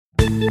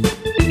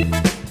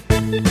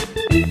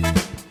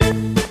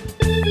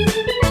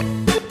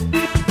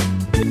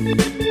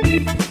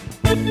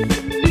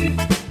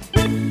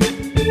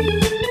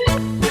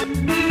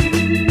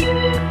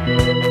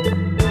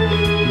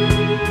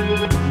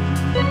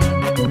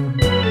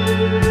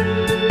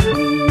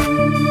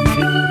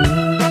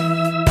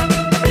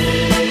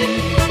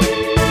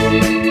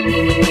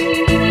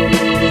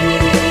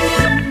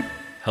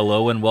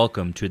Hello and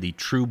welcome to the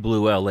True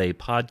Blue LA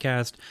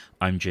podcast.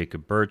 I'm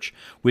Jacob Birch.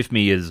 With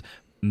me is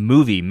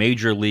movie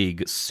Major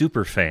League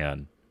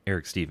superfan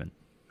Eric Steven.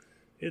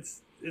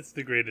 It's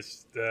the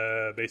greatest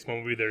baseball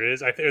movie there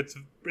is. I think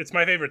it's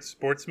my favorite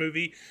sports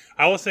movie.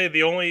 I will say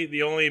the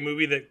only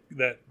movie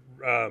that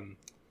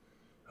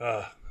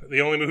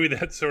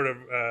sort of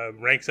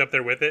ranks up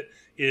there with it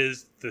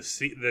is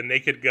the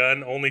Naked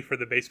Gun, only for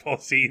the baseball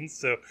scenes.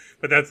 So,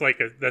 but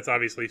that's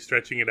obviously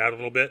stretching it out a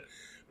little bit.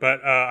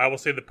 But I will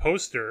say the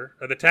poster,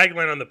 the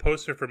tagline on the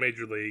poster for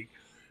Major League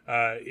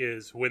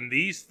is, "When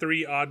these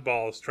three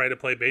oddballs try to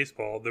play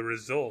baseball, the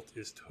result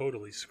is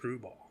totally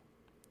screwball."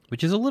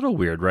 Which is a little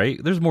weird,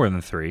 right? There's more than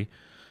three.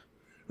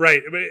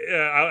 Right. But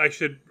I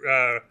should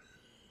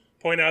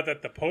point out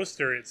that the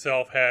poster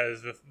itself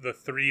has the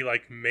three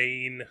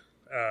main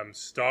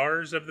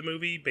stars of the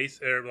movie,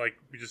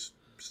 just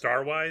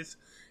star-wise,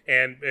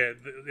 and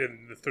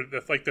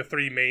the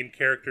three main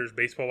characters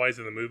baseball-wise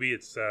in the movie.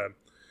 It's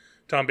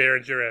Tom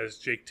Berenger as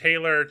Jake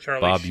Taylor,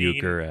 Charlie Bob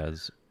Sheen. Uecker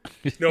as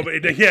No, but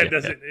it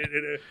doesn't.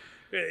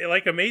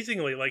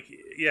 Amazingly,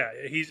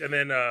 he's, and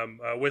then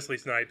Wesley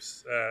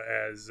Snipes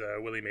as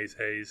Willie Mays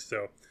Hayes.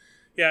 So,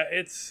 yeah,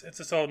 it's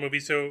a solid movie.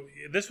 So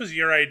this was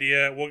your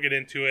idea. We'll get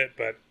into it,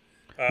 but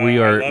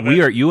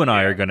you and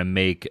I are going to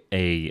make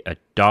an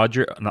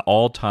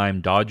all-time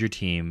Dodger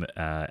team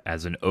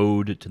as an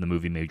ode to the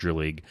movie Major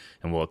League,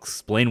 and we'll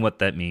explain what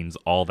that means.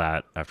 All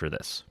that after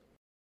this.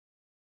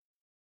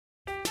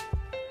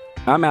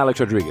 I'm Alex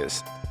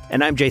Rodriguez.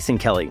 And I'm Jason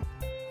Kelly.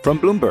 From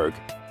Bloomberg,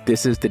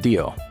 this is The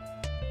Deal.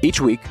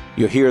 Each week,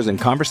 you'll hear us in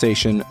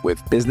conversation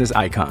with business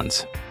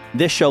icons.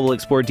 This show will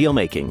explore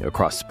deal-making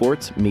across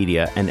sports,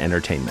 media, and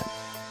entertainment.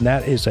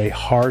 That is a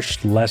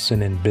harsh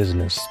lesson in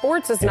business.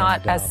 Sports is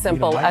not as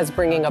simple as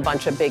bringing a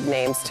bunch of big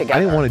names together. I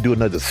didn't want to do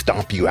another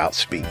stomp you out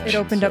speech. It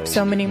opened up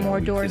so many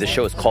more doors. The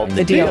show is called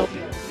The Deal.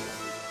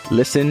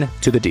 Listen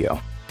to The Deal.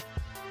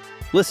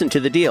 Listen to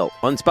The Deal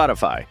on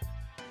Spotify.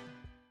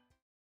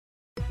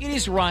 It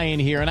is Ryan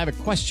here, and I have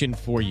a question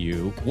for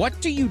you.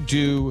 What do you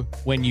do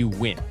when you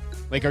win?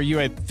 Are you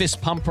a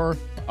fist pumper,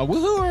 a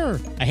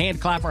woohooer, a hand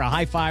clapper, a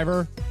high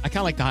fiver? I kind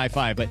of like the high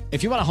five, but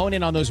if you want to hone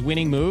in on those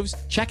winning moves,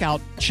 check out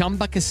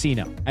Chumba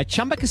Casino. At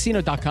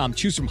ChumbaCasino.com,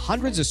 choose from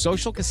hundreds of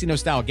social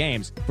casino-style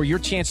games for your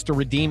chance to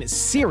redeem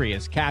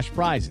serious cash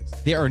prizes.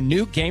 There are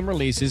new game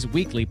releases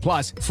weekly,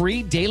 plus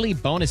free daily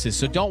bonuses.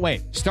 So don't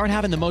wait. Start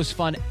having the most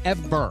fun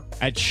ever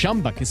at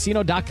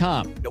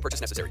ChumbaCasino.com. No purchase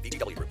necessary.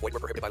 VGW. Void where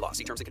prohibited by law.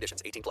 See terms and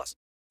conditions. 18+.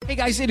 Hey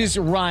guys, it is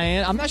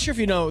Ryan. I'm not sure if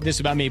you know this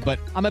about me, but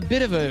I'm a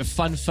bit of a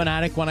fun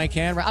fanatic when I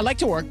can. I like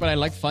to work, but I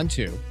like fun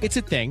too. It's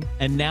a thing.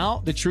 And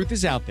now the truth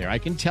is out there. I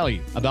can tell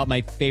you about my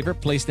favorite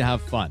place to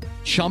have fun.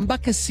 Chumba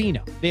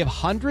Casino. They have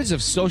hundreds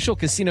of social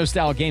casino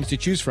style games to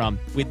choose from,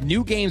 with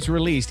new games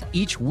released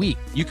each week.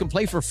 You can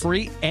play for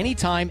free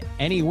anytime,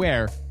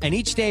 anywhere. And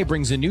each day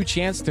brings a new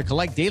chance to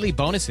collect daily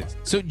bonuses.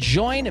 So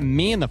join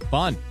me in the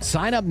fun.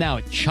 Sign up now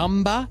at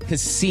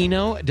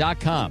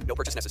ChumbaCasino.com. No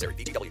purchase necessary.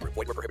 VGW. Void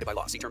where prohibited by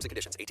law. See terms and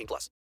conditions.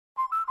 18+.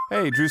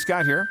 Hey, Drew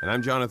Scott here, and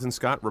I'm Jonathan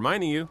Scott,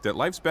 reminding you that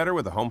life's better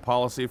with a home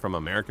policy from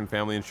American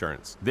Family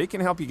Insurance. They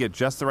can help you get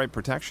just the right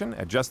protection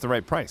at just the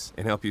right price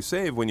and help you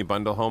save when you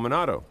bundle home and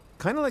auto.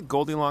 Kind of like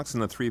Goldilocks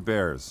and the Three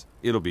Bears.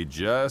 It'll be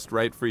just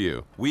right for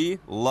you. We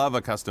love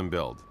a custom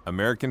build.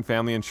 American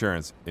Family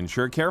Insurance.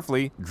 Insure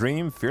carefully,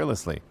 dream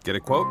fearlessly. Get a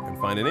quote and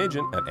find an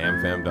agent at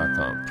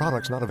amfam.com.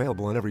 Products not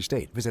available in every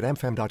state. Visit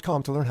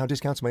amfam.com to learn how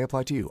discounts may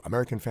apply to you.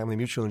 American Family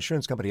Mutual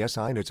Insurance Company, SI,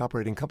 and its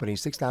operating company,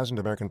 6000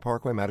 American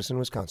Parkway, Madison,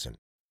 Wisconsin.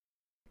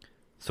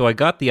 So I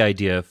got the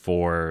idea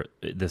for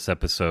this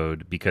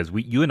episode because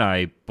you and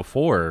I,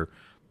 before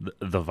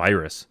the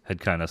virus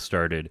had kind of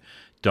started,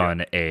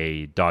 done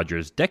a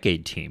Dodgers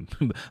decade team.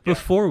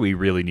 Before we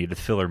really needed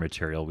filler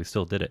material, we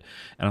still did it.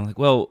 And I'm like,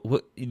 well,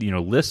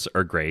 lists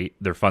are great.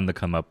 They're fun to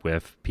come up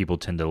with. People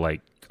tend to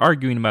like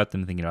arguing about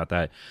them, thinking about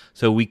that.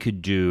 So we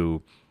could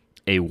do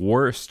a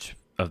worst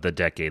of the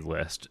decade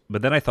list.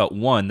 But then I thought,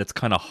 one, that's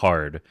kind of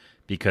hard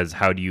because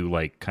how do you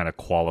kind of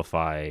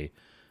qualify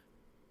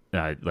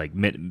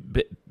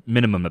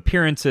minimum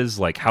appearances,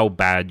 how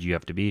bad you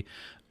have to be.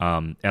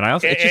 And I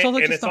also,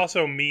 it's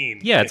also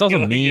mean. Yeah, it's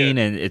also mean,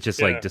 and it's just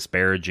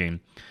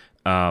disparaging.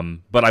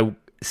 But I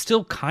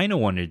still kind of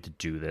wanted to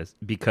do this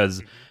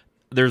because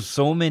there's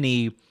so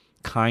many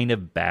kind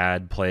of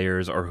bad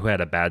players or who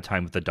had a bad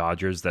time with the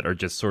Dodgers that are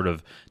just sort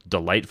of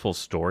delightful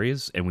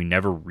stories, and we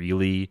never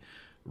really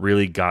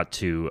got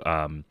to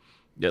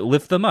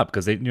lift them up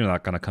because they're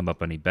not going to come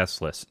up on any best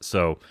lists.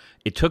 So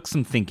it took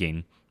some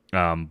thinking.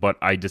 But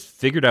I just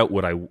figured out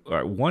what I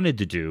wanted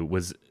to do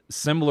was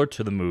similar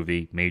to the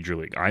movie Major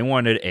League. I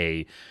wanted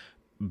a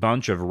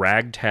bunch of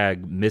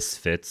ragtag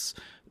misfits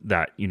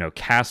that,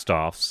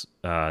 cast-offs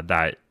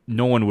that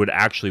no one would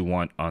actually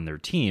want on their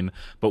team,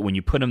 but when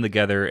you put them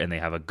together and they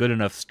have a good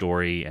enough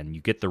story and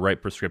you get the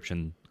right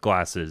prescription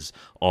glasses,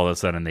 all of a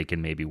sudden they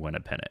can maybe win a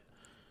pennant.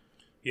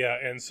 Yeah,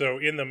 and so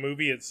in the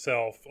movie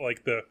itself,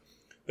 like the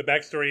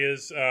backstory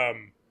is,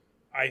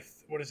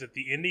 what is it?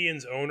 The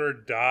Indians owner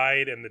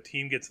died, and the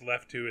team gets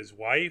left to his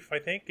wife. I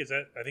think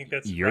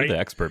that's You're right. the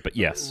expert, but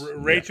yes,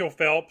 Rachel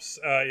Phelps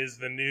is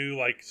the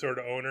new sort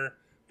of owner.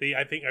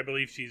 I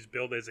believe she's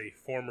billed as a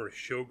former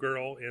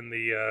showgirl in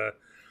the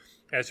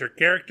as her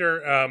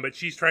character, but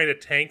she's trying to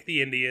tank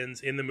the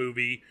Indians in the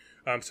movie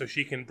so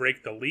she can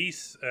break the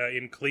lease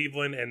in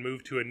Cleveland and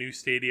move to a new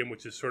stadium,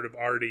 which is sort of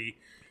already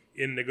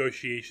in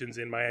negotiations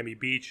in Miami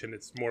Beach, and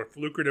it's more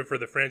lucrative for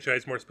the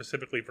franchise, more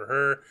specifically for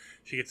her.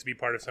 She gets to be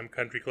part of some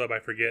country club, I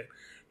forget.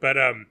 But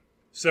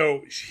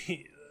so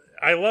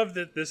I love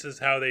that this is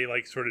how they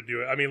sort of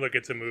do it. I mean, look,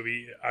 it's a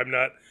movie. I'm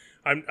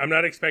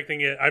not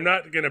expecting it. I'm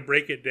not going to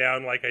break it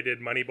down like I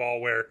did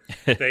Moneyball, where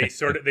they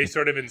sort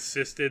of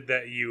insisted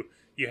that you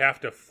have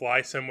to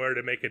fly somewhere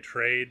to make a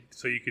trade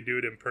so you could do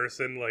it in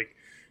person,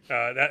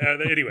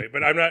 anyway.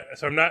 But I'm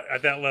not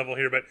at that level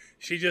here. But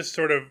she just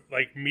sort of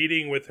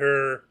meeting with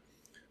her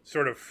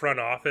sort of front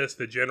office,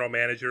 the general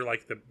manager,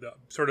 the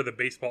sort of the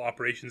baseball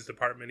operations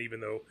department,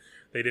 even though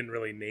they didn't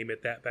really name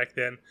it that back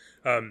then.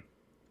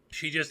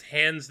 She just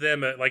hands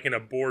them in a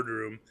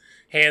boardroom,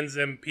 hands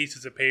them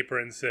pieces of paper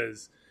and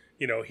says,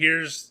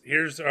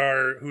 here's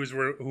our who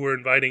we're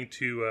inviting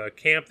to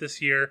camp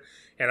this year,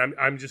 and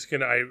I'm just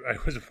gonna. I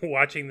was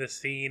watching this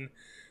scene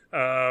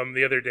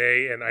the other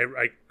day, and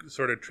I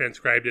sort of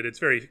transcribed it. It's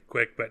very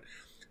quick, but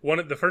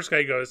the first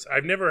guy goes,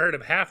 "I've never heard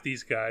of half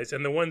these guys,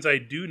 and the ones I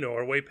do know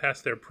are way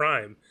past their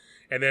prime."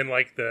 And then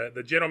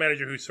the general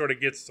manager, who sort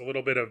of gets a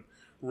little bit of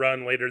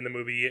run later in the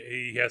movie,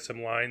 he has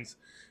some lines,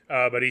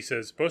 but he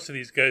says most of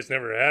these guys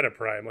never had a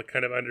prime,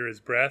 kind of under his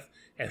breath.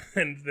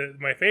 And then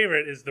my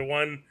favorite is the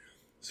one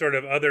sort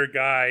of other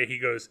guy. He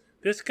goes,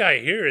 "This guy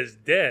here is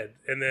dead,"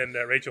 and then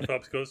Rachel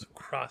Phelps goes,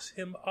 "Cross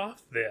him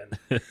off then."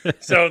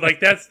 So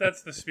that's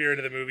the spirit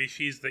of the movie.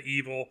 She's the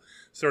evil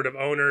sort of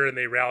owner, and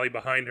they rally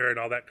behind her and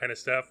all that kind of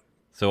stuff.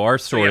 So our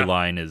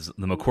storyline is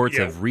the McCourts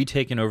have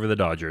retaken over the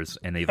Dodgers,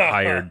 and they've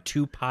hired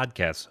 2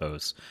 podcast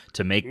hosts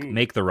to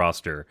make the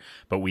roster,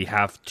 but we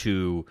have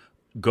to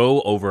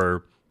go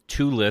over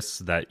 2 lists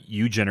that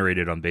you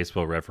generated on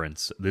Baseball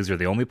Reference. These are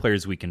the only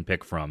players we can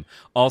pick from.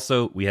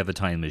 Also, we have a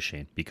time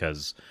machine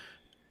because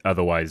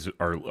otherwise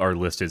our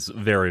list is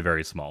very,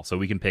 very small. So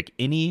we can pick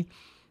any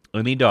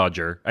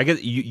Dodger. I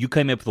guess you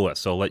came up with the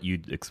list, so I'll let you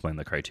explain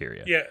the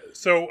criteria. Yeah,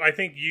 so I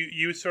think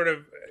you sort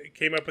of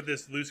came up with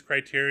this loose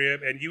criteria,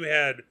 and you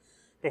had,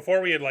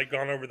 before we had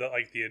gone over the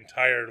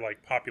entire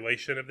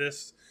population of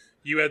this,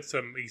 you had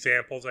some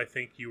examples. I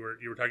think you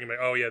were talking about,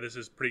 oh yeah, this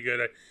is pretty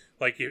good.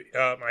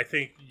 I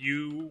think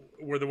you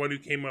were the one who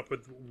came up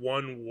with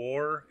 1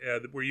 WAR.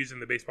 We're using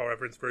the Baseball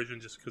Reference version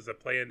just because of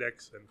the play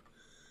index,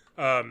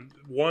 and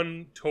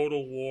 1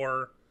 total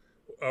WAR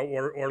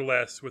or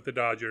less with the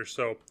Dodgers.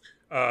 So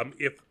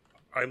if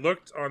I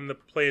looked on the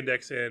play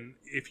index, and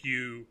if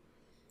you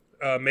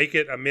make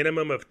it a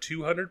minimum of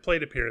 200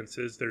 plate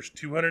appearances, there's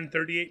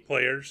 238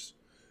 players.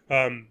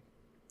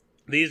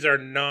 These are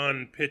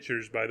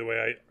non-pitchers, by the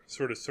way. I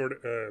sort of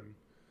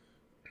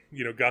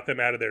got them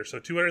out of there. So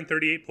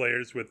 238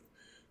 players with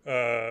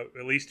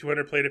at least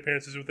 200 plate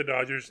appearances with the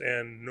Dodgers,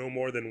 and no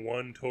more than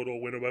 1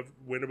 total win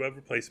above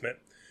replacement.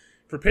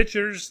 For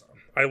pitchers,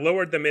 I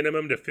lowered the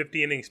minimum to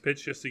 50 innings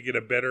pitched just to get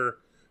a better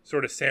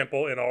sort of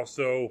sample, and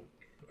also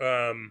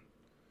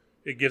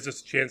it gives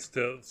us a chance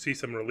to see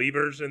some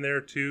relievers in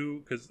there too,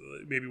 because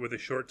maybe with a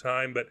short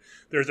time. But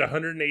there's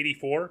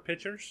 184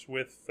 pitchers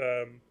with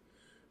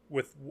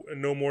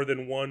no more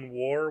than 1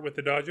 WAR with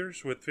the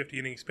Dodgers with 50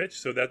 innings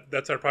pitched. So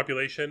that's our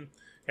population,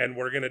 and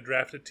we're going to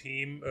draft a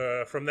team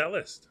from that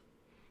list.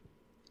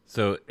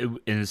 So and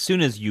as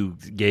soon as you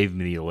gave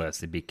me the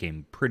list, it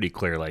became pretty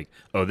clear,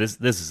 this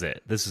is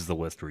it. This is the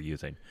list we're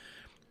using.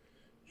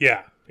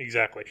 Yeah,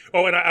 exactly.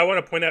 Oh, and I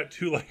want to point out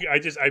too,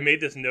 I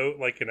made this note,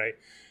 I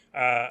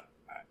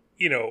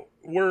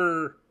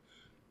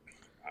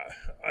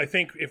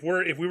think if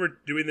we were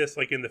doing this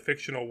in the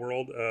fictional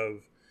world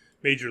of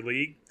Major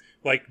League,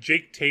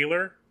 Jake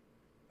Taylor,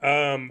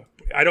 I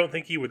don't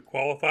think he would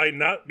qualify,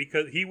 not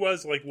because he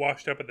was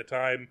washed up at the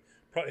time,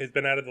 has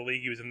been out of the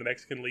league. He was in the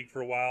Mexican League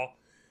for a while,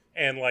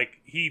 and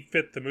he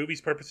fit the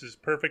movie's purposes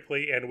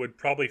perfectly and would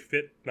probably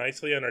fit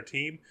nicely on our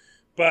team.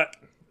 But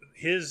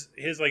his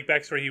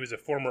backstory, he was a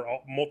former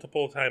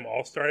multiple time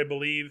All-Star, I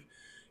believe,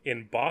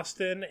 in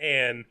Boston,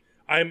 and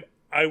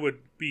I would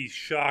be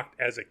shocked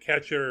as a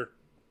catcher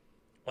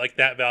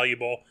that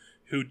valuable,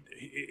 who,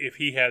 if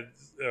he had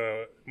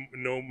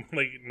no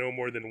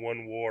more than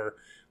 1 WAR,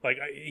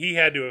 he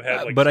had to have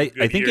had. But I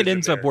think it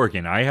ends up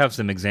working. I have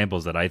some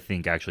examples that I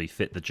think actually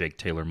fit the Jake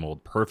Taylor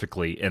mold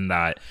perfectly. In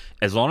that,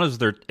 as long as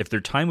if their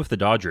time with the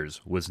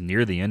Dodgers was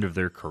near the end of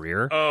their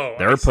career,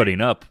 they're putting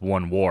up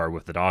 1 WAR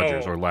with the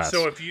Dodgers or less.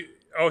 So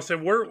Oh, so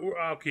we're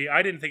okay.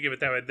 I didn't think of it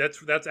that way.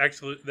 That's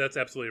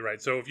absolutely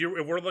right. So if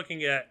we're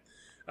looking at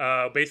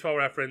Baseball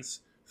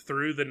Reference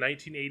through the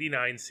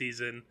 1989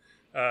 season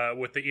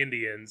with the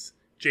Indians,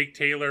 Jake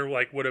Taylor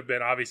would have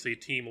been obviously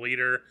team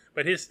leader,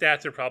 but his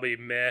stats are probably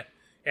meh,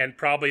 and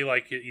probably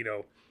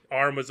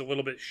arm was a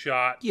little bit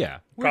shot. Yeah,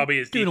 probably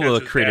his doing a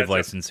little creative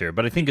license here,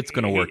 but I think it's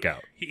going to work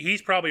out.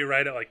 He's probably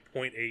right at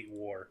 0.8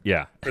 WAR.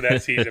 Yeah, for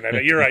that season. I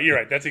mean, you're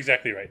right. That's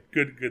exactly right.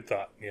 Good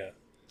thought. Yeah.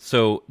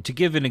 So to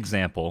give an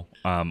example,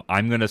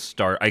 I'm going to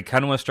start. I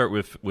kind of want to start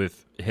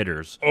with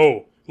hitters.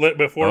 Oh,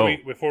 before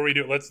we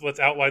do it, let's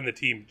outline the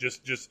team.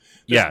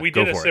 We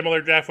did a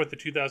similar draft with the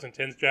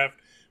 2010s draft.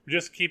 We're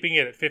just keeping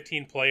it at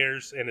 15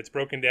 players, and it's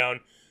broken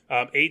down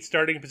 8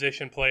 starting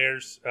position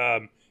players.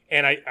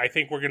 And I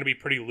think we're going to be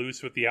pretty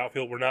loose with the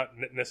outfield. We're not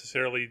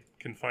necessarily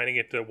confining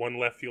it to one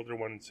left fielder,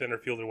 one center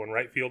fielder, one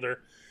right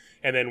fielder,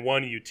 and then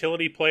one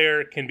utility player.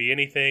 It can be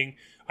anything.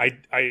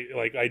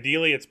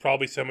 Ideally, it's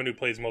probably someone who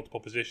plays multiple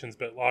positions,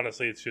 but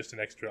honestly, it's just an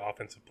extra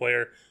offensive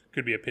player.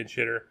 Could be a pinch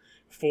hitter.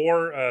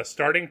 4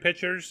 starting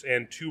pitchers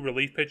and 2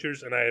 relief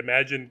pitchers, and I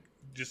imagine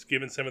just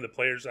given some of the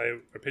pitchers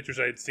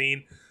I had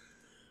seen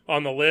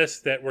on the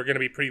list that we're going to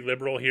be pretty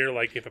liberal here.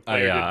 Like if a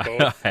player did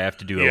both, I have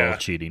to do a little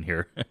cheating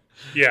here.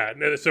 Yeah,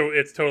 no, so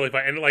it's totally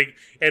fine.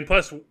 And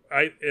plus,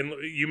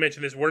 you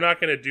mentioned this. We're not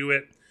going to do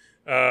it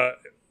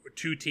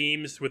 2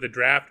 teams with a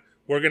draft.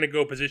 We're going to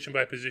go position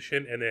by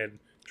position and then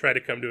try to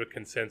come to a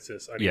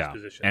consensus on each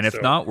position. And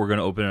if not, we're going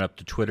to open it up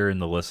to Twitter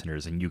and the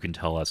listeners, and you can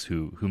tell us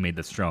who made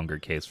the stronger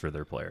case for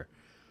their player.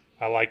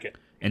 I like it.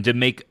 And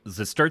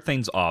to start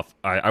things off,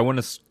 I want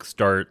to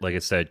start, like I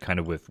said, kind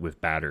of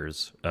with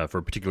batters for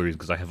a particular reason,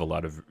 because I have a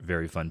lot of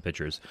very fun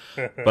pitchers.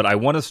 But I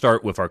want to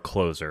start with our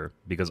closer,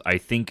 because I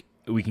think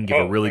we can give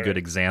a really good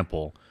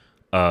example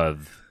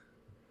of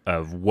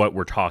what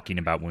we're talking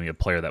about when we have a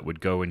player that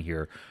would go in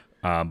here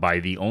by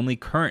the only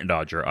current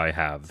Dodger I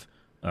have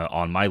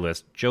on my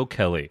list. Joe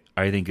Kelly,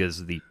 I think,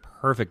 is the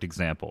perfect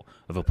example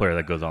of a player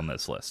that goes on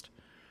this list.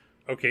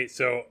 Okay,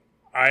 so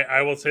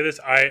I will say this.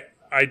 I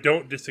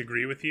don't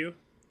disagree with you.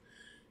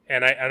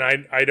 And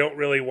I don't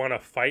really want to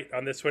fight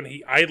on this one.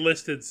 I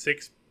listed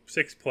six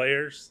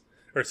players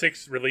or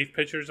 6 relief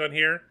pitchers on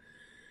here,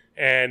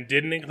 and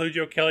didn't include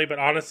Joe Kelly. But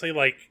honestly,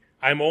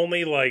 I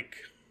was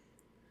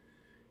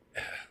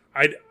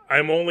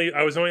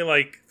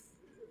only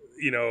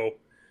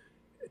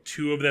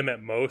 2 of them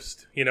at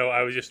most.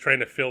 I was just trying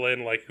to fill in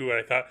who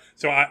I thought.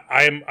 So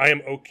I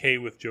am okay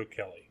with Joe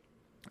Kelly.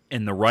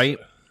 And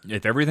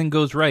if everything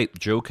goes right,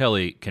 Joe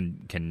Kelly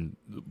can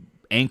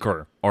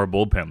anchor our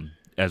bullpen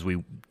as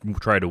we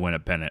try to win a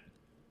pennant.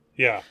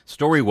 Yeah.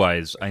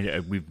 Story-wise,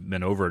 we've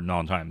been over it a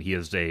long time. He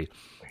is a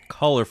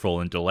colorful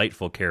and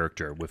delightful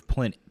character with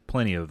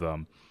plenty of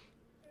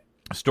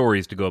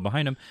stories to go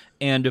behind him,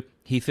 and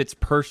he fits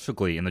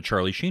perfectly in the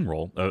Charlie Sheen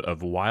role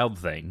of Wild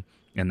Thing,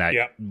 and that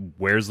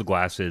wears the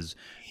glasses,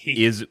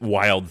 is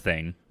Wild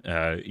Thing.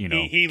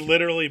 He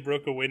literally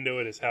broke a window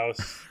at his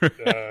house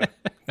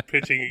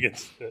pitching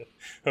against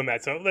a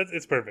Met. So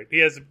it's perfect.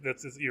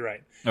 You're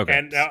right. Okay.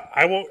 And now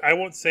I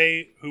won't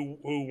say who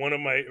one of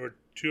my or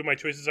 2 of my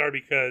choices are,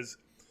 because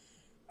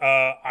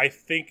I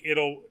think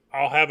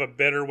I'll have a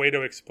better way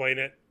to explain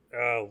it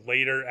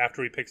later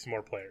after we pick some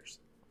more players.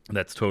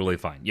 That's totally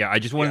fine. Yeah, I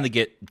just wanted to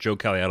get Joe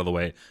Kelly out of the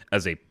way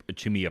as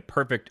to me a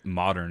perfect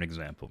modern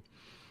example.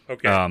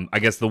 Okay. I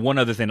guess the one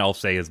other thing I'll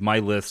say is my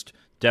list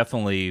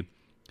definitely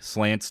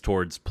slants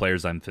towards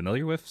players I'm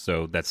familiar with,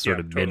 so that's sort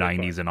of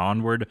mid-90s and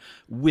onward,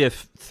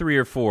 with 3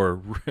 or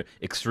 4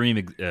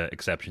 extreme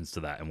exceptions to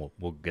that, and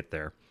we'll get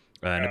there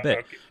in a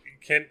bit.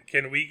 Okay.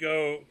 Can we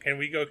go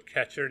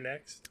catcher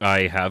next?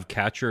 I have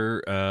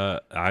catcher.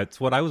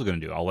 That's what I was going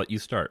to do. I'll let you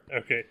start.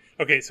 Okay.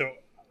 So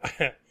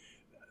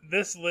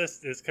this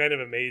list is kind of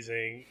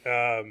amazing.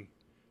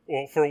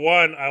 Well, for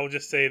one, I will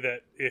just say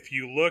that if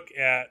you look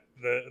at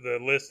the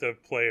list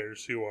of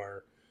players who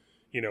are,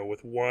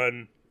 with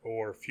 1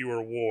 or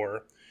fewer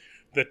WAR,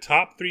 the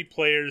top 3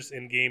 players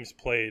in games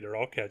played are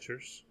all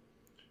catchers.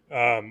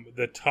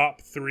 The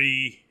top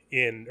 2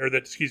 in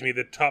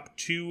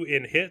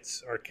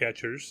hits are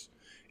catchers,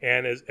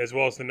 and as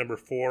well as the number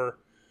 4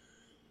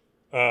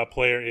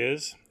 player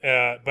is.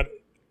 But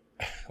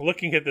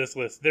looking at this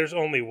list, there's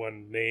only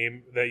one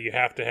name that you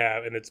have to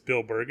have, and it's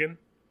Bill Bergen,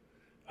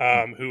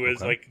 who is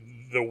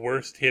the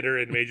worst hitter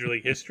in Major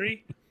League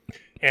history.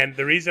 And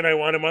the reason I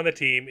want him on the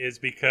team is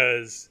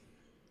because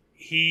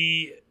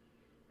he,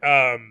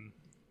 I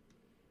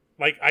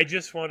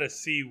just want to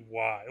see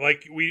why.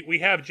 We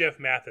have Jeff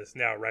Mathis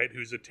now, right?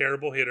 Who's a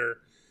terrible hitter,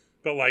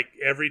 but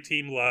every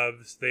team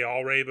loves. They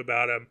all rave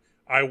about him.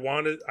 I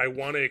want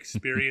to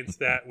experience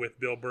that with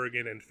Bill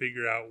Bergen and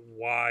figure out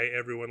why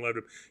everyone loved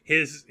him.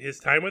 His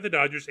time with the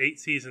Dodgers, 8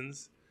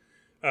 seasons.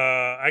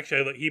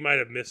 Actually, he might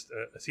have missed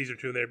a season or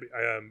 2 in there,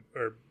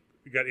 or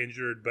got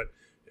injured. But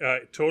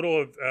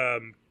total of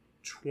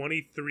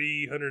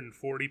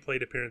 2,340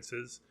 plate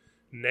appearances,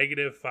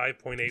 negative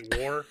 5.8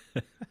 WAR.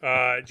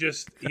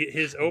 Just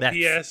his OPS.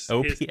 His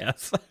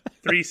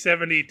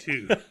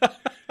 372,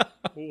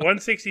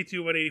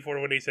 162, 184,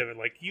 187.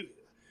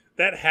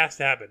 that has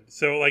to happen.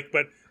 So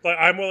but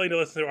I'm willing to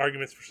listen to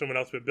arguments for someone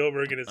else, but Bill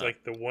Bergen is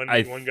like the one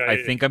guy.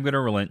 I think I'm going to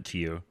relent to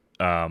you.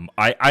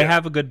 I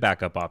have a good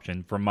backup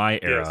option from my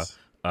era,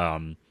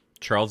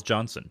 Charles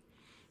Johnson.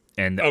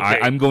 And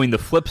I'm going the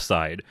flip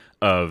side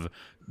of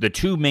the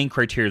two main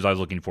criteria I was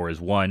looking for is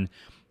one,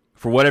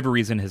 for whatever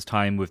reason, his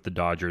time with the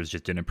Dodgers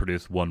just didn't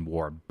produce one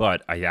WAR,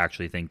 but I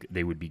actually think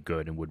they would be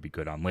good and would be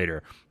good on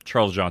later.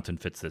 Charles Johnson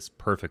fits this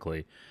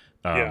perfectly.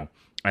 And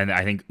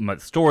I think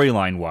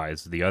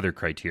storyline-wise, the other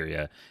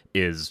criteria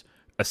is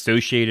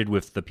associated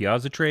with the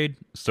Piazza trade,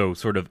 so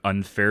sort of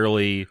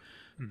unfairly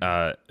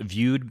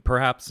viewed,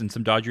 perhaps, in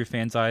some Dodger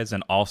fans' eyes,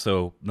 and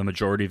also the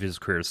majority of his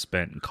career is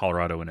spent in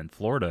Colorado and in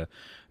Florida.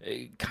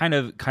 Kind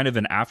of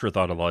an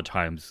afterthought a lot of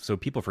times, so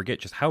people forget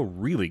just how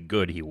really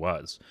good he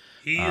was.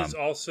 He is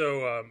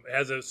also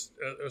has a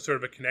sort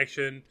of a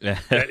connection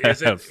that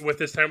isn't with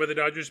his time with the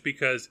Dodgers,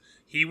 because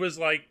he was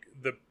like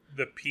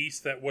the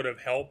piece that would have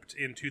helped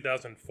in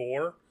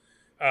 2004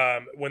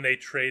 when they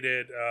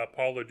traded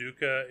Paul Lo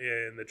Duca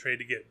in the trade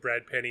to get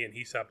Brad Penny and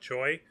Hee-Seop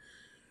Choi.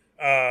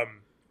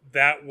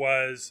 That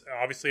was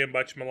obviously a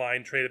much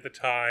maligned trade at the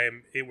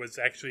time. It was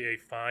actually a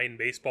fine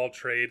baseball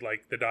trade.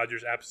 Like, the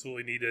Dodgers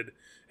absolutely needed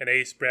an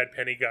ace. Brad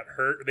Penny got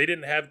hurt. They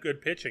didn't have good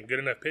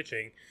enough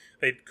pitching.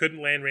 They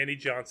couldn't land Randy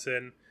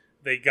Johnson.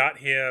 They got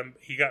him.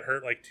 He got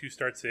hurt like 2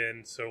 starts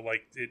in, so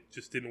it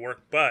just didn't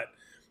work. But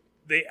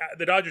the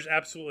Dodgers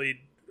absolutely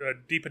Paul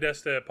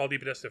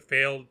DePodesta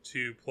failed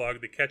to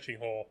plug the catching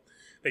hole.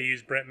 They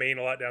used Brent Maine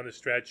a lot down the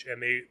stretch,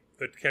 and the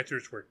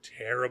catchers were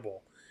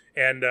terrible.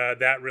 And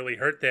that really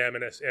hurt them,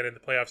 and in the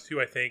playoffs too,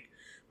 I think.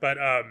 But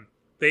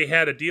they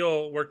had a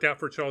deal worked out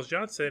for Charles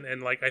Johnson,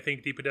 and I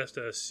think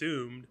DePodesta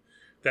assumed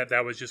that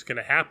was just going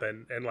to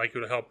happen, and it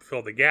would help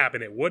fill the gap,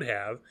 and it would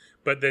have.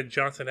 But then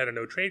Johnson had a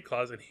no trade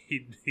clause, and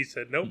he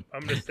said, "Nope,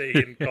 I'm going to stay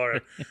in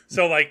Colorado."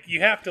 So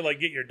you have to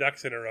get your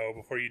ducks in a row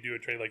before you do a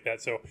trade like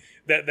that. So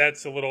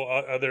that's a little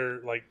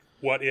other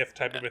what if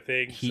type of a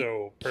thing.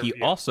 He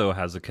also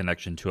has a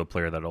connection to a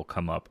player that'll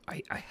come up.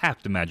 I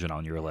have to imagine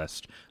on your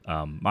list.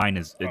 Mine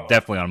is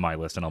definitely on my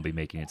list, and I'll be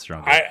making it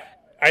stronger.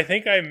 I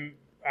think I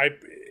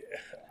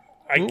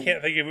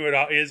can't think of who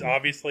it is,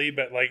 obviously,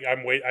 but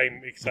I'm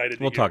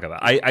excited. We'll talk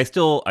about it.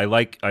 I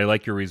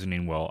like your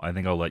reasoning, Will. I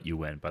think I'll let you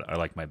win, but I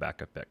like my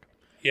backup pick.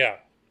 Yeah.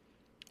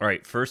 All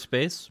right, first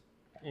base.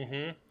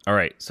 Mm-hmm. All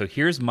right, so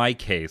here's my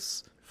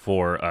case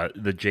for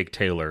the Jake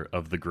Taylor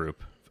of the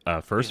group.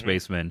 First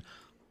baseman,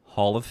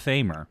 Hall of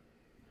Famer,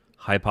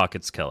 High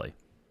Pockets Kelly.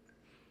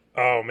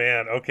 Oh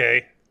man,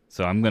 okay.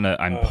 So I'm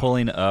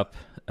pulling up,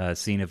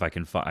 seeing if I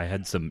can find. I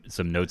had some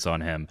notes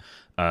on him.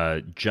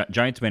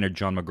 Giants manager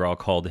John McGraw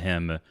called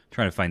him.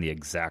 Trying to find the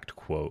exact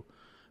quote.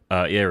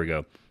 There we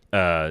go.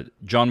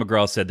 John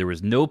McGraw said there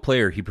was no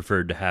player he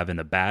preferred to have in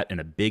the bat in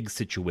a big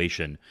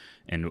situation,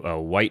 and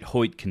White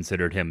Hoyt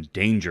considered him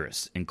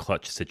dangerous in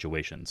clutch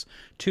situations.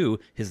 2,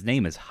 his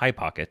name is High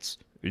Pockets,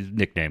 his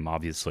nickname,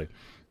 obviously.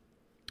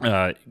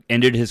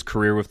 Ended his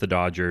career with the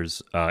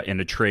Dodgers in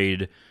a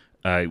trade.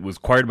 Was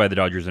acquired by the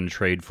Dodgers in a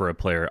trade for a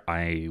player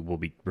I will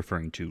be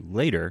referring to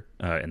later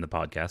in the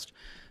podcast.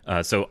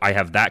 So I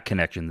have that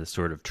connection, this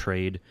sort of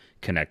trade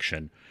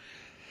connection,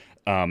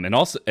 and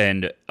also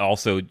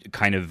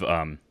kind of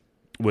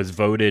was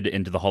voted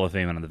into the Hall of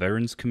Fame on the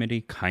Veterans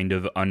Committee, kind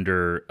of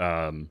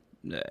under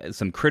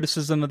some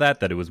criticism of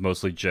that it was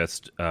mostly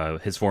just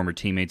his former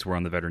teammates were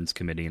on the Veterans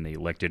Committee and they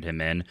elected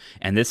him in,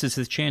 and this is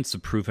his chance to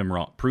prove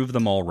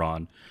them all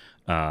wrong,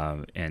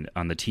 and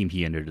on the team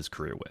he ended his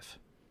career with.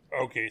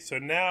 Okay, so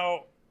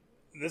now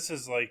this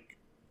is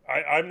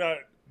I'm not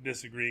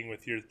disagreeing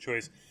with your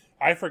choice.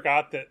 I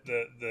forgot that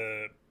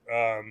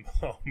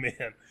oh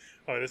man,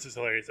 this is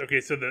hilarious.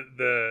 Okay, so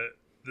the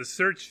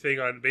search thing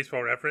on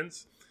Baseball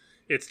Reference,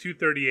 it's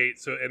 238.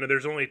 So and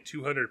there's only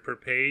 200 per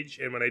page.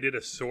 And when I did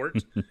a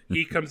sort,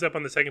 he comes up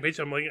on the second page.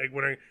 So I'm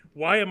wondering,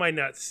 why am I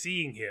not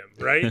seeing him?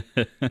 Right?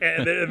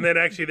 and then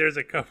actually there's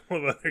a couple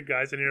of other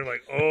guys in here.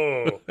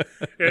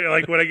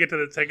 When I get to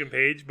the second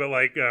page, but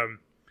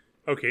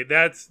okay,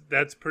 that's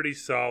pretty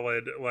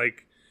solid.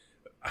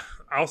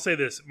 I'll say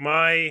this: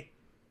 my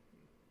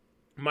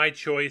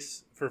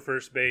choice for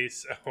first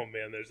base. Oh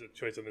man, there's a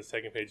choice on the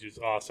second page who's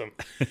awesome.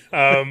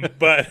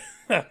 But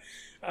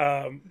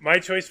my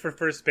choice for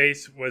first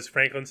base was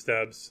Franklin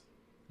Stubbs.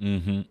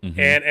 Mm-hmm.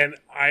 And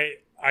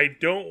I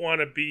don't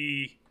want to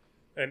be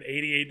an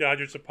 88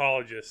 Dodgers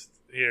apologist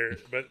here,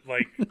 but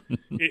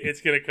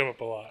it's going to come up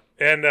a lot.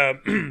 And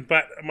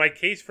but my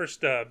case for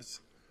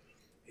Stubbs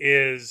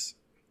is,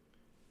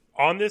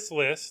 on this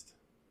list,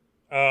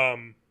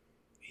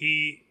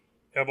 he,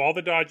 of all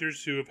the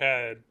Dodgers who have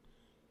had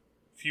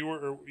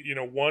fewer,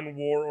 one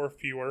WAR or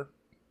fewer,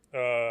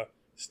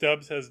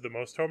 Stubbs has the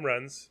most home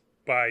runs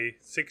by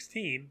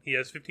 16. He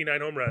has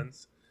 59 home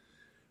runs.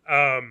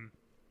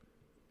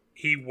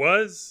 He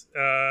was,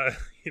 a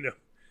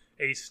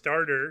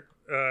starter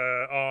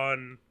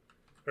on,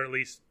 or at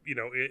least,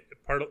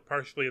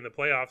 partially in the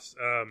playoffs,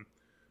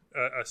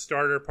 a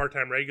starter,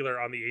 part-time regular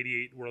on the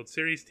 88 World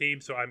Series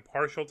team, so I'm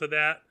partial to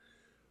that.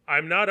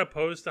 I'm not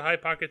opposed to High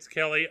Pockets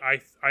Kelly. I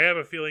have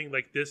a feeling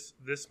like this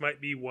might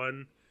be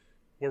one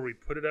where we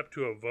put it up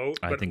to a vote.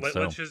 I think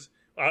so. Let's just.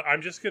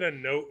 I'm just gonna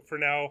note for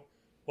now.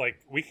 Like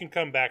we can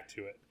come back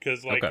to it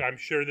because like Okay. I'm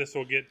sure this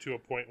will get to a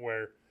point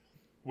where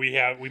we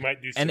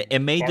might do some And it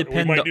may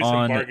depend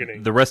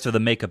on the rest of the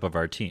makeup of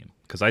our team,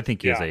 because I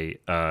think he's a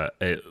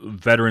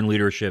veteran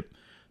leadership,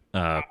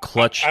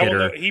 clutch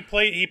hitter. He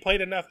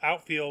played enough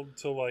outfield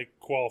to like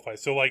qualify.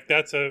 So like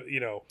that's a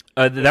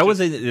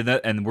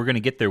and we're gonna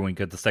get there when we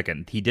get the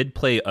second. He did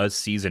play a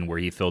season where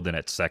he filled in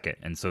at second,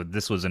 and so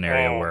this was an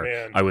area where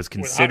man. I was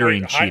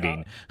considering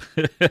cheating.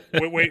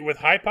 Wait, with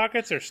High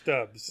Pockets or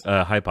Stubbs?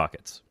 High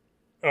Pockets.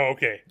 Oh,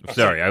 okay.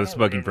 Sorry, I was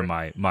speaking from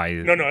my.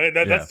 No,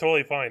 that's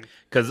totally fine.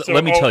 Because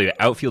let me tell you,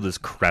 outfield is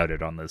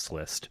crowded on this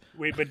list.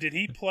 Wait, but did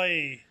he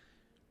play?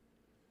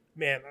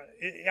 Man,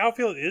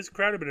 outfield is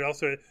crowded, but it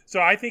also.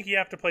 So I think you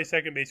have to play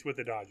second base with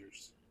the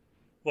Dodgers.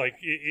 Like,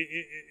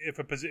 if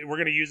we're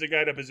going to use a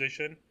guy to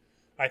position,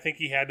 I think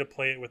he had to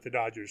play it with the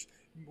Dodgers.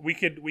 We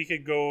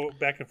could go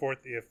back and forth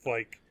if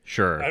like.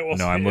 Sure.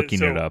 I'm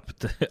looking it up.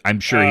 I'm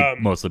sure he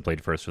mostly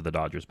played first for the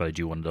Dodgers, but I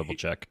do want to double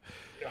check.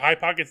 High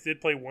Pockets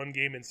did play one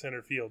game in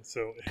center field,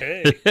 so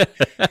hey,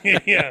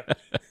 yeah.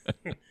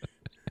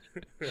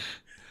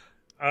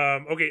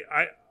 I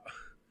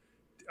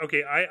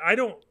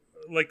don't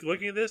like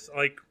looking at this.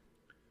 Like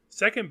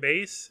second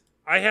base,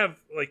 I have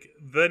like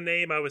the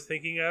name I was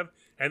thinking of,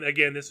 and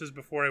again, this was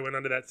before I went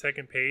onto that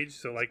second page,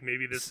 so like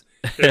maybe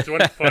there's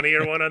one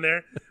funnier one on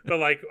there. But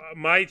like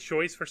my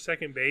choice for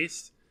second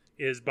base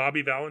is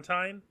Bobby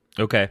Valentine.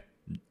 Okay,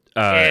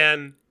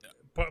 and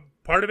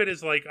part of it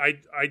is like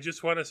I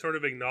just want to sort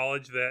of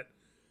acknowledge that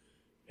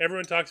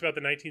everyone talks about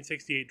the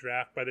 1968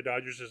 draft by the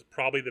Dodgers as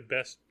probably the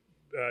best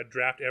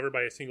draft ever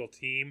by a single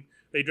team.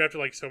 They drafted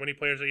like so many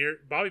players a year.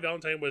 Bobby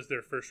Valentine was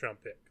their first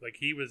round pick. Like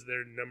he was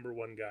their number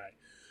one guy.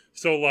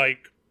 So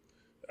like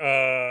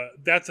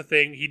that's a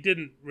thing. He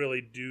didn't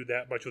really do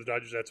that much with the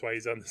Dodgers. That's why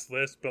he's on this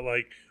list. But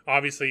like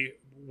obviously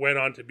went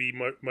on to be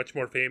much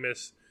more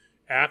famous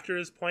after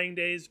his playing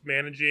days,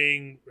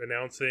 managing,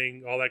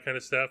 announcing, all that kind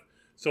of stuff.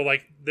 So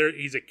like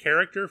he's a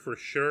character for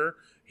sure.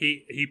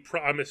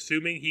 I'm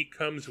assuming he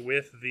comes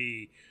with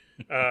the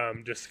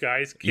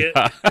disguise kit.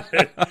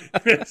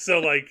 Yeah. So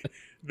like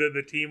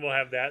the team will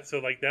have that. So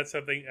like that's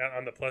something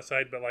on the plus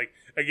side. But like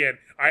again,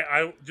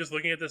 I just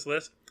looking at this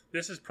list,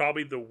 this is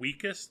probably the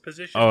weakest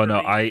position. Oh for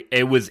no, me.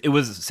 it was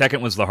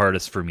second was the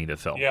hardest for me to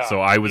fill. Yeah,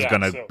 so I was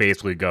gonna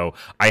basically go.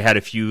 I had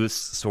a few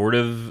sort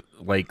of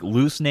like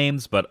loose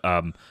names, but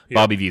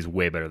Bobby V is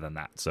way better than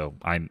that. So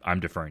I'm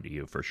deferring to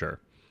you for sure.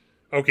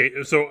 Okay,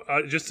 so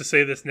just to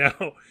say this now,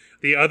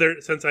 the other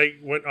since I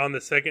went on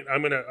the second,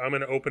 I'm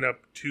gonna open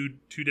up two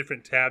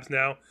different tabs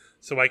now,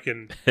 so I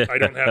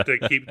don't have to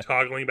keep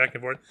toggling back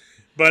and forth.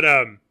 But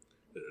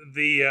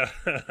the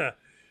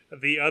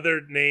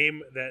other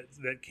name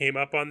that came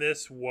up on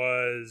this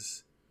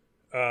was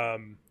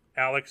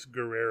Alex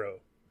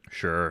Guerrero.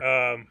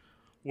 Sure.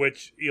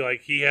 Which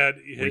like he had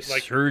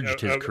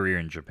surged his career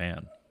in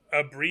Japan.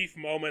 A brief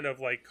moment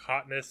of like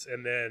hotness,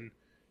 and then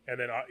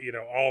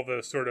all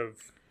the sort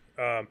of.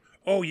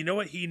 You know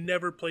what? He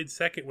never played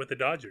second with the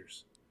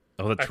Dodgers.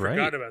 Oh, that's right.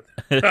 I forgot about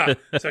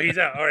that. So he's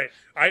out. All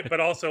right. But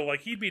also,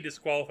 like, he'd be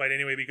disqualified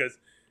anyway because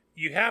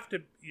you have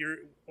to. You're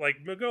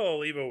like Miguel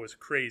Olivo was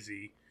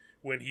crazy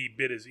when he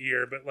bit his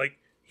ear, but like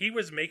he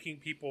was making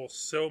people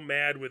so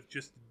mad with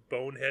just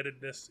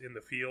boneheadedness in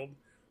the field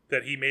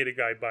that he made a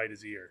guy bite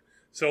his ear.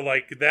 So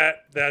like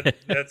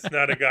that's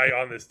not a guy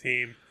on this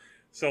team.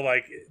 So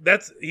like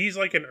he's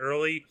like an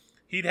early.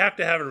 He'd have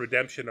to have a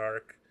redemption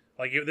arc.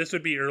 Like this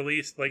would be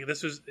early, like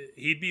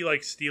he'd be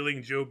like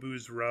stealing Joe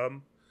Boo's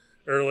rum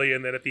early,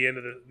 and then at the end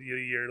of the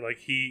year, like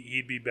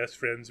he'd be best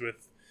friends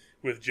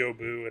with Joe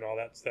Boo and all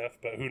that stuff.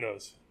 But who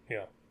knows?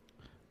 Yeah.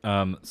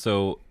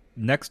 So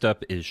next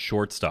up is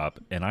shortstop,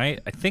 and I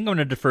think I'm going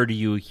to defer to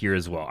you here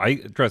as well.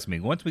 Trust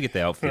me, once we get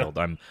the outfield,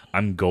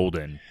 I'm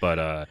golden.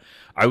 But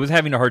I was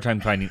having a hard time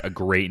finding a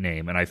great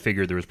name, and I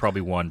figured there was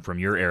probably one from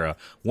your era.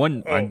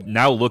 I'm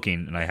now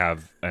looking, and I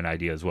have an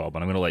idea as well,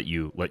 but I'm going to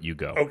let you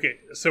go. Okay,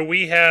 so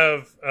we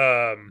have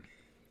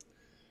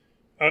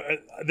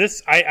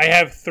this. I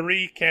have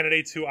three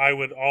candidates who I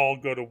would all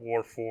go to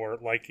war for.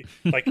 Like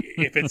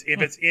if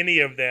it's any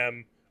of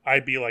them,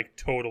 I'd be like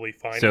totally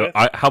fine with. So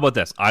how about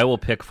this? I will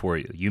pick for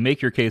you. You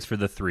make your case for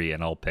the three,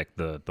 and I'll pick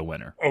the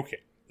winner. Okay.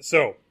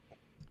 So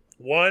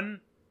one,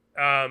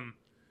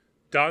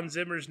 Don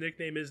Zimmer's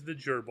nickname is the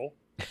Gerbil.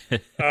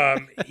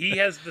 He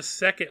has the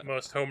second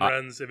most home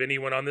runs of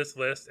anyone on this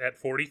list at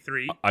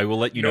 43. I will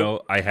let you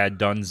know I had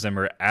Don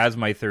Zimmer as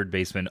my third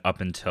baseman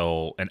up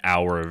until an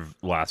hour of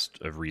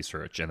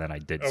research, and then I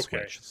did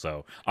switch.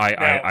 So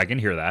I can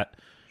hear that.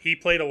 He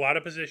played a lot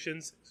of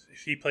positions.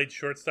 He played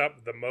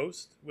shortstop the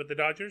most with the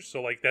Dodgers,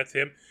 so like that's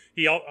him.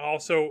 He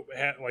also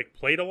had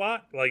played a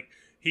lot. Like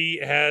he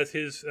has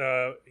his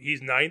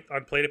he's ninth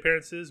on plate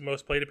appearances,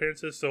 most plate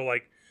appearances. So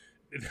like,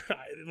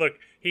 look,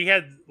 he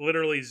had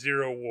literally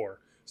zero WAR.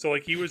 So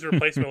like he was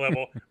replacement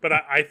level. But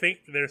I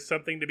think there's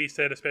something to be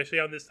said, especially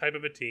on this type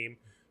of a team,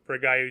 for a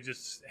guy who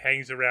just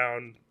hangs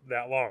around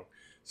that long.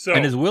 So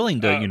and is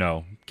willing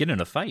to, get in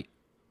a fight.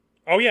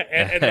 Oh yeah,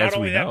 and not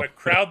only that, know. but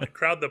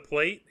crowd the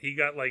plate. He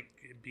got like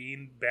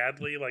beamed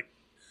badly like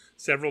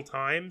several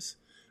times.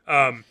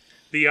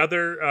 The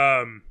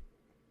other,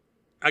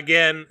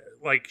 again,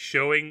 like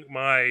showing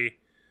my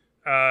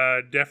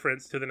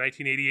deference to the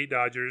 1988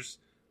 Dodgers,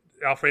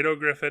 Alfredo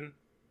Griffin.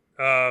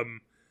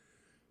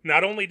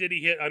 Not only did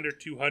he hit under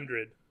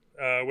 200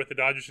 with the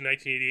Dodgers in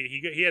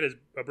 1988, he had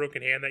a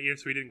broken hand that year,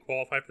 so he didn't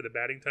qualify for the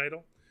batting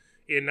title.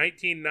 In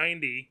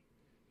 1990,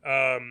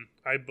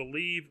 I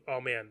believe. Oh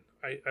man,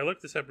 I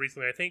looked this up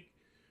recently.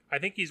 I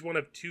think he's one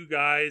of 2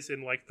 guys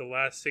in like the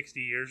last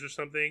 60 years or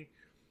something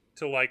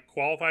to like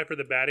qualify for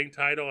the batting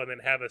title and then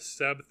have a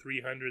sub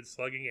 300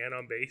 slugging and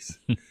on base.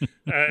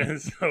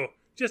 And so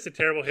just a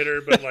terrible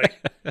hitter, but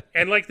like,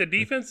 and like the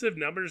defensive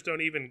numbers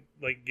don't even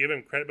like give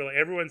him credit, but like,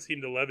 everyone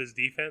seemed to love his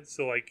defense.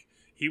 So like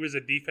he was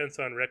a defense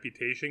on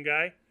reputation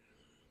guy.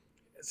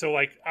 So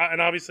like,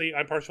 and obviously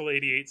I'm partial to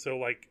 88. So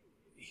like,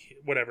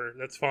 whatever,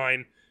 that's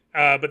fine.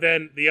 But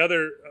then the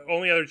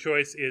only other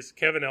choice is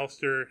Kevin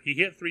Elster. He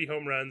hit 3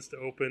 home runs to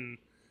open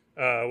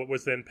what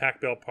was then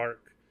Pac-Bell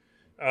Park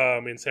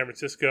in San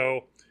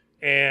Francisco,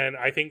 and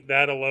I think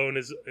that alone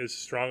is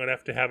strong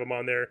enough to have him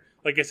on there.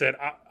 Like I said,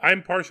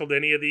 I'm partial to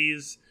any of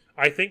these.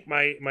 I think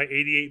my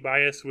 88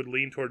 bias would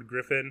lean toward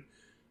Griffin,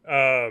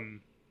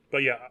 but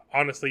yeah,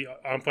 honestly,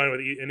 I'm fine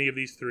with any of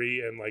these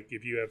 3. And like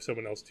if you have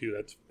someone else too,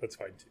 that's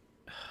fine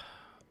too.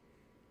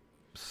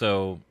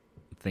 So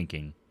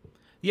thinking.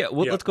 Yeah,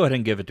 well, let's go ahead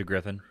and give it to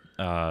Griffin.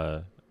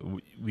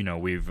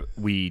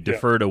 We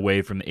deferred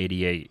away from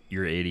 88.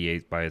 Your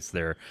 88 bias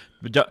there,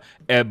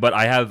 but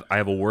I have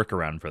a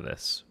workaround for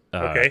this.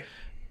 Okay.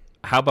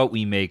 How about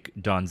we make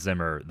Don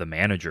Zimmer the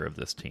manager of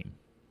this team?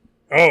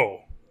 Oh,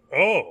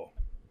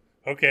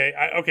 okay.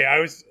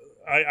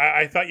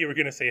 I thought you were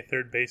going to say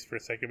third base for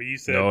a second, but you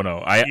said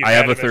no. I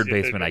have a third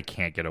baseman I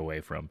can't get away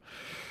from.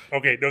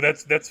 Okay, no,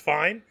 that's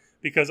fine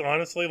because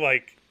honestly,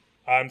 like.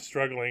 I'm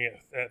struggling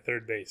at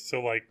third base.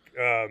 So, like,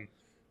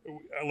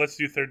 let's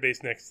do third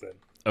base next then.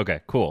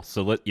 Okay, cool.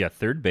 So,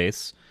 third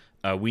base.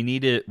 We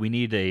need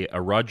a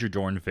Roger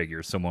Dorn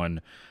figure,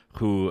 someone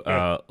who,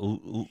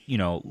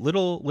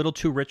 little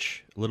too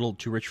rich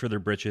for their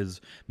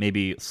britches,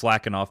 maybe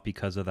slacking off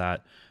because of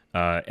that.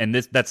 And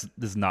that's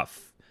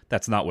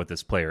not what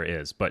this player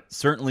is, but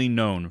certainly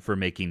known for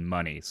making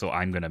money. So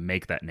I'm going to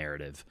make that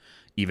narrative,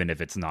 even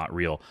if it's not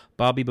real.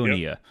 Bobby Bonilla.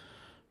 Yep.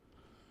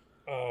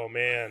 Oh,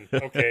 man.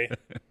 Okay.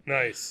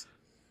 Nice.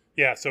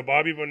 Yeah, so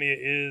Bobby Bonilla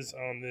is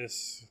on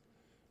this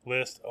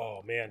list.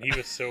 Oh, man, he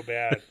was so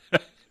bad.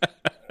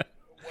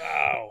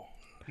 Wow.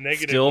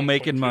 Negative. Still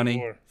making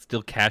money.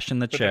 Still cashing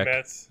the check. The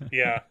Mets.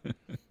 Yeah.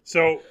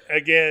 So,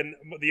 again,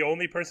 the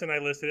only person I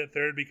listed at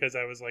third, because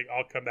I was like,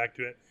 I'll come back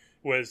to it,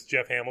 was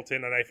Jeff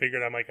Hamilton. And I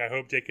figured, I'm like, I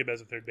hope Jacob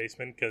has a third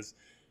baseman because,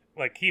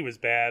 like, he was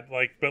bad.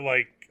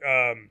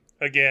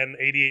 Again,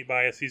 88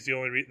 bias. He's the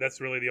only.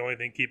 That's really the only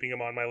thing keeping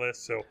him on my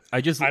list. So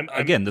the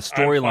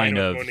storyline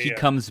of he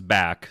comes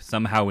back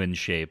somehow in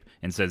shape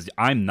and says,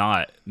 "I'm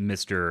not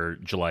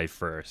Mr. July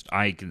 1st.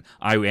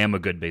 I am a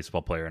good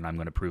baseball player, and I'm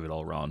going to prove it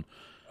all wrong."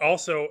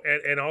 Also,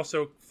 and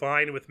also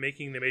fine with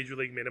making the major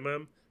league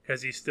minimum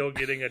because he's still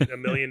getting $1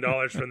 million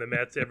from the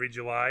Mets every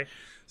July.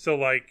 So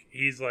like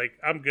he's like,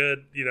 I'm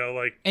good.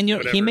 And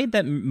whatever. He made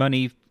that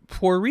money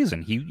for a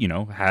reason. He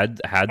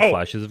had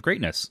flashes of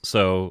greatness.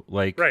 So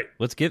like, right.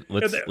 let's get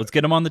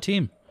him on the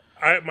team.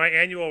 My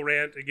annual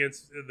rant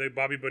against the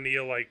Bobby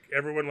Bonilla, like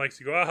everyone likes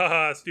to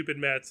go, stupid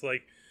Mets.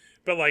 Like,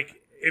 but like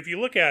if you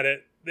look at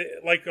it,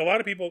 like a lot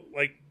of people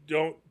like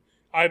don't.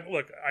 I'm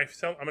going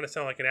to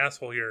sound like an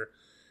asshole here.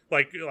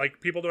 Like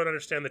people don't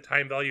understand the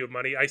time value of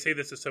money. I say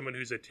this as someone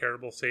who's a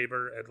terrible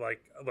saver, and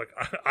like, look,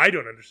 I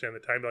don't understand the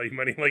time value of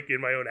money, like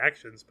in my own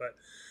actions, but.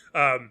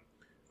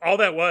 All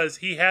that was,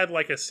 he had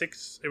like it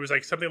was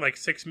like something like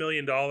 $6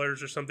 million or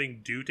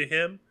something due to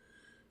him.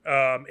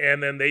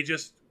 And then they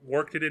just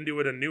worked it into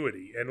an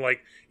annuity. And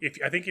like,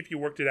 if you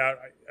worked it out,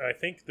 I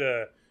think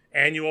the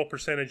annual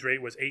percentage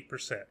rate was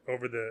 8%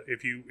 over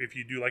if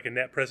you do like a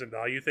net present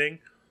value thing.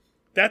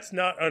 That's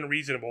not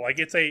unreasonable. Like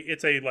it's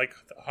a like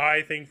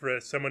high thing for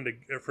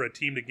a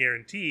team to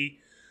guarantee,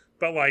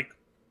 but like,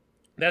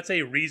 that's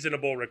a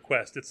reasonable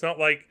request. It's not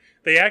like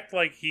they act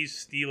like he's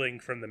stealing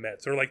from the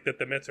Mets or like that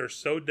the Mets are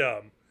so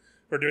dumb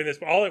for doing this.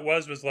 But all it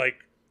was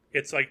like,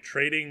 it's like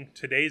trading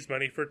today's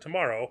money for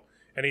tomorrow.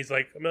 And he's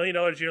like, $1 million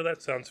a year,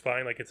 that sounds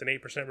fine. Like it's an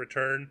 8%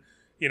 return.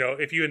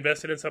 If you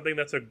invested in something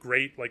that's a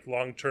great like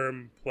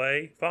long-term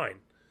play, fine.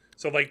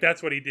 So like,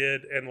 that's what he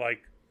did. And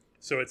like,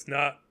 so it's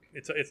not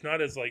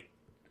as like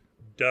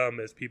dumb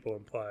as people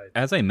implied.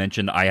 As I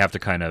mentioned, I have to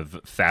kind of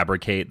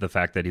fabricate the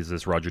fact that he's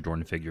this Roger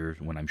Dorn figure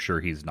when I'm sure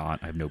he's not.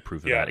 I have no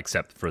proof of that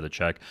except for the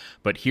check.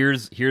 But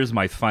here's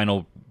my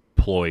final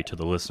ploy to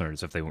the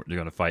listeners if they're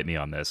going to fight me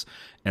on this.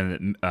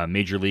 And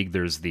Major League,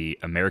 there's the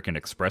American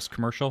Express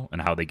commercial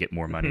and how they get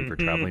more money for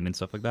traveling and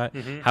stuff like that.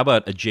 Mm-hmm. How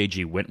about a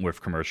J.G.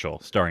 Wentworth commercial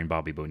starring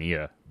Bobby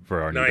Bonilla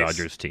for our new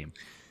Dodgers team?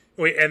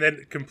 Wait, and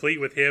then complete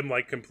with him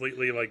like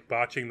completely like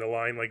botching the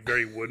line like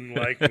very wooden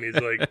like, and he's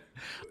like,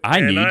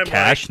 I need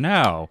cash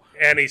now,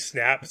 and he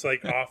snaps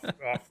like off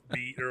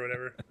beat or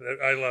whatever.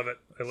 I love it.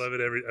 I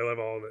love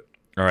all of it.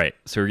 All right,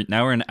 so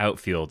now we're in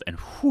outfield, and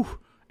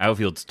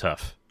outfield's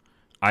tough.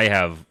 I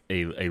have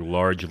a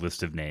large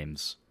list of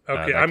names.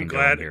 Okay, I'm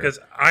glad because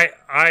I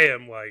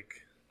am like.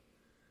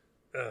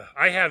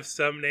 I have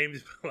some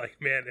names, but like,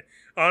 man,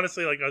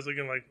 honestly, like I was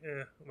looking like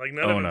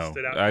none of them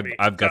stood out to me.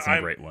 I've got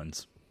some great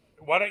ones.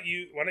 Why don't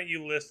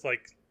you list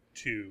like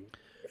two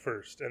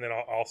first, and then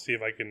I'll see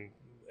if I can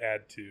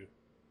add two.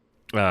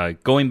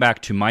 Going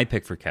back to my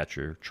pick for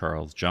catcher,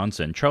 Charles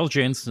Johnson. Charles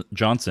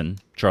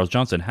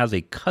Johnson has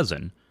a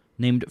cousin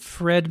named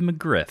Fred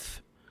McGriff.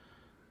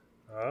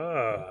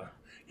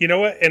 You know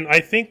what? And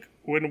I think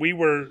when we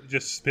were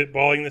just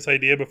spitballing this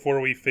idea before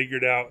we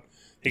figured out,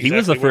 he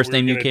was the first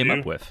name you came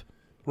up with.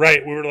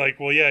 Right, we were like,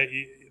 well, yeah,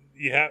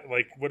 you have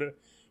like what,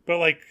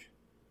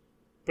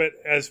 but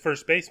as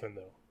first baseman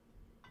though.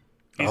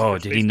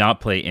 Did he not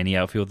play any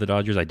outfield with the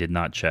Dodgers? I did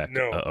not check.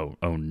 No.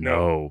 Oh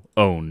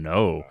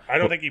no. I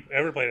don't think he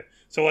ever played it.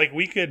 So like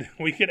we could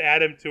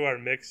add him to our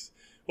mix.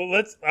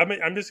 Well, I'm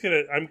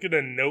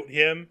gonna note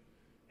him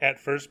at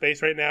first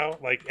base right now,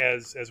 like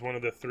as one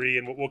of the three,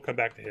 and we'll come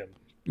back to him.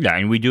 Yeah,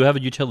 and we do have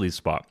a utility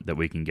spot that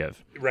we can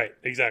give. Right,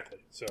 exactly.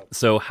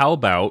 So how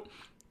about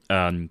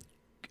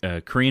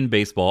Korean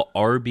baseball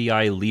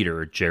RBI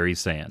leader Jerry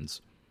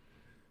Sands?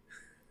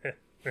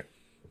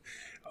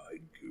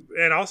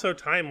 And also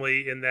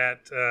timely in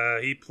that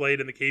he played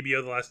in the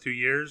KBO the last 2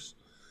 years,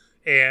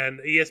 and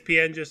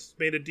ESPN just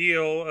made a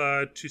deal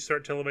to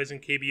start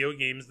televising KBO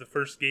games. The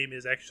first game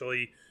is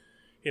actually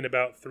in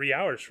about 3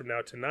 hours from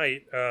now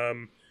tonight.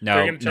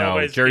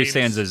 Now Jerry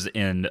Sands is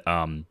in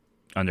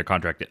under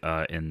contract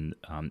in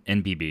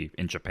NPB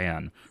in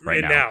Japan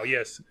right now.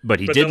 Yes, but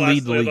he did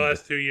lead the league the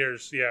last 2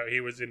 years. Yeah, he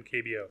was in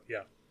KBO.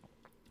 Yeah.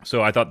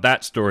 So I thought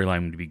that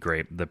storyline would be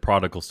great. The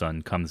prodigal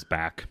son comes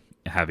back,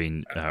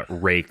 having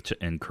raked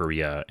in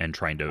Korea and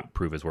trying to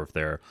prove his worth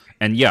there.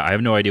 And yeah, I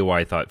have no idea why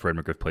I thought Fred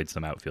McGriff played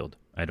some outfield.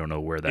 I don't know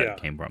where that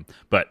came from,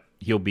 but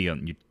he'll be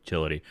on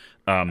utility.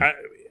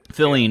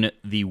 Filling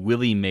the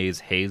Willie Mays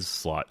Hayes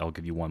slot, I'll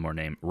give you one more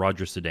name,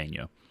 Roger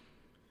Cedeno.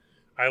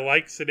 I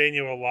like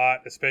Cedeno a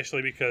lot,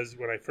 especially because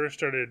when I first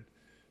started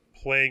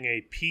playing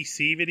a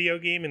PC video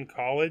game in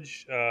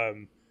college,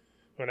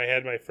 when I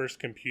had my first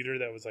computer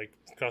that was like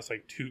cost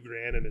like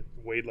 $2,000 and it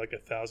weighed like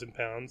 1,000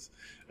 pounds.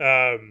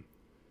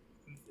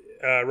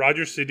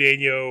 Roger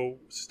Cedeno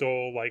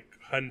stole like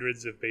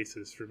hundreds of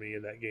bases for me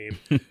in that game.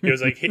 It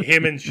was like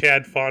him and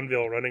Chad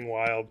Fonville running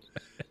wild.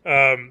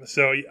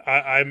 So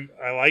I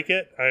like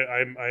it.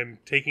 I'm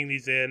taking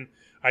these in.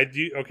 I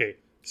do. Okay.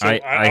 So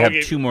I have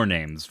two more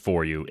names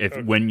for you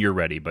when you're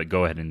ready, but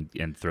go ahead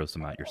and throw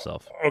some out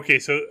yourself. Okay.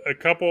 So a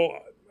couple,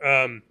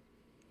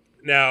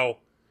 now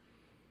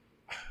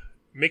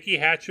Mickey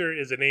Hatcher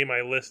is a name I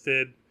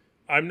listed.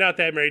 I'm not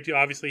that married to.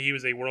 Obviously he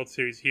was a World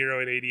Series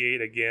hero in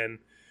 '88 again.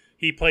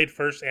 He played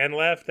first and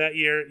left that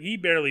year. He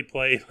barely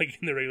played like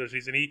in the regular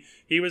season.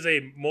 He was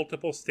a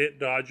multiple stint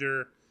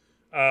Dodger.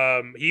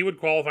 He would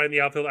qualify in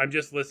the outfield. I'm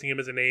just listing him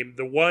as a name.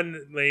 The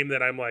one name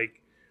that I'm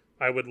like,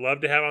 I would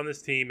love to have on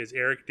this team is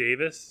Eric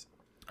Davis.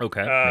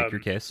 Okay, make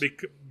your case.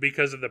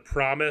 Because of the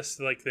promise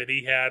like that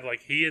he had.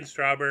 Like he and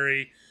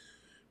Strawberry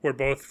were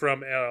both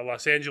from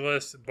Los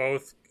Angeles.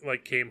 Both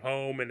like came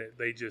home, and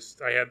they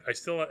just I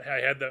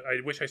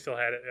wish I still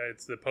had it.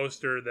 It's the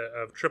poster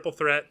of Triple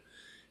Threat.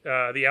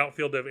 The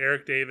outfield of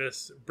Eric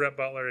Davis, Brett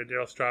Butler, and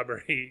Darryl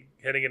Strawberry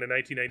heading into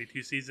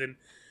 1992 season.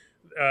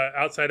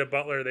 Outside of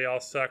Butler, they all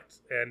sucked,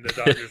 and the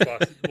Dodgers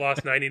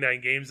lost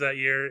 99 games that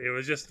year. It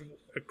was just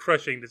a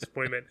crushing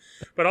disappointment.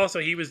 But also,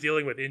 he was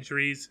dealing with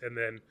injuries, and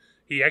then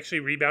he actually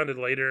rebounded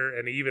later,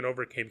 and he even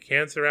overcame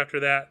cancer after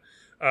that.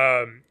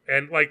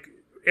 And like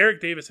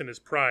Eric Davis in his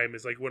prime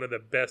is like one of the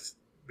best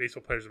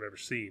baseball players I've ever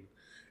seen,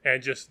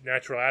 and just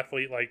natural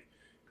athlete. Like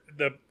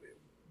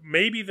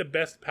maybe the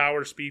best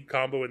power speed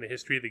combo in the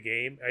history of the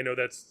game. I know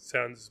that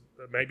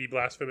might be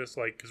blasphemous,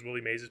 like because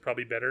Willie Mays is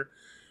probably better.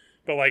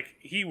 But, like,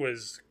 he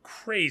was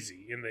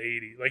crazy in the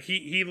 80s. Like,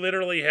 he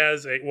literally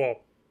has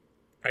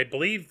I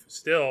believe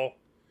still,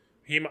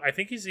 I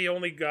think he's the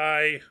only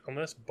guy,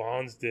 unless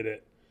Bonds did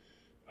it.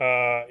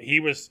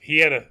 He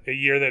had a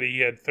year that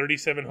he had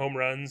 37 home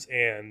runs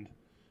and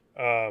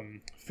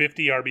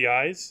 50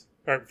 RBIs,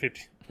 or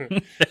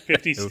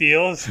 50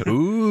 steals.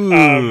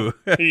 Ooh.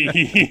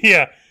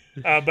 Yeah.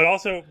 But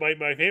also,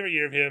 my favorite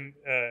year of him,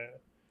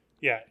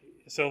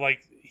 so,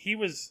 like, he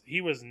was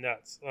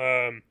nuts.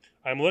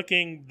 I'm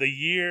looking the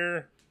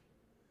year.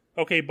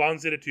 Okay,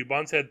 Bonds did it too.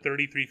 Bonds had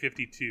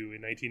 33.52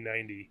 in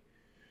 1990.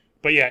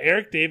 But yeah,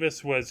 Eric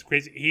Davis was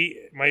crazy.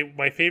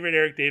 My favorite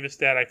Eric Davis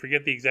stat, I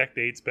forget the exact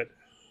dates, but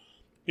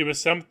it was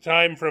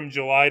sometime from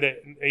July to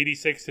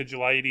 86 to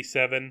July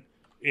 87.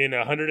 In a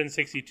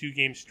 162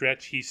 game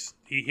stretch, he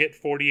hit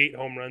 48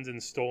 home runs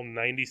and stole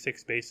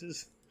 96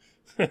 bases.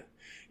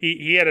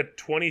 he had a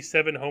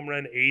 27 home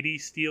run, 80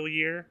 steal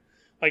year.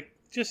 Like,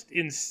 just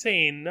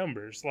insane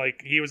numbers.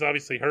 Like, he was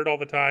obviously hurt all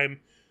the time.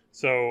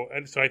 So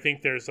I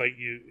think there's like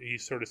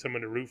he's sort of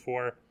someone to root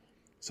for.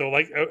 So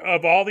like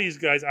of all these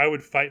guys, I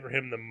would fight for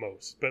him the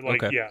most. But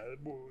like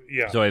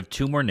yeah. So I have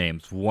two more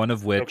names. One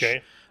of which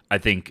I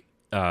think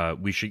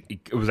we should.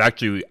 It was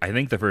actually I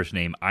think the first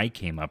name I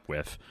came up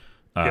with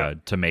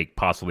to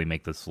possibly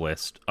make this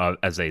list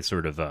as a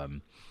sort of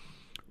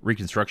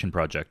reconstruction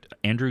project.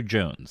 Andrew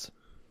Jones.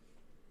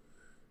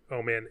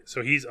 Oh man,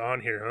 so he's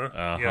on here,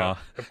 huh? Yeah,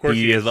 of course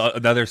he is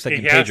another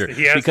second pager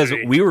because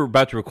we were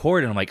about to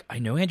record, and I'm like, I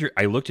know Andrew.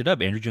 I looked it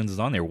up. Andrew Jones is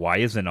on there. Why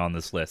isn't it on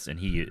this list?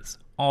 And he is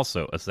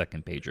also a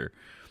second pager.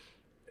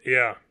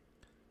 Yeah.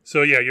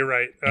 So yeah, you're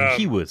right. And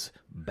he was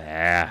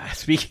bad.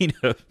 Speaking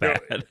of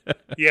bad,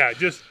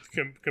 just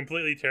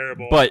completely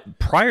terrible. But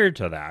prior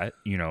to that,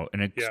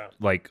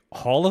 like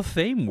Hall of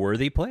Fame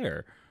worthy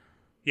player.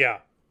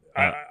 Yeah,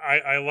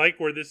 I like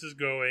where this is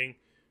going.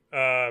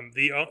 I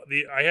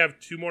have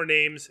two more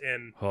names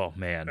and oh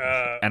man,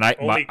 and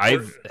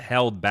I've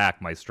held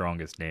back my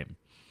strongest name.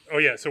 Oh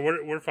yeah, so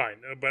we're fine.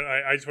 But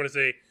I just want to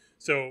say,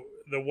 so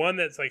the one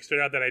that's like stood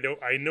out that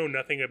I know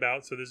nothing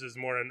about, so this is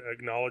more an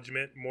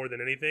acknowledgement more than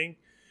anything,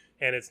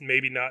 and it's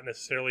maybe not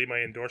necessarily my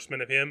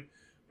endorsement of him,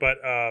 but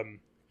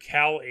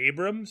Cal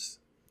Abrams.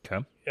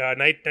 Okay.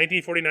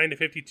 1949 to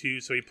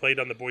 52, so he played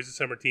on the boys and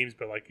summer teams,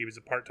 but like he was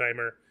a part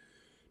timer.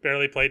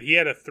 Barely played. He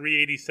had a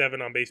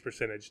 387 on base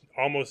percentage,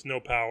 almost no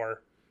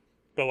power,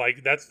 but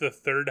like that's the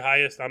third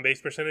highest on base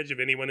percentage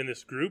of anyone in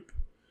this group.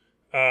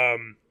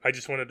 I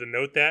just wanted to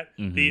note that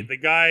the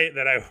guy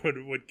that I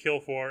would kill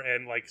for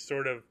and like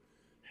sort of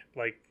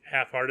like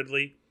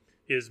half-heartedly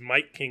is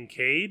Mike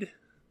Kincaid,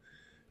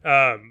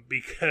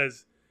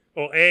 because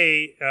so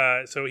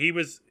he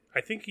was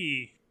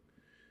he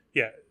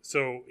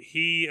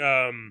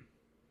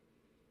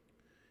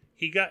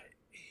got.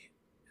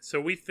 So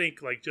we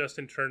think like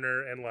Justin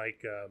Turner and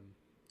like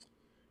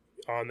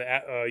on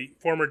the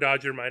former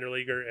Dodger minor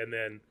leaguer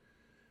and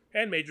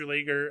major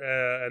leaguer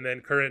and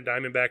then current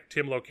Diamondback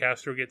Tim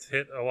Locastro gets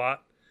hit a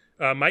lot.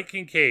 Mike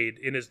Kincaid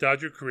in his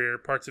Dodger career,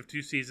 parts of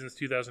two seasons,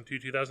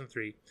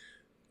 2002-2003,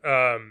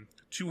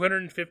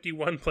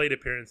 251 plate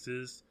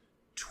appearances,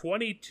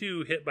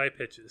 22 hit by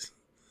pitches.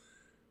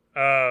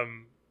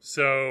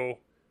 So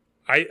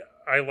I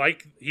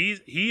like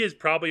he is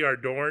probably our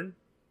Dorn.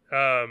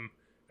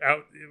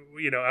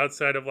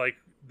 Outside of like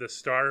the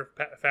star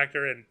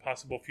factor and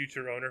possible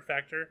future owner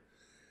factor.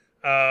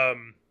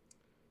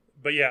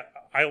 But yeah,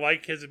 I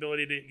like his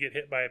ability to get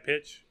hit by a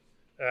pitch.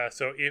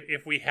 So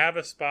if we have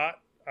a spot,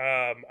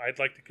 I'd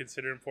like to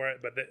consider him for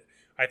it. But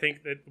I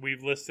think that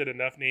we've listed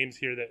enough names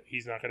here that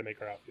he's not going to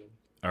make our outfield.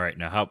 All right,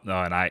 now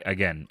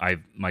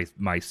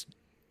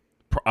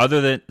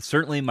other than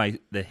certainly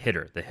the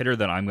hitter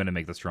that I'm going to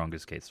make the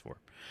strongest case for.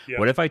 Yep.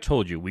 What if I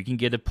told you we can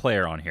get a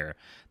player on here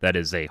that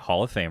is a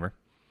Hall of Famer?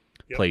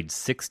 Yep. Played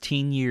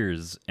 16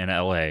 years in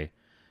LA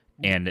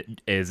and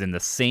is in the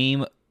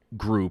same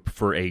group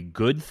for a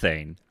good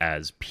thing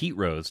as Pete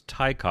Rose,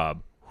 Ty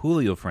Cobb,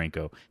 Julio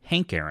Franco,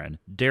 Hank Aaron,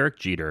 Derek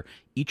Jeter,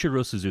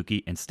 Ichiro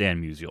Suzuki, and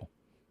Stan Musial.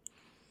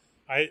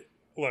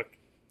 Look,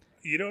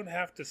 you don't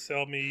have to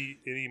sell me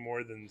any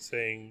more than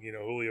saying,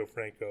 Julio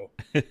Franco.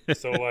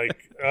 So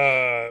like,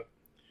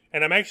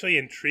 and I'm actually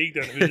intrigued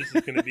on who this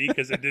is going to be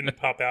because it didn't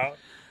pop out.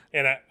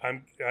 And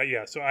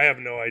so I have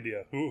no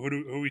idea. Who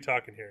are we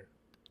talking here?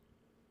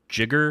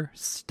 Jigger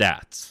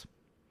Stats.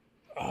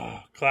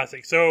 Oh,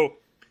 classic. So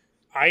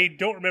I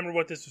don't remember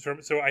what this was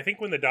from. So I think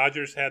when the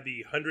Dodgers had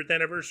the 100th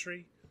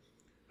anniversary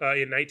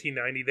in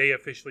 1990, they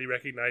officially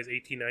recognized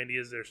 1890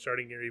 as their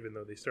starting year, even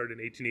though they started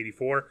in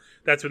 1884.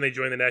 That's when they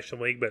joined the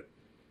National League. But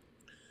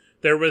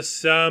there was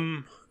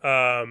some...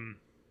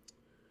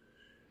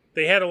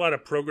 they had a lot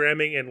of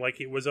programming, and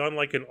like it was on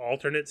like an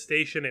alternate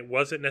station. It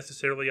wasn't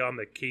necessarily on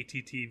the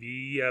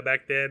KTTV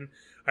back then.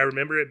 I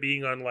remember it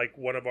being on like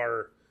one of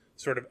our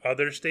sort of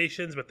other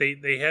stations, but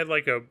they had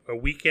like a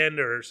weekend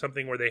or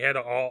something where they had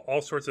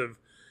all sorts of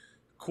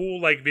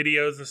cool like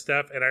videos and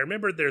stuff. And I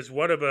remember there's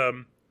one of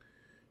them,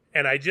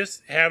 and I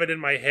just have it in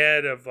my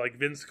head of like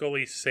Vin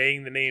Scully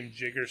saying the name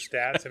Jigger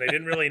Stats, and I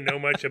didn't really know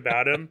much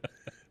about him,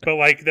 but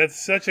like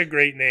that's such a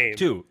great name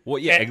too. Well,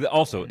 yeah. And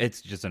also,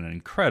 it's just an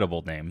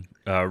incredible name.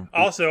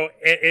 Also,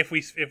 if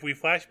we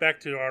flash back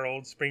to our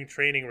old spring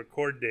training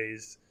record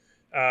days,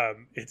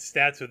 it's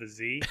Stats with a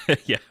Z.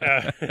 Yeah.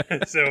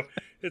 So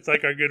it's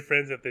like our good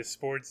friends at the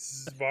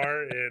sports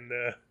bar in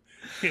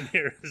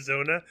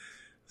Arizona.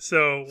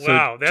 So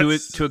wow,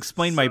 that's to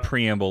explain my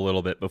preamble a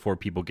little bit before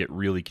people get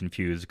really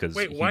confused. Because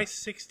why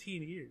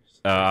 16 years?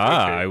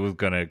 I was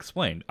gonna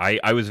explain.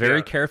 I was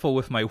very careful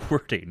with my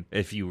wording.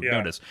 If you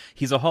notice,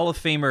 he's a Hall of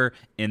Famer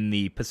in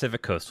the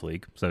Pacific Coast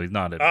League, so he's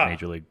not a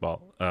Major League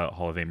Hall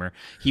of Famer.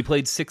 He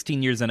played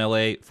 16 years in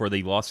LA for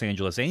the Los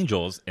Angeles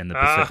Angels in the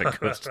Pacific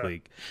Coast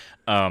League,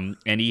 and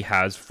he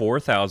has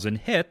 4,000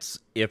 hits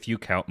if you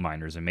count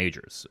minors and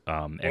majors,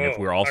 and if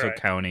we're also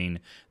counting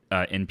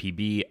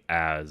NPB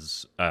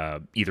as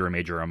either a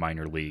major or a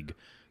minor league,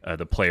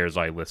 the players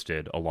I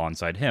listed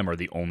alongside him are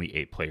the only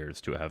 8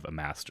 players to have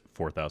amassed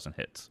 4,000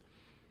 hits.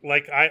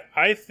 Like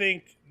I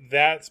think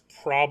that's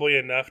probably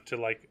enough to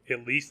like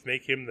at least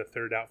make him the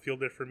third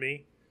outfielder for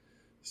me.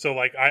 So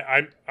like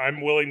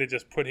I'm willing to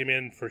just put him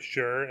in for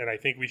sure, and I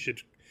think we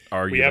should.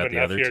 We have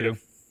enough here to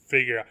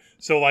figure out.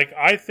 So like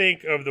I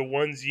think of the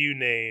ones you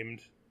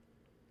named.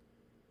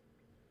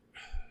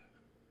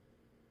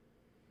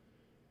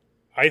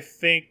 I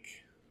think.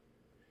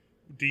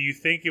 Do you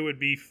think it would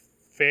be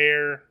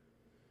fair?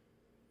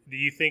 Do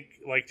you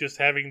think like just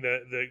having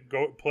the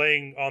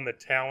playing on the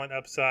talent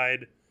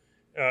upside,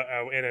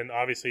 and then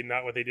obviously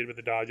not what they did with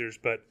the Dodgers,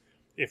 but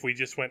if we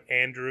just went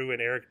Andrew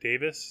and Eric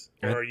Davis,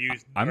 or are you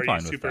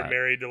super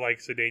married to like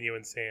Cedeno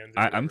and Sands?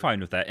 I'm fine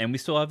with that, and we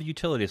still have a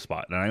utility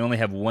spot, and I only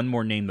have one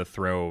more name to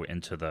throw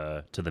into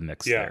the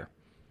mix there.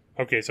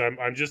 Okay, so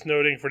I'm just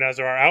noting for now.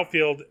 So our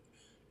outfield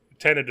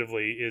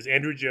tentatively is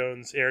Andrew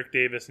Jones, Eric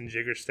Davis, and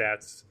Jigger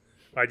Stats.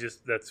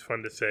 That's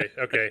fun to say.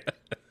 Okay.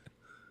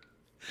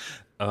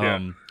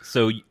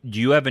 So do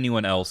you have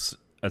anyone else?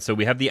 So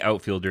we have the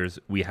outfielders,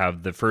 we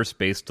have the first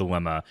base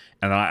dilemma,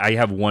 and I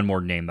have one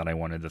more name that I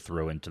wanted to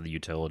throw into the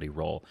utility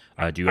role.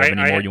 Do you have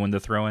any more you wanted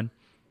to throw in?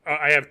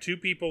 I have two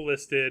people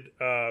listed.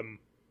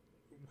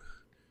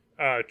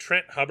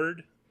 Trent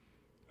Hubbard,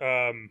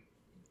 and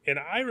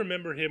I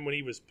remember him when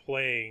he was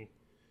playing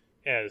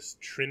as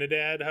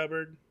Trinidad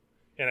Hubbard,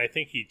 and I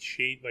think they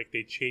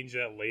changed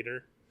that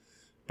later.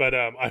 But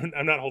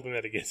I'm not holding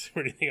that against him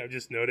or anything. I'm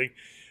just noting.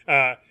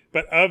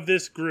 But of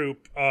this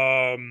group,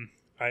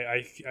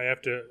 I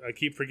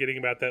keep forgetting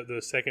about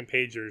those second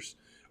pagers.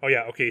 Oh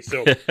yeah, okay.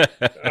 So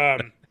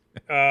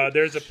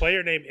there's a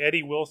player named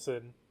Eddie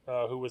Wilson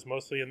who was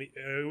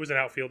who was an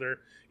outfielder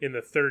in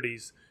the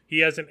 30s. He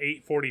has an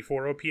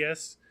 844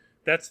 OPS.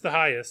 That's the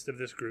highest of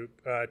this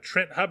group.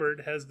 Trent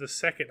Hubbard has the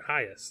second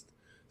highest,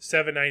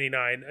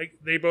 799.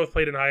 They both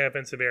played in high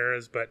offensive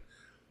eras, but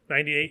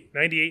 98,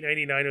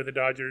 99 with the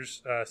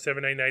Dodgers,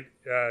 799.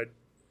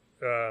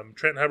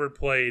 Trent Hubbard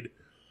played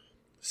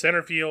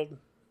center field,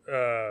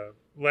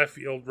 left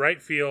field,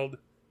 right field,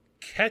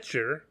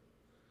 catcher,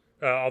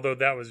 although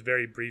that was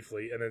very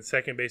briefly, and then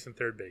second base and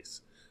third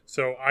base.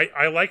 So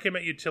I like him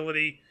at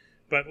utility,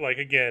 but like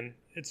again,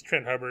 it's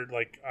Trent Hubbard.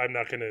 Like I'm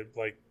not gonna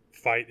like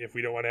fight if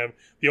we don't want to have.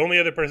 The only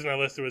other person I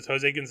listed was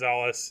Jose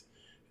Gonzalez.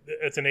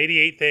 It's an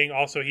 88 thing.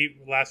 Also,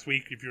 last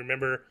week, if you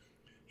remember,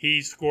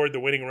 he scored the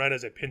winning run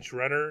as a pinch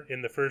runner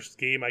in the first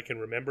game I can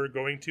remember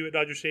going to at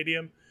Dodger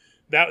Stadium.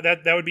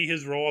 That would be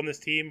his role on this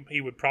team.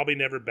 He would probably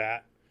never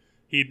bat.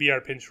 He'd be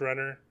our pinch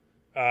runner.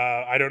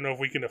 I don't know if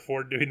we can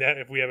afford doing that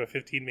if we have a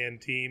 15-man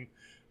team,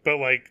 but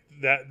like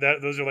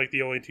those are like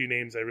the only two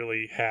names I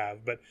really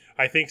have. But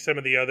I think some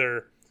of the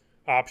other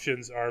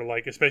options are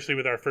like, especially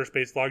with our first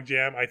base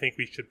logjam, I think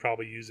we should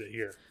probably use it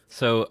here.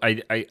 So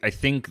I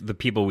think the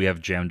people we have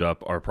jammed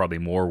up are probably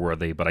more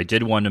worthy, but I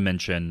did want to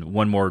mention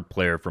one more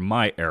player from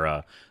my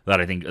era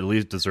that I think at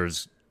least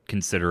deserves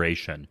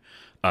consideration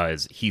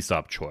is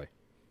Hee-Seop Choi.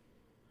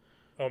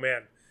 Oh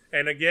man!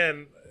 And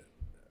again,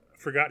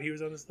 forgot he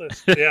was on this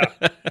list. Yeah,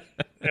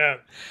 yeah.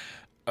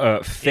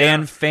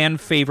 Fan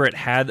favorite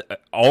had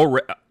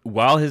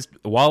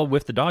while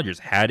with the Dodgers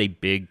had a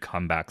big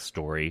comeback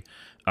story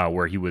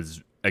where he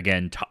was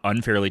again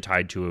unfairly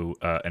tied to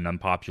an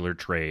unpopular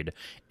trade,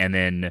 and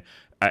then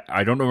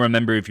I don't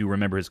remember if you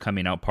remember his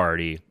coming out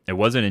party. It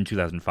wasn't in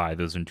 2005;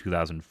 it was in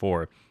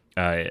 2004.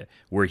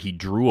 Where he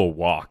drew a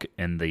walk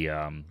in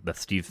the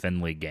Steve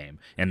Finley game,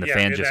 and the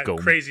fans just go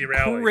crazy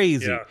rally.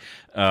 Crazy.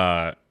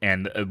 Yeah.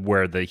 And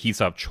where the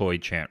Hee-Seop Choi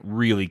chant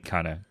really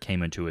kind of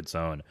came into its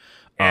own.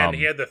 And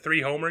he had the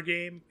 3-homer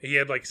game. He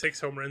had like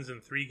 6 home runs in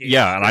 3 games.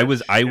 Yeah, and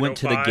I went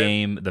to the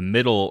game, the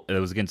middle. It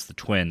was against the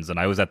Twins, and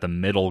I was at the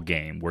middle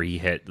game where he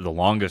hit the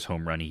longest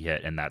home run he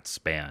hit in that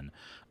span.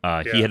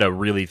 He had a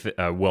really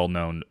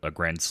well-known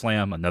grand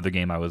slam, another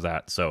game I was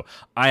at. So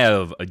I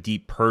have a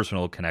deep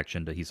personal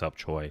connection to Hee-Seop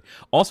Choi.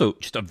 Also,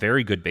 just a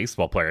very good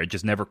baseball player.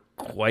 Just never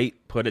quite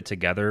put it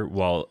together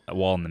while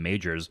in the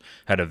majors.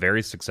 Had a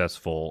very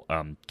successful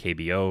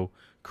KBO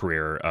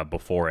career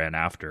before and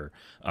after.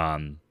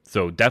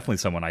 So definitely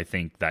someone I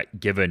think that,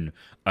 given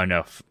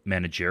enough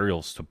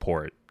managerial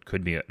support,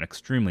 could be an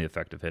extremely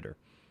effective hitter.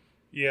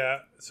 Yeah,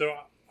 so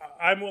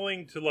I'm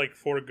willing to like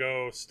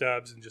forego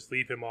Stubbs and just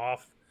leave him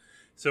off.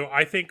 So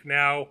I think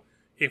now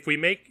if we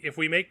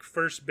make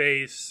first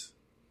base,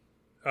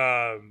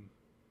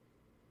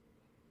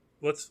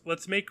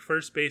 let's make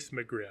first base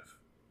McGriff.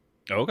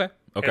 Okay.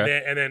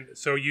 And then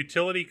so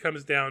utility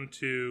comes down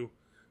to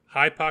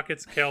High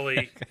Pockets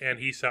Kelly and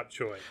Hee-Seop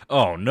Choi.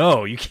 Oh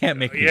no, you can't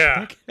make me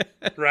pick.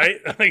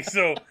 Right? Like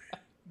so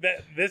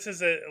this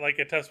is a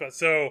tough spot.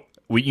 So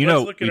we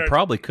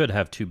probably could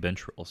have 2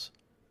 bench rolls.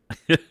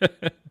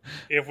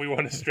 If we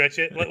want to stretch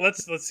it,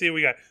 let's see what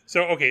we got.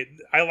 So okay,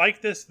 I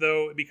like this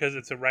though because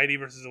it's a righty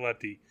versus a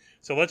lefty.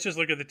 So let's just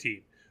look at the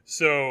team.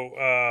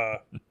 So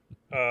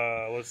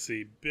let's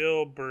see,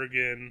 Bill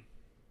Bergen.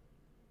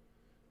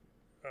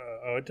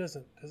 It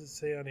doesn't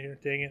say on here.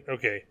 Dang it.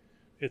 Okay,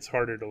 it's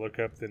harder to look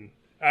up than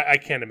I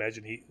can't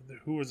imagine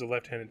who was a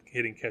left-handed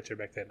hitting catcher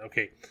back then.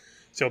 Okay,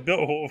 so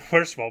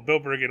first of all, Bill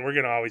Bergen, we're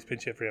gonna always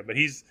pinch hit for him, but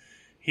he's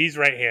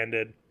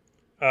right-handed.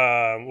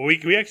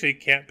 We actually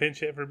can't pinch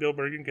hit for Bill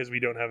Bergen because we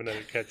don't have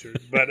another catcher.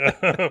 But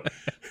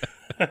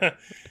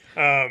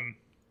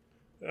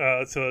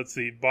so let's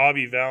see.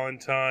 Bobby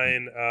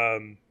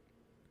Valentine,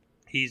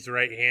 he's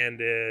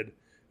right-handed.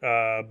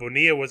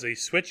 Bonilla was a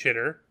switch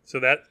hitter, so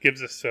that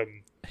gives us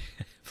some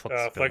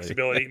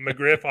flexibility.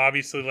 McGriff,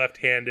 obviously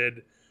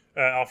left-handed.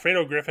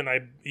 Alfredo Griffin,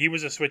 he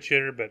was a switch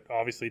hitter, but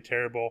obviously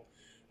terrible.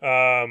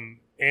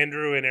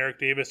 Andrew and Eric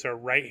Davis are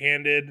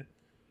right-handed.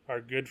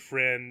 Our good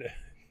friend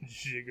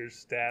Jigger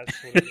Stats,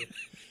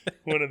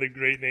 one of the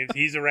great names.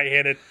 He's a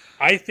right-handed.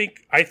 I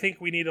think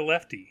we need a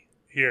lefty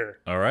here.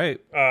 All right.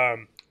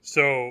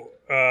 So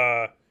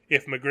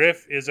if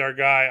McGriff is our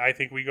guy, I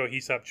think we go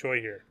Hee-Seop Choi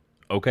here.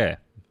 Okay.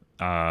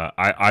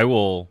 I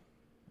will.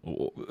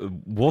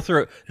 We'll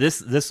throw this.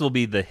 This will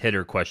be the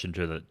hitter question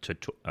to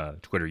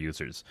Twitter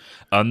users.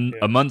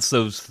 Amongst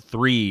those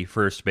 3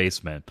 first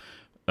basemen,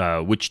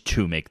 which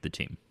 2 make the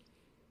team?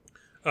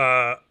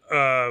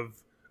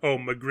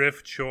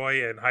 McGriff,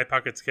 Choi, and High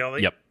Pockets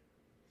Kelly. Yep.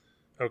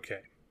 Okay.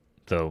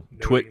 So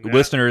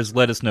listeners,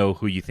 let us know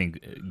who you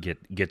think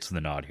gets the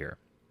nod here.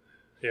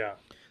 Yeah.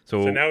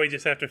 So now we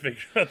just have to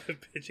figure out the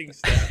pitching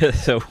staff.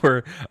 So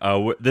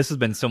this has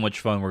been so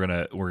much fun. We're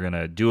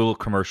gonna do a little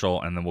commercial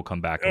and then we'll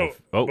come back.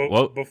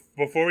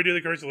 Before we do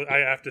the commercial, I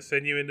have to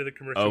send you into the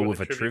commercial.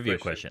 With a trivia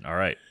question. All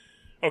right.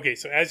 Okay,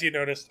 so as you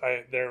noticed,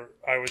 I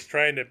was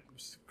trying to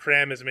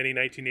cram as many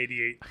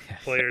 1988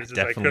 players as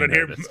I could on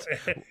here,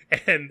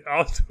 and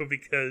also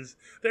because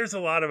there's a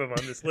lot of them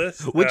on this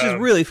list, which is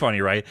really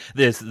funny, right?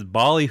 This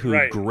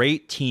Ballyhoo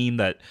great team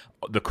that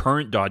the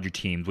current Dodger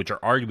teams, which are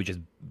arguably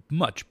just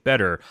much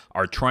better,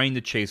 are trying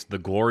to chase the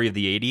glory of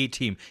the '88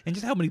 team, and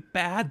just how many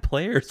bad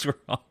players were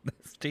on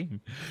this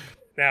team.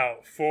 Now,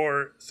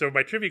 so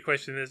my trivia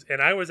question is,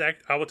 and I will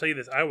tell you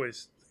this, I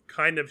was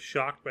kind of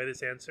shocked by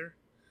this answer.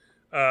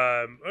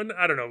 I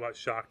don't know about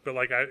shocked, but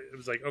it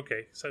was like,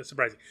 okay, so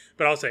surprising.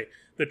 But I'll say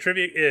the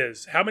trivia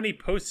is: how many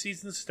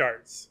postseason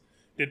starts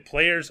did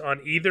players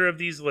on either of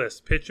these lists,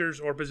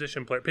 pitchers and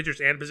position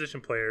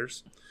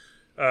players,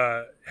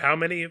 how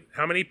many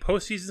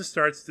postseason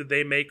starts did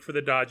they make for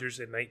the Dodgers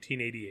in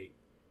 1988?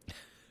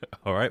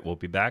 All right, we'll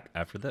be back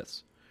after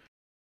this.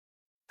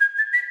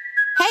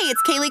 Hey,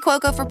 it's Kaylee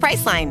Cuoco for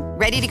Priceline.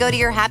 Ready to go to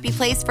your happy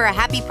place for a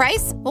happy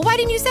price? Well, why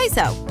didn't you say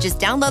so? Just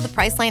download the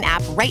Priceline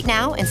app right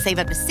now and save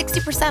up to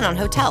 60% on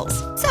hotels.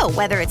 So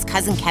whether it's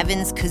Cousin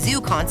Kevin's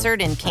Kazoo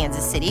Concert in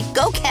Kansas City,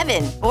 go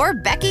Kevin, or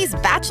Becky's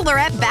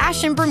Bachelorette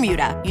Bash in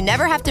Bermuda, you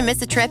never have to miss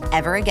a trip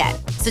ever again.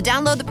 So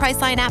download the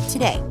Priceline app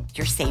today.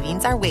 Your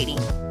savings are waiting.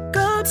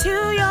 Go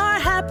to your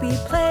happy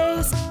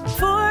place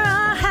for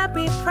a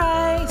happy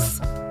price.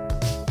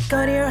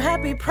 Go to your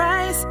happy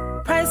price,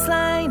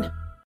 Priceline.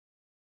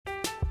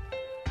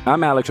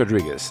 I'm Alex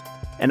Rodriguez.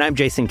 And I'm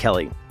Jason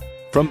Kelly.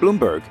 From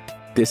Bloomberg,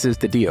 this is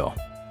The Deal.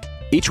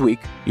 Each week,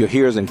 you'll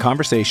hear us in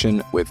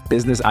conversation with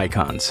business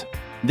icons.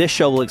 This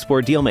show will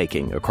explore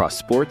deal-making across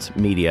sports,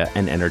 media,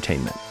 and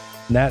entertainment.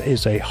 That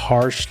is a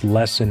harsh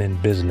lesson in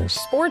business.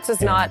 Sports is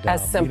not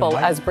as simple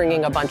as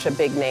bringing a bunch of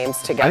big names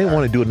together. I didn't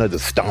want to do another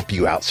stomp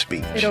you out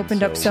speech. It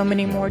opened up so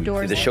many more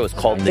doors. The show is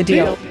called The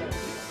Deal.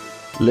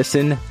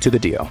 Listen to The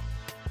Deal.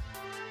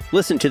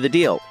 Listen to The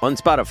Deal on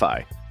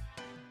Spotify.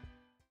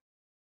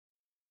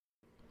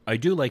 I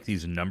do like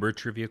these number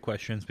trivia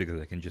questions because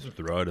I can just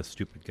throw out a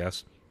stupid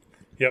guess.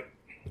 Yep.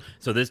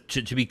 So this,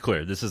 to be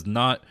clear, this is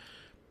not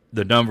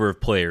the number of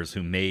players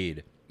who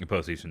made a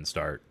postseason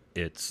start.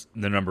 It's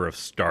the number of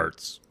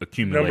starts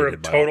accumulated. Number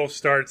of total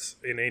starts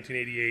in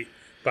 1988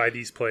 by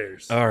these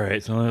players. All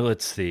right, so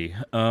let's see.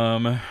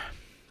 I'm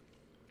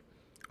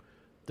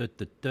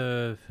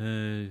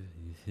trying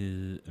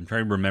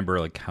to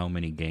remember how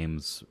many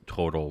games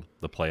total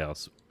the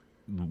playoffs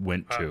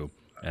went to.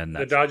 And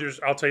the Dodgers,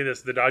 I'll tell you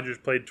this: the Dodgers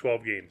played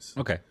 12 games.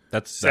 Okay,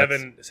 that's seven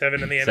in the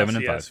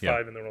NLCS,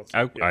 5 in the World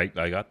Series.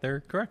 I got there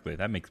correctly.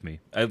 That makes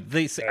me.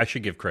 They say I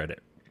should give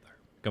credit.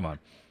 Come on.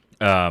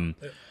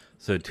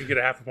 So you get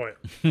a half a point.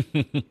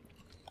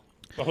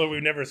 Although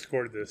we've never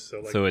scored this,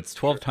 so it's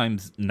 12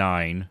 times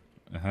 9,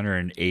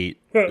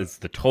 108 is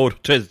the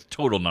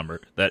total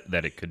number that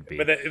it could be.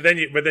 But then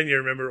you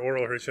remember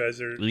Oral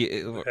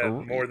Hershiser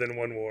had more than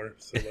one WAR,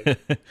 so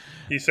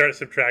you start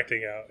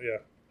subtracting out. Yeah.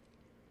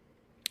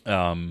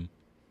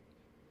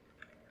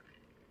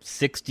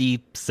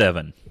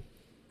 67.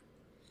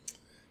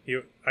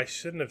 I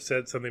shouldn't have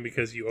said something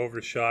because you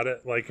overshot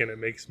it, and it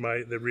makes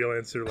the real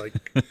answer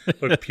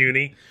look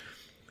puny.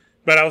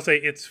 But I'll say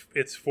it's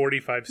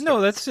 45 starts.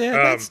 No, that's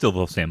still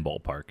the same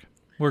ballpark.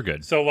 We're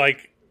good. So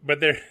but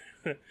there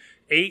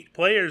 8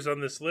 players on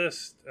this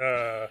list.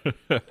 I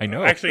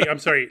know. Actually, I'm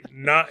sorry,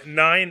 not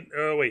 9.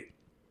 Oh wait.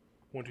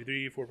 1, 2,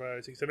 3, 4,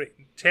 5, 6, 7,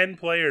 8. 10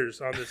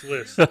 players on this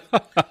list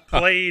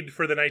played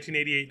for the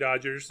 1988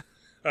 Dodgers.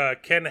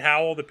 Ken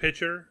Howell, the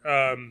pitcher,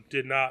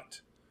 did not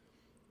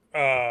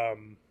play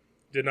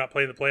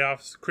in the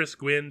playoffs. Chris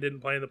Gwynn didn't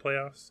play in the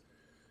playoffs.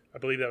 I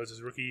believe that was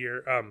his rookie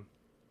year.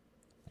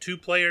 2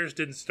 players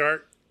didn't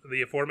start.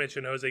 The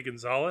aforementioned Jose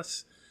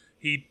Gonzalez.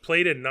 He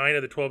played in 9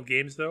 of the 12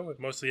 games, though,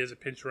 mostly as a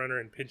pinch runner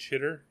and pinch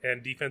hitter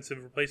and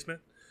defensive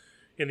replacement.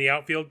 In the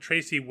outfield,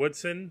 Tracy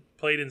Woodson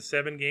played in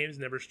 7 games,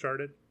 never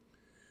started.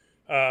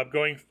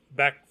 Going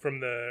back from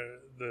the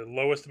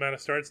lowest amount of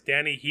starts,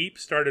 Danny Heap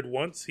started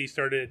once. He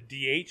started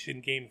DH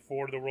in Game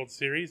 4 of the World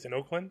Series in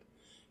Oakland.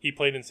 He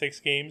played in 6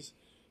 games.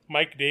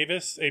 Mike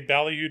Davis, a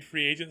ballyhooed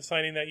free agent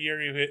signing that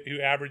year, who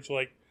averaged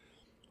like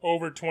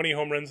over 20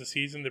 home runs a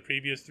season. The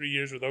previous 3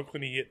 years with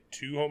Oakland, he hit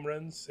 2 home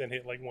runs and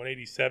hit like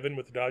 187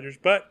 with the Dodgers.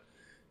 But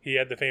he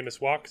had the famous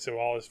walk, so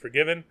all is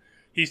forgiven.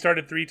 He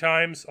started 3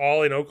 times,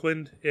 all in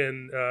Oakland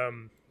in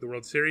the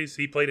World Series.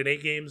 He played in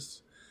 8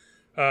 games.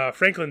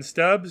 Franklin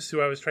Stubbs, who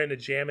I was trying to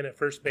jam in at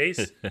first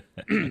base,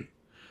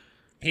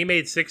 he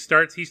made 6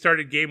 starts. He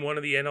started Game 1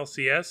 of the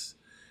NLCS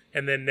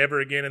and then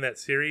never again in that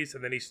series.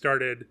 And then he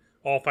started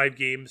all 5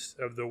 games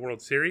of the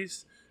World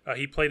Series.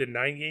 He played in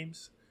 9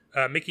 games.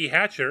 Mickey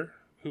Hatcher,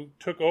 who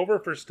took over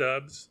for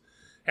Stubbs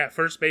at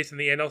first base in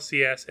the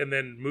NLCS and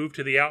then moved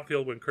to the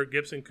outfield when Kirk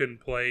Gibson couldn't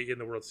play in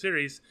the World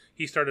Series.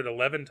 He started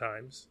 11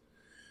 times.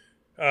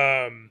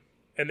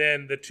 And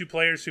then the 2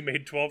 players who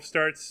made 12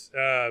 starts,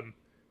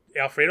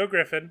 Alfredo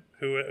Griffin,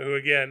 who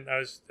again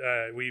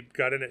we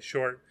got in at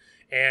short,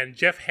 and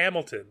Jeff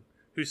Hamilton,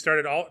 who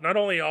started not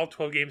only all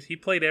 12 games, he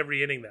played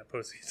every inning that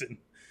postseason.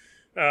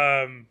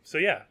 So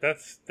yeah,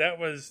 that's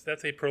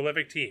a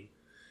prolific team.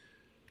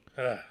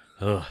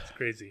 It's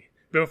crazy.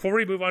 But before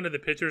we move on to the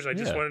pitchers, I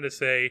just wanted to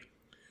say,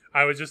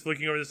 I was just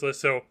looking over this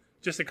list. So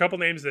just a couple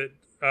names that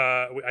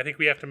I think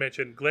we have to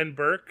mention. Glenn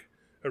Burke,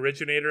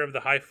 originator of the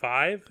high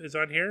five, is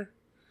on here.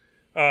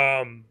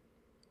 And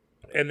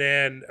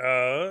then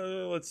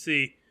let's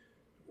see.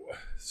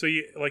 So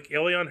you like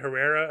Elion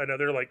Herrera,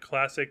 another like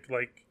classic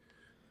like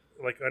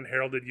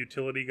unheralded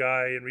utility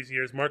guy in recent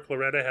years. Mark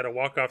Loretta had a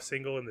walk-off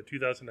single in the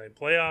 2009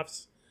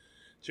 playoffs.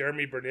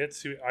 Jeremy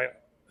Burnitz, who I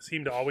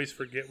seem to always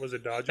forget was a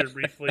Dodger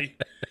briefly.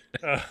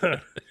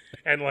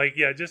 And like,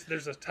 yeah, just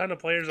there's a ton of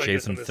players like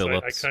Jason this on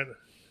this site.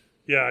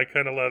 I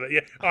kind of love it.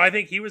 Yeah. Oh, I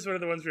think he was one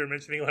of the ones we were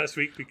mentioning last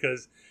week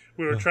because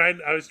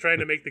I was trying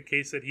to make the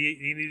case that he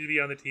needed to be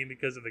on the team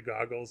because of the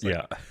goggles.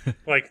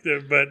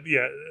 But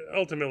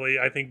ultimately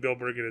I think Bill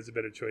Bergen is a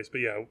better choice. But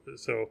yeah,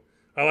 so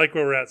I like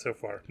where we're at so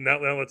far. Now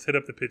let's hit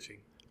up the pitching.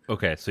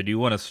 Okay, so do you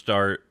want to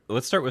start?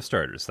 Let's start with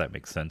starters. That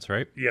makes sense,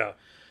 right? Yeah.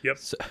 Yep.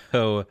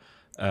 So,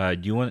 do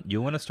you want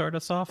to start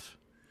us off?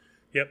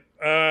 Yep.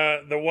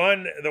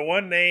 The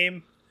one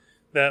name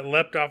that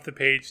leapt off the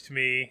page to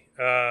me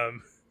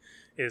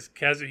is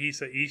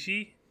Kazuhisa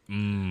Ishii.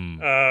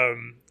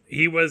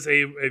 He was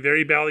a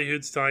very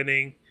ballyhooed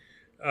signing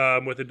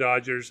with the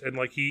Dodgers, and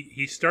like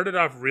he started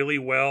off really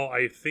well.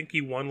 I think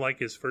he won like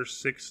his first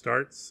 6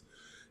 starts,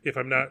 if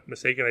I'm not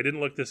mistaken. I didn't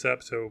look this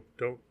up, so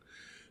don't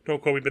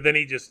quote me. But then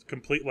he just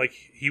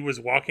he was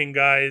walking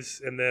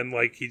guys, and then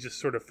like he just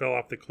sort of fell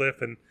off the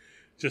cliff, and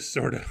just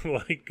sort of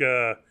like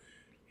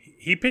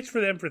he pitched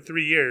for them for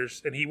 3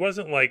 years, and he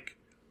wasn't like,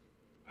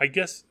 I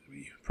guess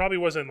he probably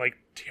wasn't like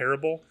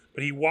terrible,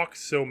 but he walked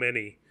so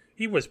many.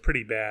 He was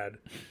pretty bad,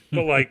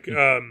 but like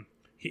I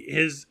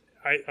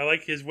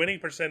like his winning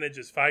percentage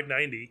is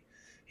 .590.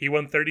 He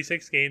won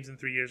 36 games in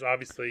 3 years.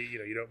 Obviously,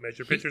 you don't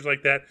measure pitchers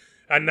like that.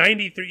 A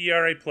 93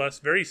 ERA plus,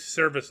 very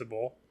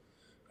serviceable.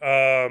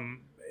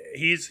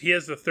 He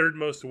has the 3rd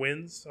most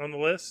wins on the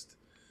list.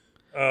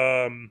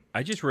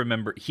 I just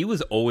remember he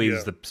was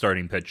always the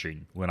starting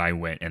pitching when I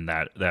went in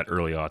that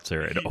early aughts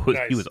era.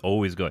 He was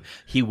always going.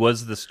 He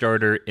was the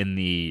starter in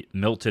the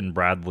Milton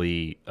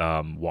Bradley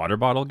water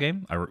bottle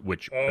game, a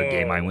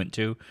game I went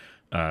to.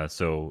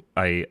 So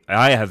I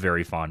have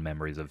very fond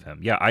memories of him.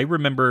 Yeah, I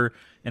remember,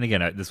 and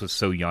again, this was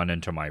so young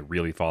into my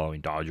really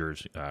following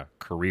Dodgers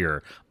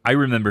career. I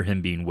remember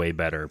him being way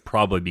better,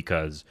 probably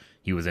because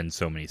he was in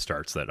so many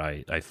starts that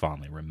I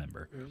fondly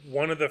remember.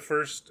 One of the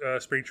first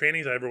spring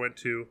trainings I ever went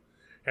to,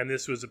 and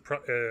this was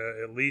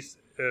at least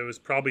it was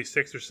probably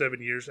 6 or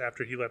 7 years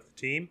after he left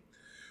the team.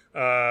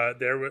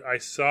 I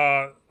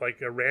saw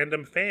like a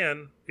random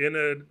fan in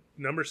a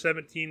number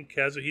 17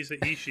 Kazuhisa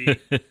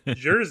Ishii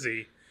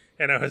jersey.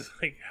 And I was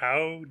like,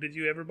 how did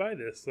you ever buy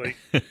this? Like,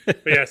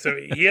 but yeah, so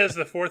he has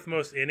the 4th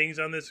most innings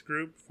on this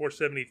group,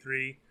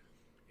 473,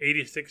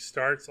 86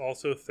 starts,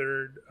 also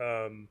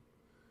 3rd.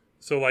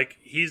 So like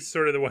he's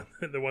sort of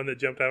the one that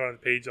jumped out on the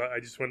page.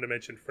 I just wanted to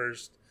mention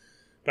first,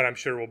 but I'm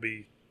sure we'll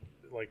be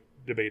like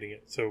debating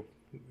it. So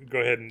go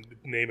ahead and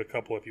name a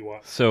couple if you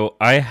want. So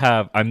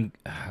I'm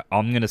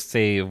going to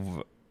save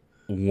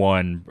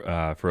one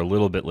for a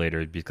little bit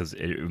later because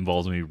it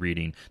involves me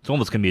reading. It's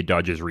almost going to be a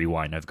Dodgers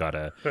rewind. I've got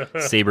a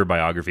Saber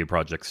biography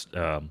project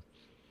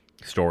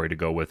story to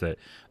go with it.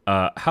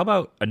 How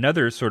about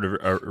another sort of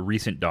a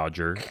recent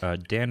Dodger,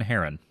 Dan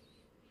Herron?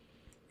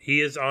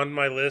 He is on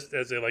my list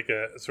as a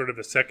sort of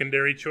a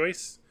secondary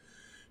choice,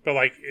 but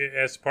like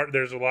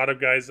there's a lot of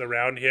guys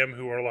around him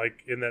who are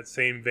like in that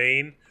same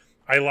vein.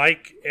 I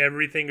like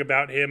everything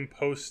about him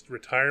post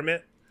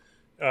retirement.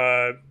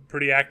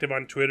 Pretty active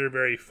on Twitter,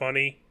 very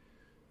funny.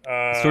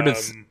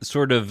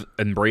 Sort of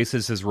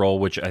embraces his role,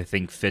 which I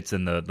think fits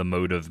in the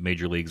mode of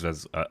major leagues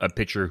as a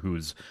pitcher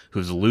who's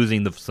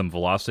losing some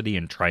velocity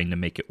and trying to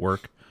make it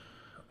work.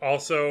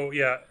 Also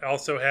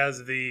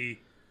has the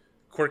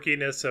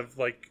quirkiness of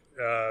like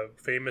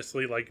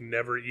famously like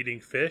never eating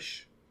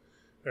fish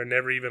or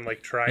never even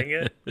like trying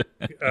it.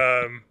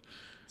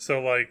 So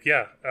like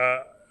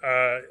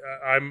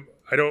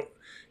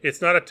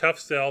it's not a tough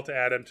sell to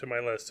add him to my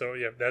list. So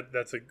yeah,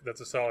 that's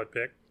a solid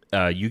pick.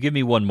 You give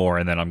me one more,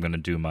 and then I'm going to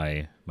do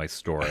my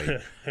story.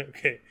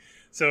 Okay.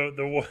 So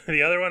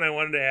the other one I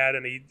wanted to add,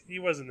 and he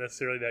wasn't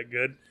necessarily that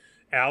good,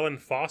 Alan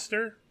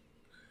Foster.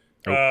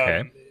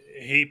 Okay.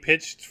 He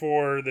pitched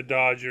for the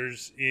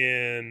Dodgers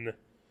in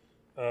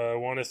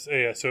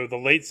so the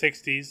late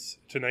 60s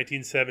to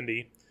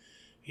 1970.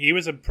 He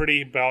was a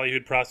pretty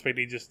ballyhooed prospect.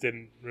 He just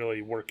didn't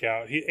really work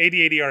out. He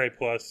 80 ERA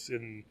plus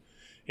in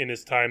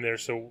his time there,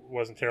 so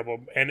wasn't terrible.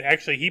 And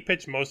actually, he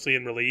pitched mostly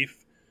in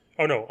relief.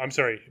 Oh no, I'm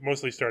sorry,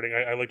 mostly starting.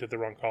 I looked at the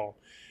wrong call.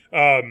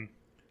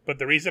 But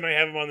the reason I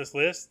have him on this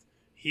list,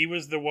 he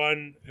was the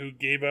one who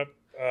gave up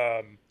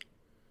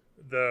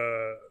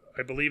the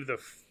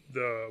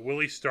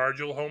Willie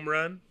Stargell home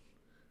run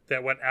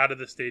that went out of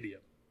the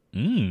stadium.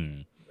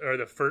 Or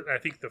I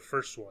think the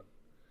first one.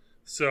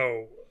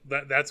 So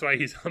that's why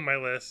he's on my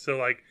list. So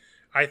like,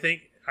 I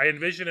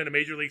envision in a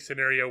major league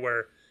scenario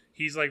where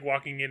he's like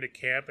walking into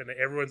camp and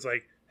everyone's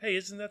like, "Hey,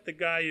 isn't that the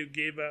guy who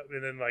gave up?"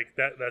 And then like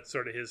that's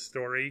sort of his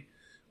story,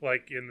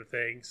 like in the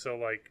thing. So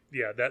like,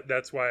 yeah,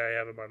 that's why I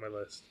have him on my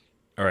list.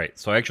 All right,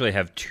 so I actually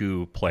have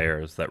two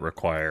players that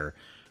require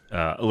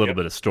a little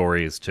bit of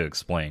stories to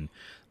explain.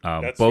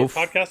 That's both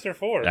what podcasts are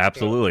for.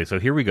 Absolutely. So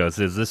here we go.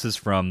 This is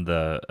from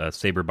the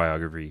Saber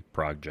Biography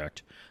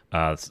Project.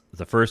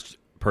 The first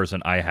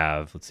person I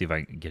have, let's see if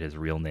I can get his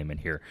real name in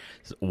here,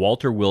 is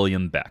Walter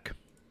William Beck.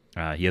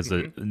 He has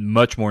a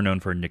much more known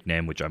for a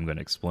nickname, which I'm going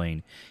to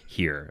explain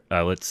here.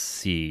 Let's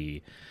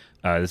see.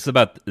 This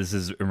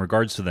is in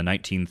regards to the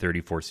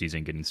 1934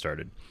 season getting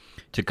started.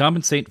 To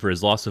compensate for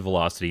his loss of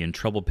velocity and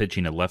trouble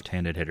pitching at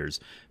left-handed hitters,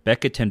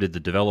 Beck attempted to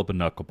develop a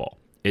knuckleball.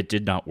 It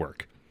did not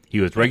work. He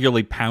was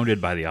regularly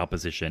pounded by the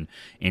opposition,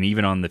 and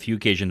even on the few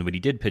occasions when he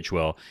did pitch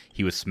well,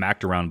 he was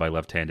smacked around by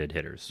left-handed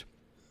hitters.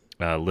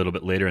 A little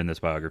bit later in this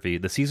biography,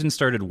 the season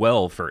started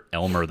well for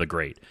Elmer the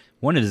Great,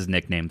 one of his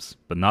nicknames,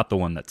 but not the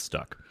one that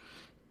stuck.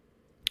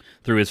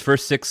 Though his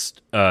first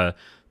start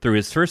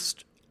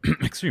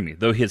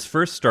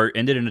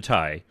ended in a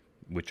tie,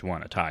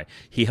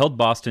 he held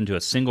Boston to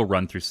a single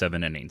run through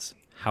 7 innings.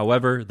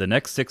 However, the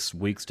next 6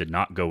 weeks did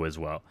not go as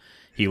well.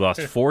 He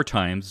lost 4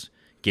 times,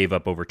 gave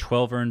up over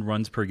 12 earned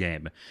runs per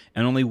game,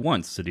 and only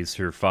once did he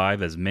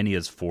survive as many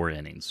as 4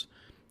 innings.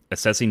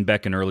 Assessing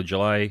Beck in early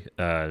July,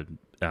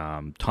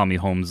 Tommy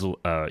Holmes,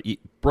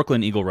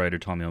 Brooklyn Eagle writer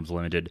Tommy Holmes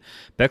Limited,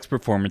 Beck's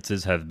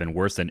performances have been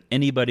worse than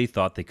anybody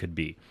thought they could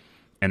be.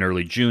 In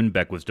early June,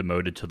 Beck was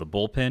demoted to the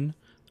bullpen,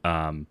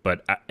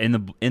 but in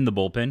the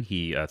bullpen,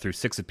 he through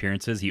 6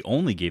 appearances, he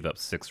only gave up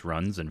 6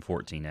 runs in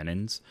 14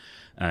 innings,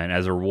 and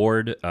as a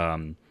reward,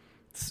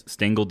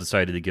 Stengel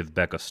decided to give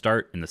Beck a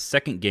start in the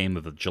second game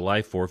of the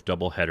July 4th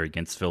doubleheader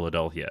against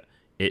Philadelphia.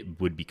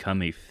 It would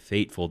become a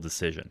fateful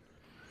decision.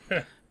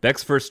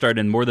 Beck's first start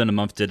in more than a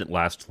month didn't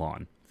last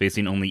long.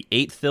 Facing only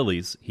 8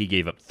 Phillies, he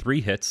gave up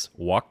 3 hits,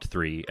 walked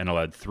 3, and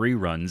allowed 3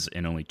 runs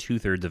in only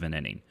 2/3 of an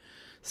inning.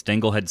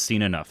 Stengel had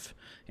seen enough.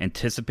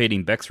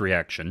 Anticipating Beck's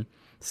reaction,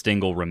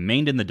 Stengel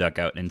remained in the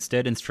dugout and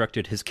instead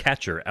instructed his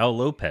catcher, Al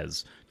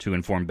Lopez, to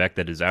inform Beck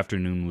that his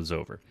afternoon was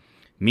over.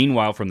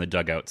 Meanwhile, from the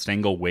dugout,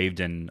 Stengel waved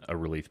in a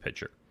relief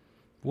pitcher.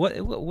 What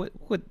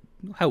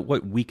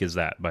week is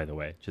that, by the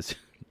way? Just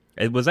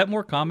was that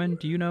more common?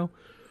 Do you know?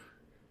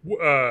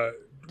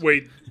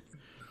 Wait.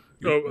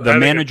 The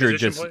manager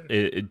just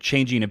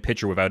changing a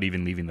pitcher without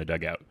even leaving the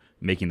dugout,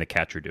 making the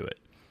catcher do it.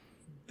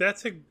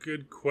 That's a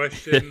good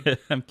question.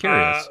 I'm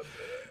curious.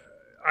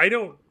 I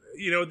don't.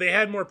 They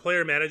had more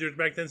player managers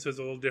back then, so it's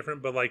a little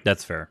different. But like,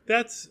 that's fair.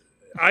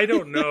 I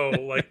don't know.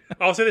 Like,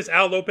 I'll say this: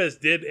 Al Lopez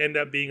did end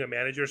up being a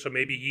manager, so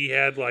maybe he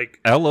had like.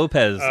 Al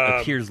Lopez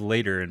appears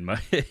later in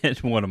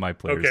one of my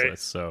players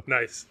lists. So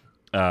nice.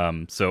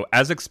 So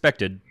as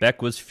expected,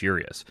 Beck was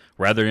furious.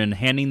 Rather than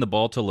handing the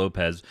ball to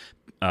Lopez,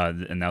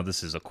 and now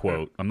this is a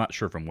quote, I'm not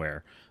sure from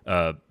where,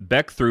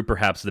 Beck threw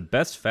perhaps the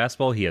best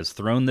fastball he has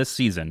thrown this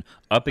season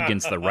up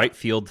against the right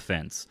field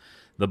fence.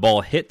 The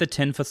ball hit the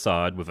tin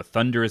facade with a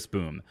thunderous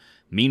boom.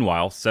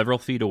 Meanwhile, several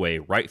feet away,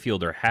 right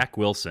fielder Hack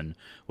Wilson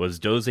was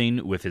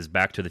dozing with his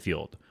back to the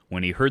field.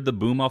 When he heard the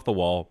boom off the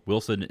wall,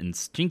 Wilson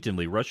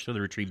instinctively rushed to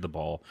retrieve the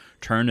ball,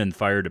 turned and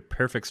fired a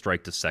perfect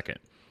strike to second.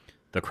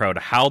 The crowd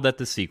howled at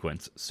the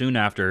sequence. Soon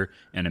after,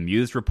 an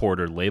amused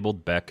reporter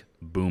labeled Beck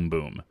Boom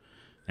Boom.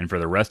 And for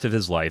the rest of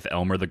his life,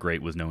 Elmer the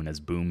Great was known as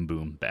Boom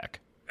Boom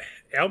Beck.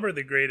 Elmer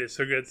the Great is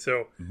so good.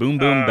 So Boom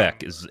Boom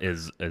Beck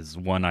is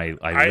one I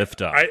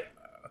lift up.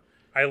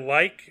 I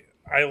like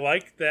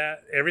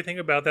that, everything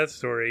about that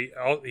story.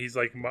 He's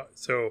like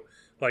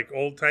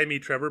old timey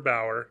Trevor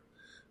Bauer,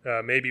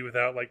 maybe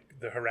without like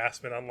the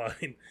harassment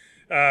online.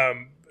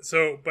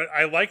 But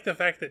I like the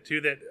fact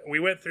that we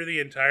went through the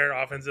entire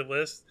offensive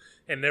list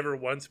and never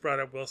once brought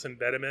up Wilson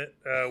Betterment,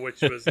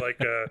 which was like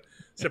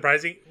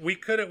surprising. We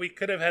could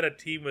have had a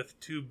team with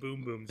 2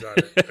 Boom Booms on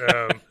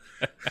it.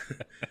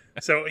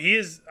 So he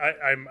is.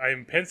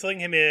 I'm penciling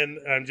him in.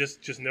 I'm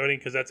just noting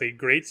because that's a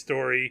great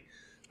story.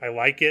 I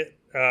like it.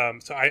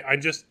 So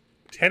I'm just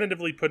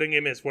tentatively putting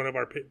him as one of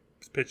our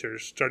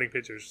starting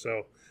pitchers.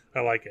 So I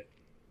like it.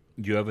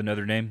 Do you have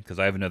another name? Because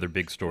I have another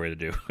big story to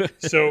do.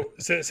 So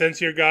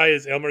since your guy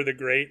is Elmer the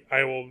Great,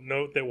 I will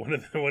note that one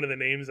of the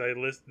names they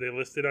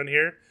listed on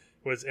here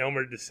was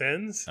Elmer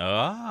Descends.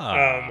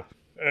 A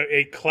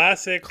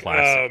classic.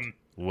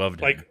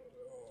 Loved him. Like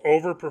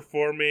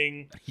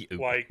overperforming,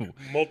 like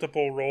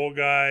multiple role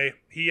guy.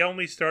 He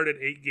only started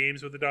 8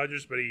 games with the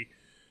Dodgers, but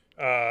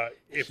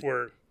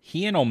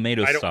he and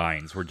Olmedo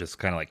Signs were just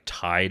kind of like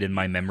tied in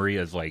my memory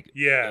as like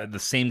the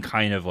same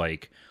kind of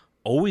like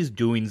just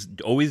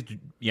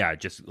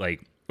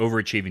like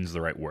overachieving is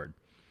the right word.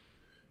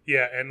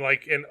 Yeah, and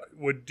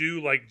would do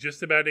like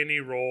just about any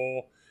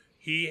role.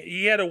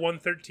 He had a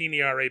 1.13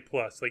 ERA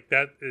plus, like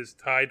that is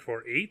tied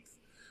for 8th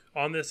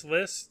on this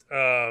list.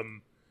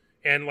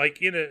 And like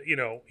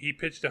he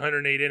pitched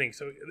 108 innings.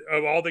 So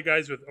of all the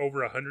guys with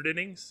over 100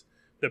 innings,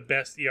 the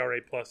best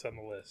ERA plus on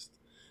the list.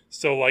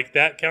 So like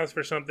that counts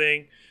for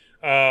something.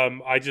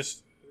 I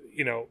just,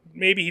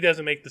 maybe he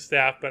doesn't make the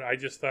staff, but I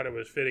just thought it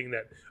was fitting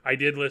that I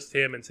did list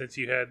him. And since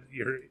you had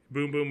your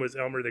Boom Boom was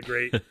Elmer the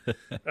Great,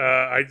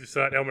 I just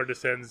thought Elmer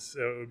Descends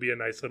would be a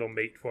nice little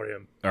mate for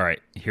him. All right,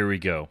 here we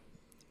go.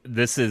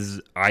 This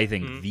is, I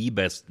think, the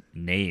best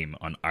name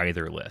on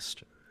either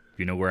list. Do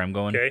you know where I'm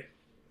going? Okay.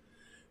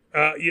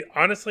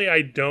 Honestly,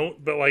 I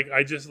don't, but like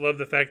I just love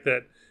the fact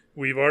that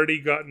we've already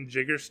gotten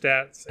Jigger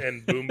Stats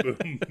and Boom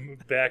Boom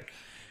back,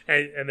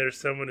 and there's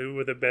someone who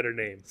with a better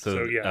name.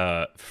 So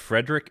yeah,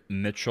 Frederick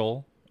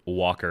Mitchell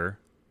Walker,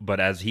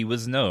 but as he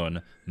was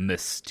known,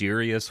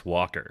 Mysterious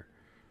Walker.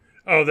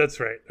 Oh, that's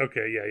right.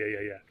 Okay, yeah.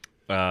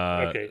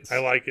 Okay, I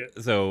like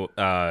it. So,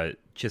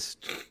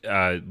 just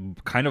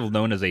kind of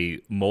known as a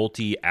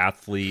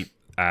multi-athlete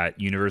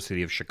at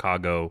University of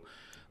Chicago,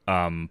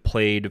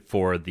 played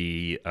for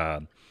the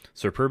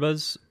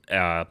Superbas,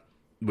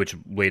 which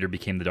later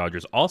became the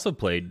Dodgers. Also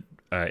played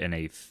in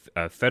a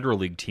Federal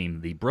League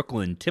team, the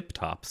Brooklyn Tip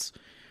Tops.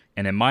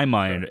 And in my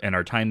mind, and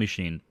our time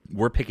machine,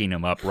 we're picking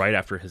him up right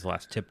after his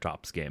last Tip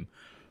Tops game.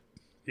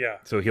 Yeah.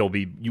 So he'll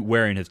be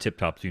wearing his Tip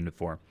Tops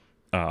uniform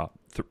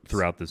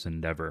throughout this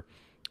endeavor.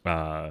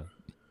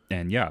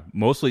 And yeah,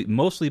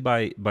 mostly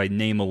by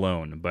name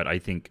alone, but I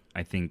think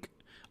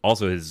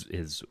also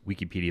his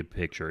Wikipedia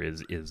picture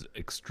is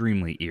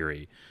extremely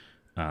eerie.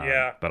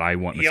 But I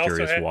want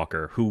Mysterious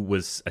Walker, who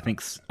was, I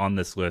think, on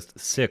this list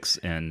 6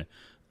 in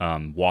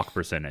walk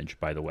percentage,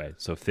 by the way.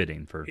 So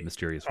fitting for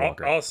Mysterious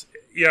Walker.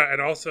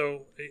 And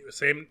also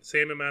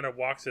same amount of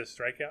walks as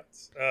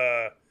strikeouts,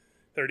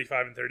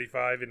 35 and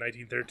 35 in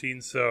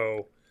 1913.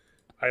 So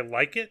I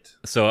like it.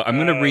 So I'm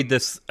going to read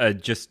this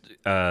just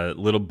a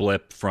little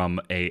blip from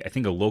I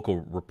think a local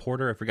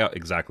reporter. I forgot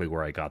exactly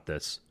where I got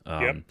this.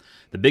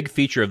 The big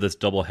feature of this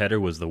doubleheader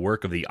was the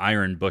work of the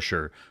Iron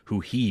Busher, who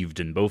heaved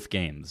in both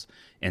games.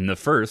 In the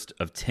first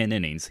of 10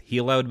 innings, he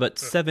allowed but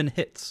 7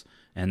 hits,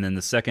 and then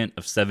the second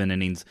of 7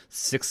 innings,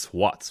 6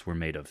 swats were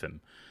made of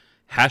him.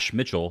 Hash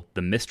Mitchell,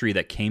 the mystery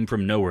that came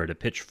from nowhere to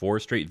pitch 4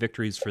 straight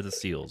victories for the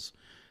Seals.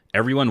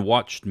 Everyone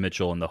watched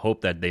Mitchell in the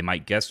hope that they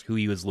might guess who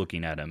he was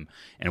looking at him,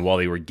 and while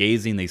they were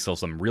gazing, they saw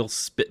some real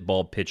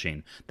spitball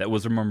pitching that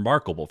was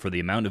remarkable for the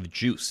amount of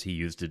juice he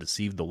used to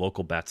deceive the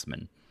local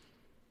batsmen.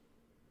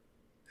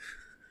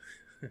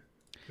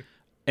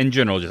 In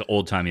general, just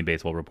old-timey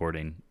baseball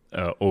reporting,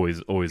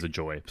 always a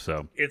joy.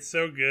 So it's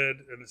so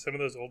good, and some of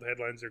those old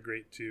headlines are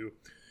great too.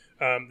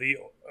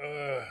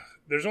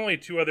 There's only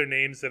 2 other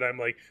names that I'm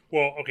like,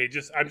 well, okay,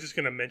 I'm just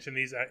going to mention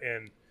these,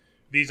 and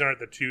these aren't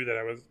the 2 that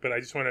I was, but I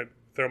just want to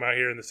throw them out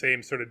here in the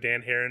same sort of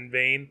Dan Heron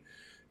vein.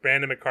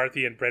 Brandon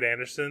McCarthy and Brett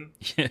Anderson,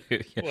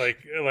 like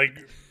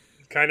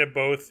kind of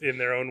both in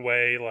their own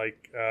way.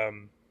 Like,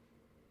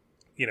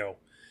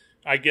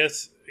 I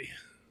guess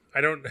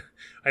I don't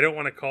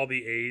want to call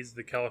the A's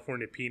the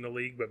California Penal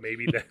League, but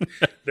maybe that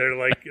they're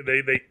like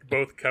they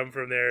both come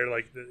from there,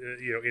 like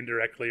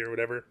indirectly or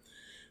whatever.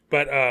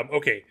 But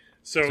okay,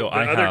 so the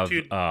I other have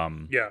 2,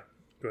 yeah,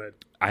 go ahead.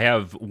 I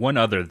have one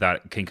other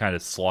that can kind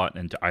of slot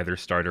into either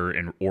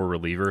starter or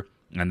reliever.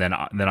 And then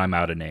I'm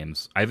out of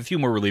names. I have a few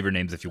more reliever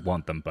names if you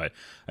want them, but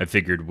I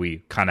figured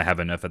we kind of have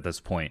enough at this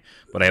point.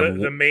 But I have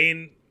the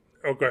main.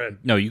 Oh, go ahead.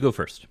 No, you go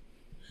first.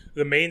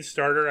 The main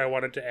starter I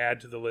wanted to add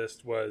to the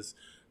list was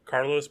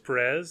Carlos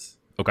Perez.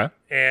 Okay.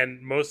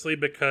 And mostly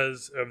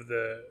because of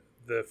the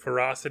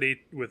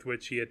ferocity with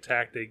which he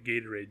attacked a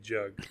Gatorade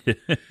jug,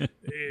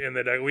 and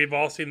that we've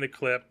all seen the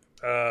clip.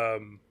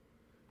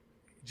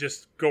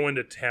 Just going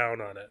to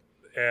town on it.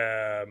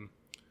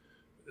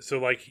 So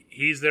like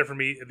he's there for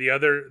me. The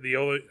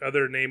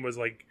other name was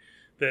like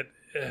that.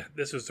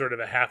 This was sort of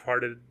a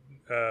half-hearted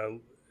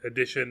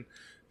addition.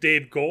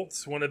 Dave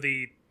Goltz, one of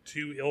the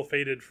 2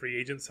 ill-fated free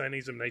agent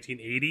signings of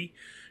 1980,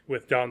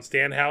 with Don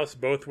Stanhouse.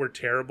 Both were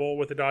terrible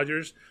with the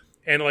Dodgers,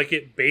 and like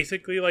it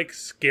basically like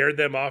scared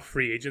them off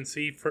free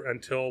agency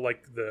until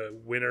like the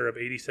winter of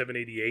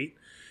 87-88,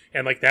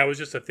 and like that was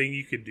just a thing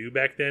you could do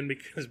back then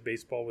because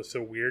baseball was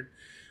so weird.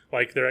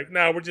 Like they're like,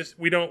 no,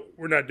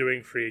 we're not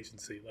doing free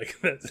agency. Like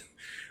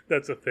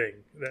that's a thing.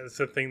 That's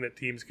a thing that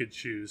teams could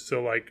choose.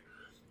 So like,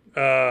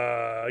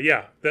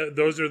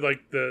 those are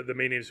like the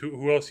main names.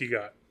 Who else you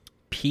got?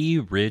 P.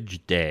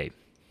 Ridge Day.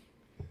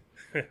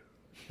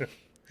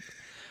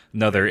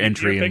 Another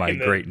entry in my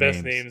great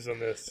best names. names on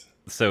this.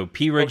 So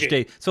P. Ridge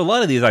Day. So a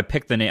lot of these, I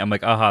picked the name. I'm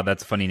like, aha,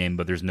 that's a funny name,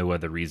 but there's no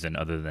other reason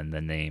other than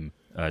the name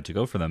to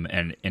go for them.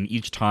 And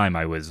each time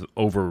I was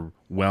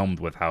overwhelmed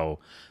with how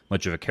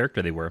much of a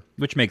character they were,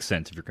 which makes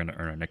sense if you're going to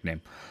earn a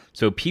nickname.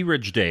 So P.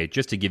 Ridge Day,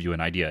 just to give you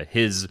an idea,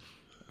 his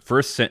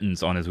first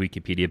sentence on his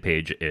Wikipedia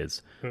page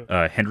is,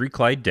 Henry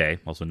Clyde Day,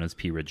 also known as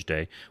P. Ridge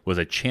Day, was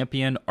a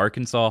champion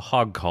Arkansas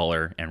hog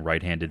caller and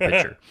right-handed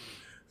pitcher.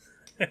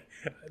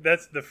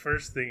 That's the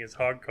first thing is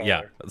hog collar.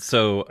 Yeah.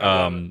 So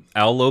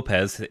Al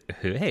Lopez,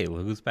 hey,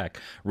 look who's back,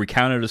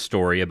 recounted a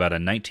story about a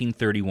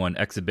 1931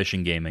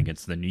 exhibition game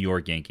against the New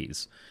York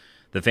Yankees.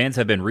 The fans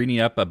have been reading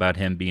up about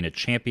him being a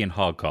champion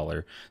hog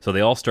caller, so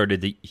they all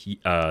started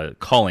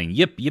calling,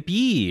 yip, yip,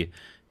 yee.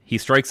 He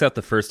strikes out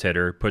the first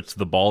hitter, puts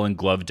the ball and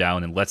glove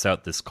down, and lets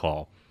out this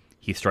call.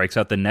 He strikes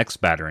out the next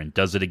batter and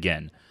does it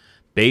again.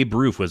 Babe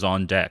Ruth was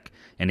on deck,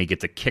 and he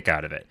gets a kick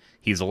out of it.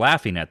 He's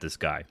laughing at this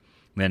guy.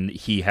 Then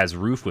he has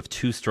Ruth with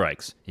 2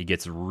 strikes. He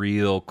gets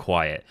real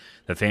quiet.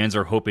 The fans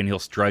are hoping he'll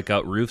strike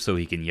out Ruth so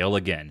he can yell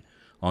again.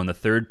 On the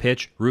third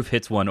pitch, Ruth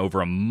hits one over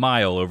a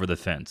mile over the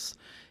fence.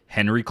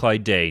 Henry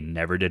Clyde Day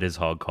never did his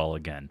hog call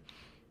again.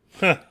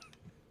 I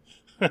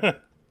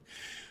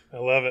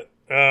love it.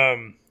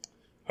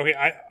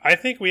 Okay, I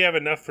think we have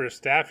enough for a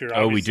staff here.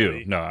 Obviously. Oh,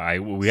 we do.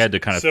 No, we had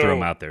to kind of throw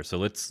them out there. So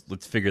let's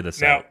figure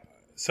this out.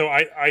 So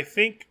I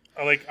think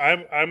like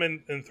I'm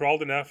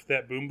enthralled enough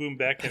that Boom Boom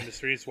Beck and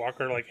Mysterious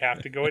Walker like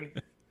have to go in.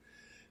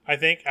 I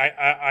think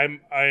I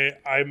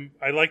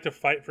like to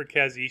fight for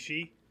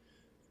Kazishi.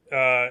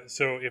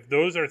 So if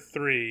those are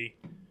 3,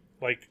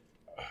 like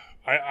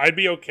I'd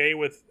be okay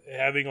with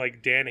having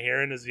like Dan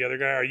Heron as the other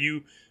guy. Are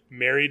you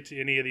married to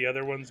any of the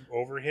other ones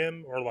over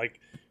him, or like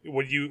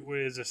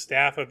is a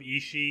staff of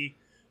Ishii,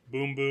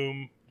 Boom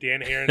Boom, Dan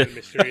Heron, and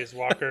Mysterious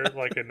Walker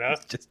like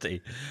enough? Just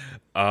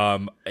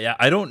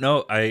I don't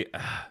know.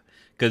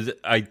 Because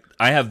I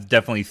have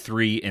definitely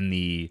 3 in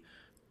the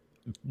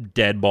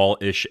dead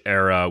ball-ish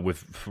era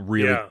with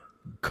really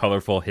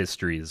colorful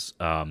histories.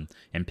 And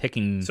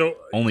picking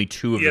only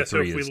 2 of the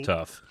 3 is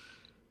tough.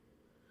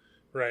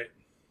 Right.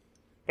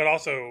 But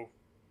also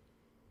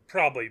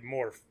probably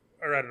more,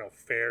 or I don't know,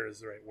 fair is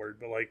the right word,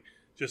 but like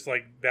just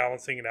like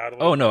balancing it out a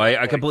little. Oh, no,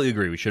 I completely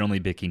agree. We should only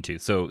be picking 2.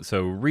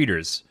 So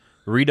readers,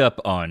 read up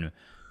on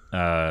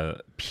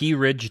P.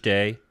 Ridge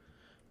Day,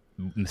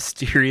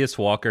 Mysterious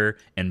Walker,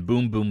 and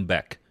Boom Boom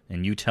Beck,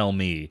 and you tell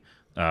me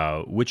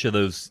which of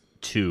those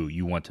 2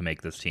 you want to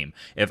make this team.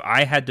 If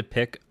I had to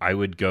pick, I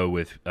would go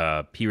with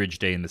P. Ridge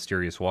Day and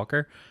Mysterious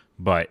Walker,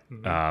 but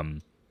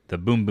the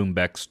Boom Boom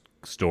Beck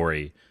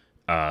story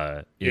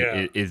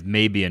is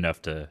maybe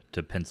enough to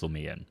pencil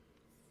me in.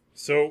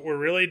 So we're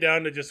really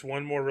down to just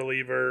one more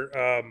reliever.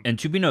 And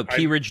to be noted,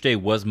 P. Ridge Day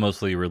was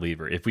mostly a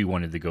reliever if we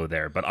wanted to go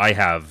there. But I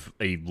have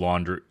I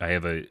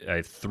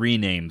have 3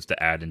 names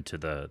to add into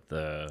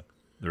the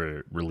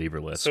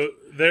reliever list. So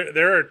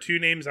there are 2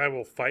 names I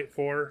will fight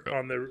for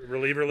on the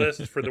reliever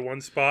list for the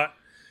one spot.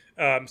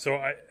 So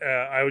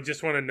I would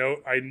just want to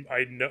note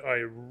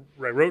I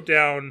wrote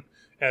down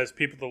as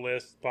people to the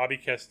list Bobby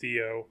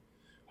Castillo.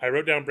 I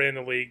wrote down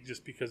Brandon League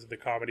just because of the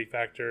comedy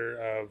factor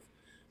of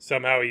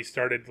somehow he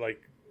started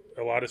like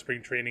a lot of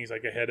spring trainings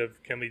like ahead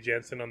of Kenley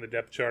Jansen on the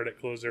depth chart at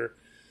closer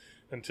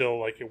until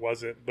like it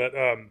wasn't. But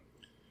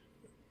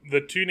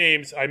the 2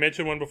 names, I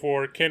mentioned one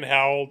before, Ken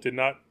Howell did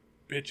not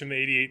pitch in the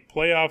 88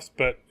 playoffs,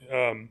 but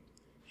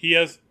he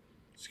has,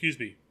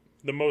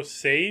 the most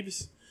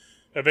saves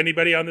of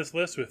anybody on this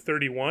list with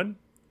 31.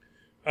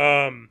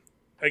 Again,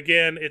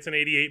 it's an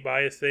 88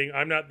 bias thing.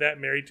 I'm not that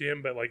married to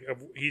him, but like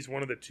he's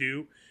one of the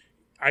 2.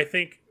 I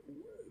think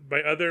my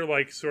other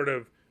like sort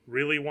of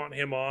really want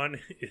him on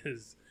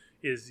is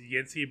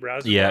Yancy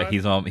Browser. Yeah,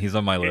 he's on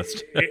my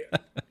list.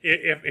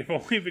 if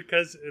only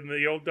because in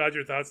the old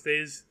Dodger Thoughts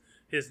days,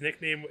 his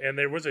nickname, and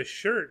there was a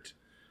shirt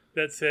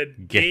that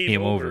said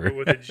 "Game Over" but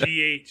with a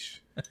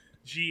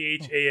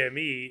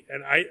GHAME,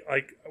 and I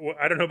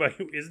don't know about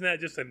you. Isn't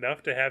that just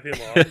enough to have him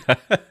on?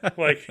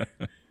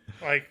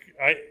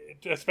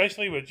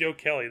 Especially with Joe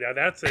Kelly. Now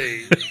that's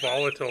a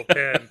volatile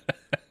pen.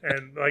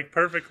 And like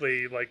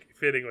perfectly like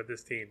fitting with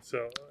this team.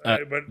 So,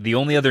 but the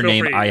only other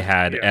name I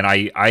had, and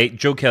I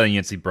Joe Kelly and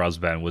Yancy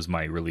Brosban was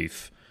my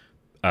relief,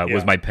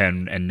 was my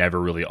pen, and never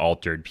really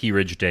altered. P.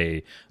 Ridge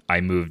Day, I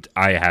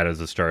had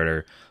as a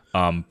starter.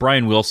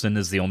 Brian Wilson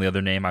is the only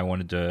other name I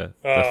wanted to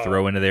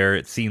throw into there.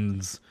 It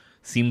seems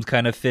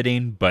kind of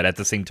fitting, but at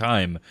the same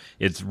time,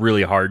 it's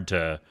really hard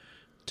to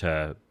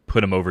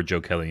put him over Joe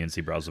Kelly and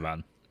Yancy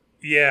Brosban.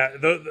 Yeah,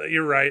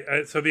 you're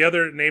right. So the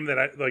other name that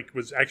I like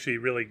was actually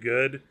really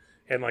good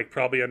and like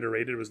probably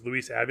underrated was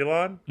Luis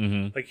Avilan.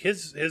 Mm-hmm. Like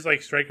his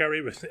like strikeout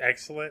rate was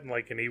excellent,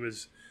 and he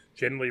was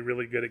generally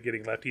really good at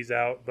getting lefties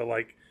out. But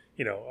like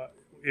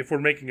if we're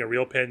making a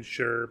real pen,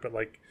 sure. But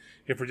like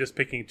if we're just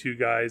picking two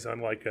guys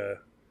on like a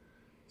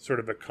sort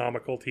of a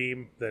comical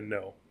team, then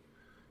no.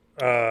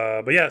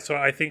 But yeah, so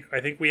I think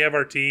we have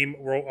our team.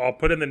 I'll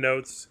put in the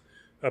notes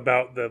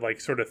about the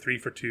like sort of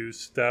 3-for-2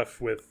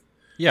 stuff with.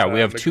 Yeah, we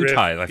have McGriff, two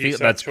ties. I think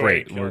that's Choi,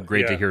 great. and We're Kill.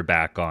 great to hear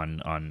back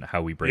on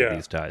how we break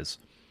these ties.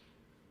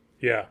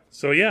 Yeah.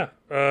 So yeah,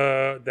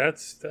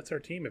 that's our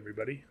team,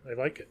 everybody. I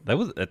like it.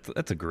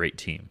 That's a great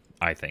team,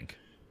 I think.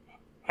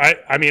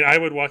 I mean, I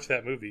would watch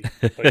that movie.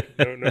 Like,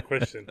 no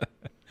question.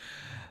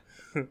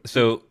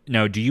 So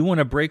now, do you want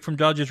to break from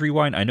Dodgers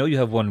Rewind? I know you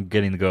have one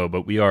getting to go,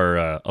 but we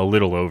are a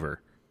little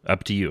over.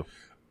 Up to you.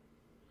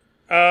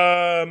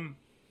 I'll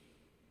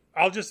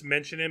just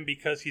mention him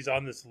because he's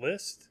on this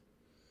list.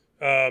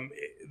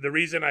 The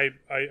reason I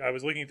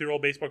was looking through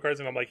old baseball cards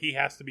and I'm like, he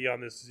has to be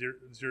on this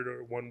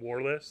 0-1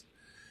 WAR list,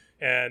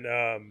 and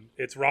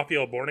it's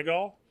Rafael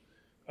Bornegal,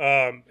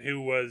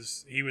 who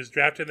was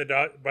drafted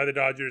by the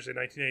Dodgers in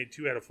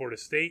 1992 out of Florida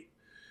State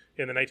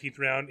in the 19th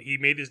round. He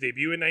made his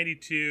debut in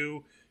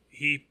 92.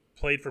 He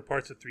played for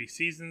parts of 3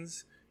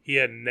 seasons. He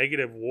had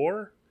negative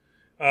WAR.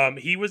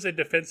 He was a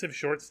defensive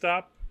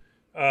shortstop.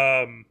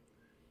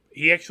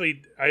 He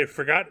actually, I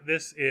forgot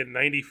this, in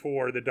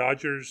 94, the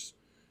Dodgers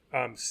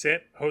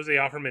sent Jose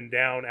Offerman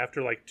down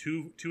after like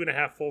two and a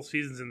half full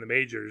seasons in the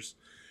majors.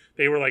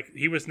 They were like,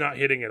 he was not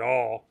hitting at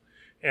all.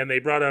 And they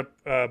brought up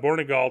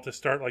Bornegal to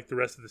start like the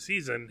rest of the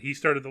season. He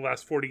started the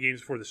last 40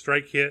 games before the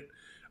strike hit.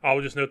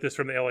 I'll just note this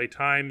from the LA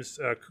Times.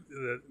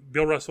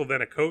 Bill Russell,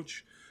 then a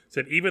coach,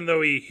 said even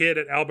though he hit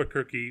at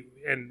Albuquerque,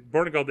 and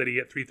Bornegal did, he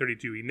hit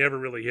 .332. He never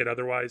really hit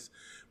otherwise.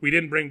 We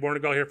didn't bring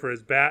Bornegal here for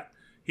his bat.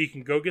 He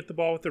can go get the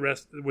ball with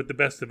the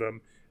best of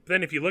them. But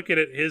then if you look at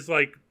it, his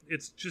like,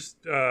 it's just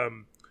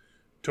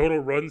total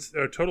runs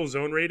or total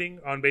zone rating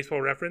on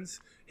Baseball Reference.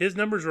 His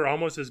numbers were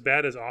almost as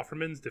bad as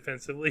Offerman's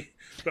defensively.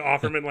 But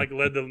Offerman like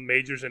led the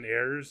majors in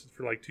errors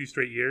for like 2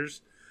 straight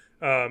years.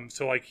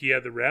 So like he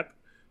had the rep.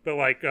 But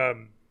like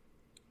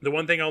the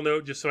one thing I'll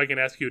note, just so I can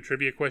ask you a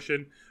trivia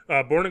question,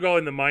 Bornegal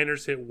in the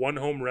minors hit 1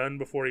 home run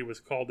before he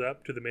was called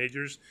up to the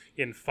majors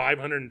in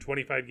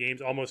 525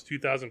 games, almost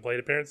 2,000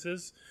 plate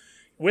appearances.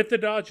 With the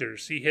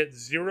Dodgers, he hit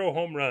 0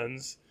 home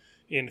runs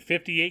in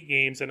 58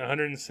 games and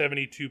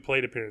 172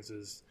 plate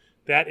appearances.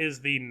 That is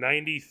the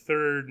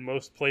 93rd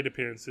most plate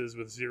appearances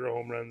with 0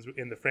 home runs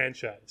in the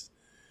franchise.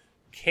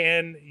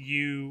 Can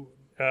you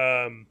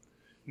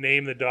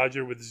name the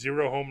Dodger with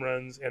 0 home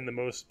runs and the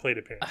most plate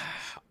appearances?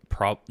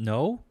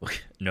 No.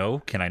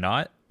 Can I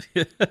not?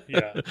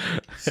 Yeah.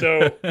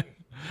 So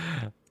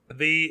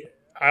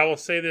I will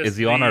say this: is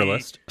he on our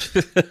list?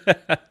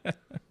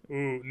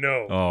 Ooh,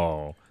 no.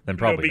 Oh, then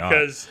probably no,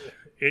 because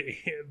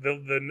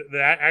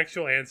the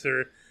actual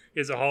answer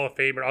is a Hall of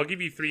Famer. I'll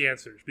give you 3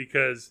 answers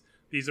because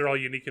these are all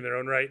unique in their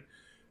own right.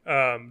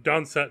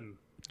 Don Sutton.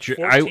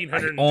 I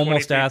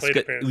almost asked.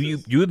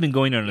 You have been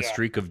going on a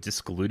streak of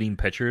excluding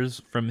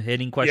pitchers from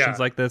hitting questions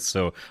like this,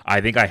 so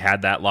I think I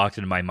had that locked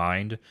in my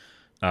mind.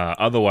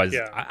 Otherwise,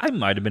 I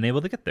might have been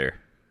able to get there.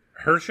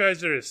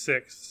 Hershiser is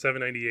 6,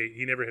 798.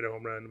 He never hit a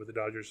home run with the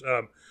Dodgers.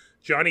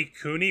 Johnny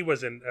Cooney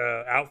was an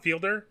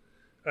outfielder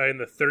in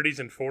the 30s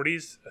and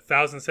 40s,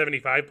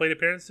 1,075 plate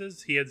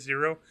appearances. He had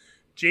 0.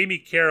 Jamie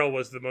Carroll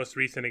was the most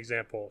recent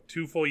example.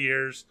 2 full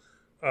years,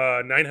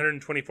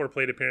 924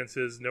 plate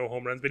appearances, no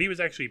home runs. But he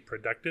was actually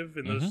productive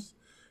in those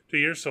 2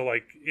 years, so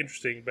like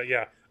interesting. But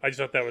yeah, I just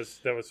thought that was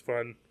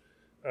fun.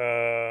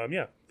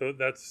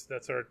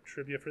 That's our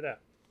trivia for that.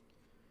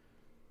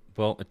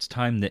 Well, it's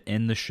time to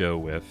end the show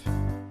with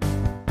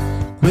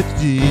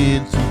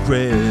questions from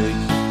Craig.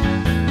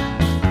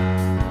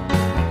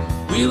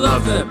 We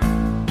love them.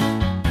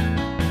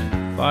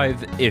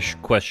 5-ish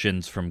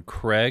questions from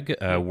Craig.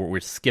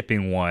 We're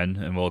skipping one,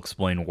 and we'll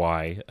explain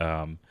why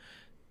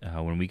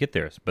when we get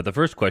there. But the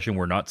first question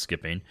we're not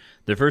skipping.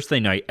 The first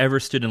thing I ever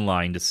stood in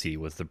line to see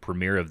was the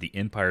premiere of The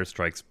Empire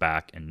Strikes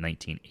Back in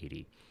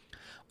 1980.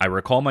 I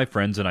recall my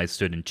friends and I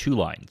stood in 2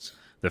 lines.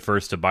 The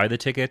first to buy the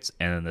tickets,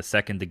 and then the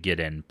second to get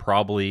in,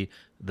 probably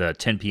the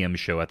 10 p.m.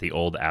 show at the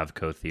old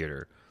Avco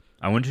Theater.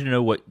 I wanted to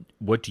know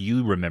what do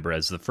you remember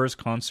as the first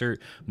concert,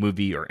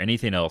 movie, or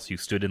anything else you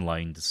stood in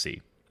line to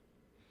see?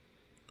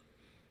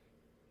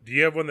 Do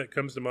you have one that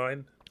comes to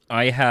mind?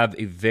 I have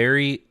a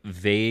very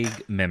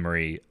vague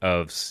memory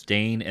of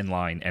staying in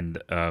line,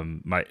 and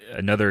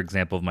another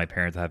example of my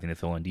parents having to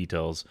fill in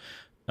details.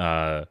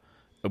 By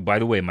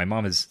the way, my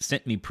mom has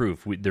sent me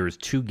proof. There was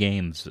 2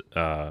 games,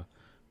 a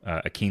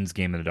Kings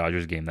game and a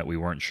Dodgers game, that we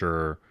weren't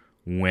sure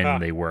when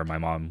they were. My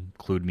mom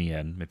clued me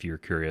in. If you're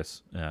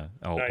curious,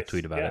 I'll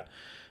tweet about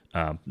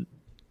it.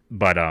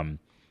 But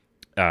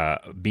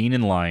being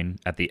in line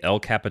at the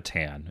El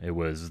Capitan, it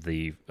was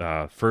the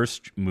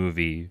first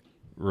movie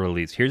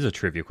release. Here's a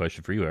trivia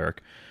question for you,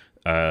 Eric.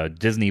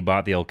 Disney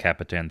bought the El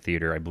Capitan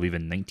Theater, I believe,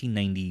 in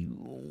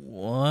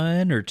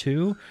 1991 or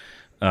 2.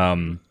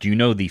 Do you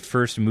know the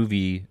first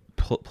movie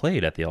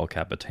played at the El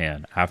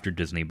Capitan after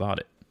Disney bought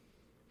it?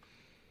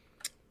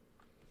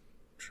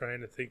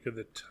 Trying to think of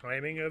the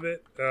timing of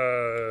it.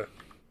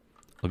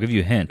 I'll give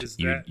you a hint.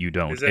 You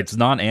don't. It's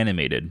not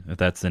animated. If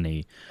that's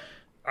any.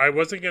 I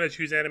wasn't going to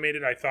choose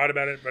animated. I thought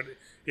about it, but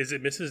is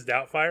it Mrs.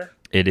 Doubtfire?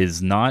 It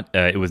is not.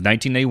 It was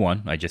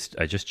 1991. I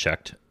just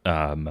checked.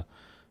 The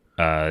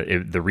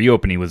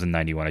reopening was in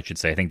 91, I should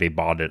say. I think they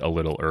bought it a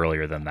little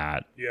earlier than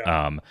that.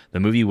 Yeah. The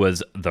movie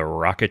was The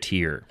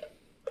Rocketeer.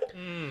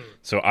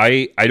 So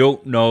I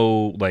don't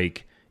know,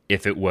 like,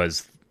 if it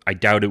was. I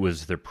doubt it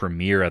was the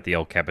premiere at the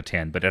El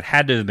Capitan, but it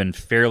had to have been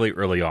fairly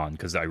early on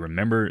because I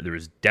remember there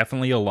was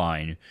definitely a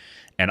line,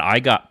 and I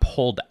got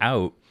pulled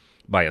out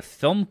by a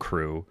film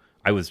crew.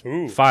 I was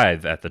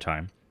 5 at the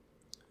time,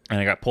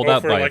 and I got pulled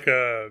out by like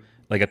a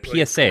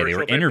PSA. They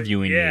were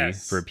interviewing me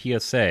for a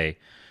PSA,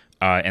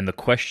 and the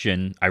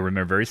question I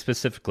remember very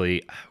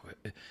specifically,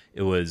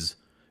 it was,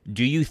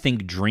 "Do you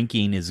think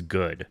drinking is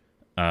good?"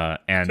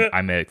 And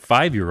I'm a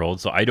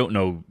 5-year-old, so I don't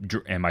know,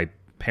 and my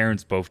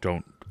parents both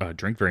don't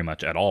drink very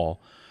much at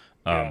all.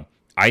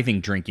 I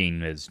think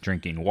drinking is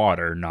drinking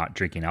water, not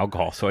drinking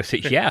alcohol. So I say,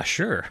 yeah,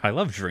 sure, I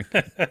love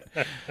drinking.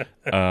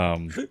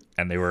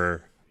 And they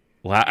were,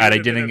 I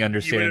didn't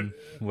understand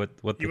what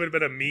you would have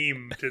been a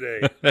meme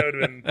today. That would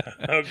have been,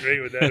 how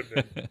great would that have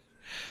been?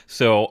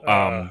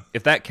 So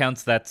if that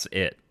counts, that's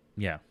it.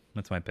 Yeah,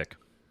 that's my pick.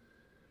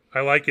 I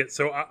like it.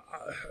 So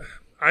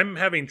I'm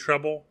having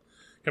trouble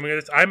coming at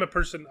this. I'm a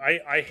person,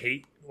 I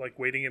hate like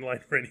waiting in line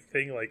for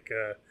anything, like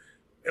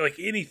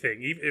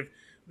anything. Even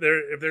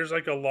if there's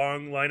like a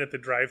long line at the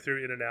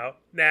drive-thru In-N-Out,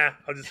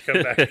 I'll just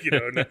come back.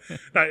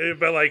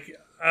 But like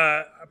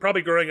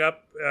probably growing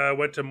up,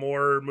 went to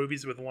more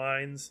movies with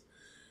lines.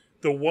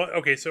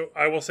 So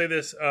I will say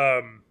this.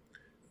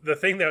 The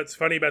thing that's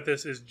funny about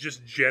this is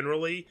just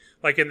generally,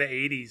 like in the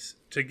 80s,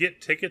 to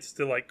get tickets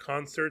to like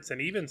concerts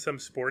and even some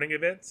sporting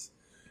events,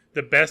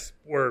 the best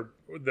one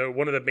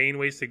of the main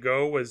ways to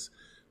go was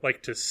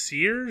like to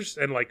Sears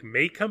and like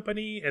May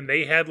Company, and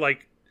they had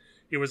like,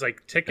 it was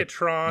like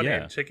Ticketron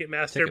and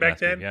Ticketmaster back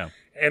then. Yeah.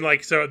 And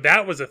like, so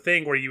that was a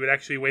thing where you would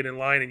actually wait in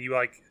line, and you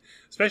like,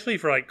 especially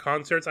for like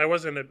concerts. I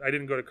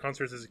didn't go to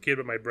concerts as a kid,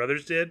 but my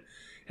brothers did.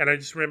 And I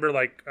just remember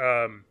like,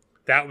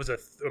 that was a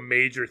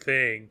major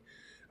thing.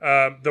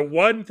 The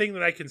one thing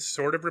that I can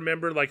sort of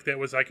remember, like that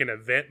was like an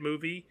event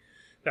movie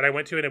that I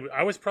went to, and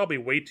I was probably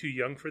way too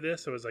young for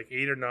this. I was like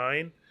 8 or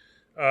 9.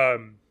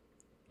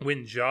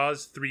 When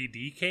Jaws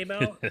 3D came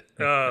out.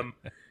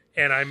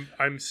 And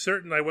I'm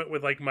certain I went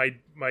with like my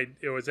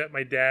it was at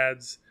my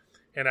dad's,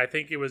 and I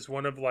think it was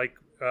one of like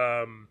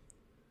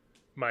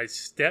my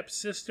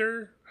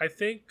stepsister, I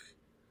think,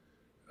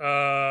 who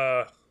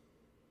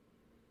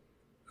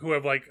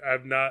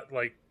I've not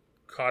like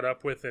caught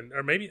up with,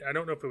 or maybe I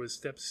don't know if it was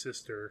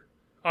stepsister.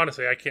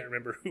 Honestly, I can't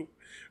remember who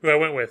I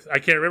went with. I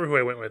can't remember who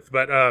I went with,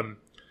 but I'm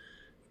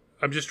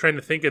just trying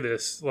to think of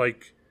this.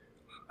 Like,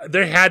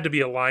 there had to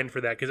be a line for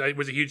that because it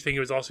was a huge thing.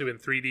 It was also in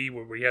 3D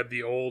where we had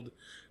the old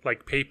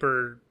like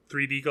paper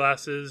 3D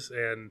glasses,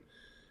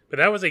 but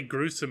that was a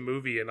gruesome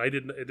movie, and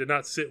it did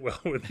not sit well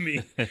with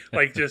me,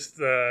 like just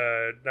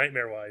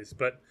nightmare wise.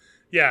 But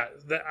yeah,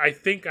 I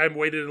think I'm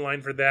waited in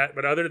line for that.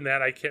 But other than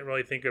that, I can't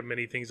really think of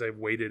many things I've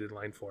waited in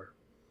line for.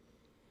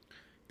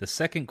 The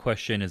second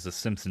question is a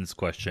Simpsons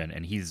question,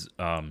 and he's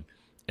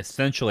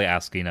essentially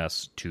asking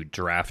us to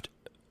draft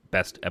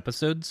best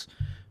episodes.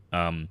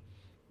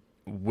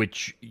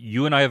 Which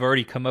you and I have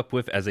already come up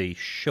with as a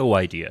show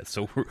idea.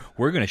 So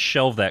we're going to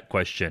shelve that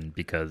question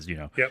because,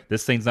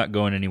 this thing's not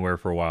going anywhere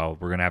for a while.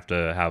 We're going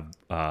to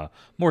have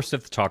more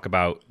stuff to talk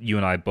about. You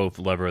and I both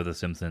love The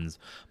Simpsons.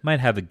 Might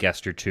have a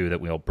guest or two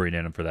that we'll bring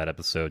in for that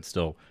episode.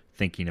 Still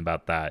thinking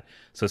about that.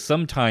 So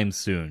sometime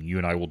soon, you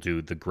and I will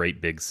do the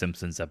great big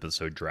Simpsons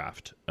episode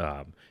draft.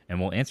 And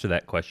we'll answer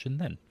that question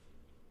then.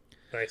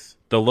 Nice.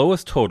 The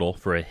lowest total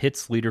for a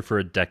hits leader for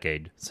a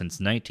decade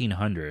since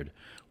 1900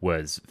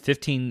 was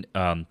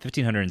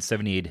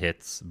 1,578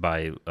 hits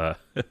by, how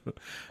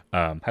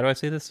do I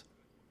say this?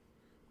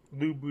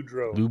 Lou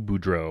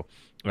Boudreau.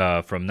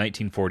 From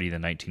 1940 to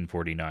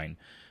 1949.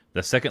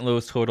 The second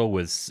lowest total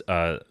was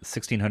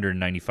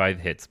 1,695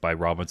 hits by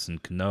Robinson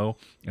Cano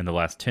in the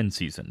last 10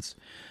 seasons.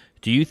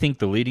 Do you think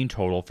the leading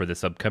total for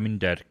this upcoming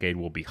decade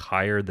will be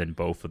higher than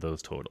both of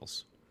those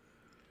totals?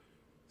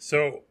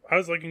 So I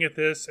was looking at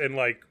this, and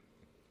like,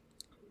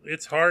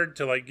 it's hard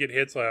to like get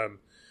hits on.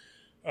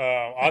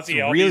 It's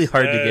really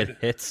hard to get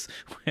hits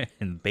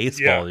when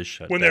baseball is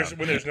shut down.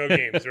 When there's no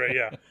games, right?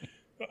 Yeah,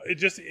 it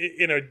just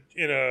in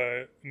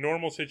a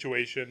normal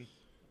situation,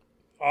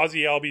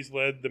 Ozzie Albies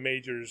led the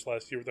majors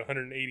last year with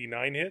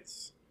 189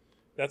 hits.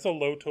 That's a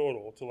low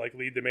total to like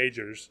lead the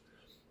majors.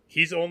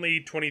 He's only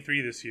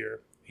 23 this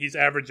year. He's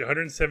averaged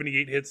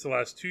 178 hits the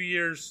last 2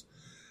 years.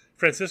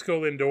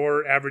 Francisco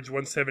Lindor averaged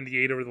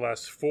 178 over the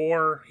last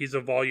 4. He's a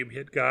volume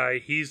hit guy.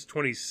 He's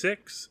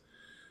 26.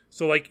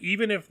 So, like,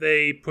 even if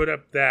they put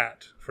up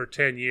that for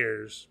 10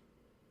 years,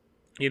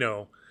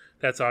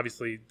 that's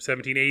obviously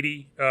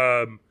 1,780.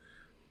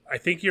 I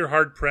think you're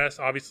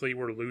hard-pressed. Obviously,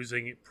 we're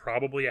losing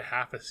probably a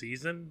half a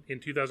season in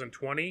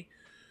 2020.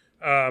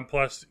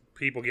 Plus,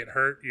 people get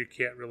hurt. You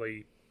can't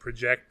really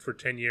project for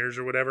 10 years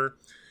or whatever.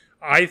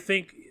 I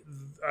think,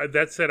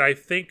 that said, I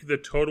think the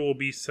total will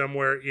be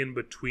somewhere in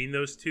between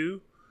those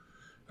two.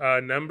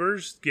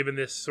 numbers given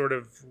this sort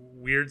of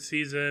weird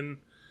season,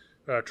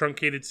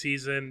 truncated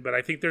season. But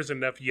I think there's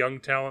enough young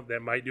talent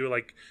that might do it.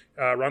 Like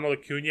Ronald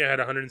Acuna had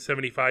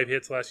 175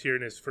 hits last year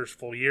in his first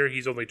full year.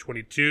 He's only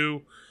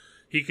 22.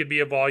 He could be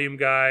a volume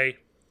guy.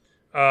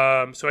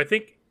 So I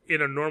think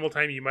in a normal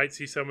time you might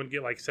see someone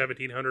get like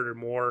 1,700 or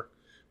more.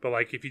 But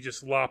like if you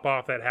just lop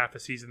off that half a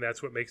season,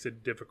 that's what makes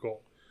it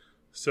difficult.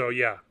 So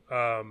yeah,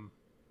 I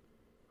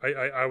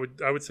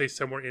would say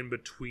somewhere in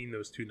between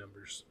those two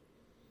numbers.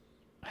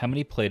 How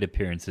many plate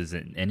appearances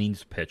and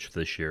innings pitched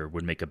this year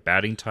would make a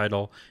batting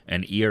title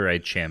and ERA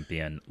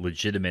champion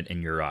legitimate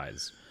in your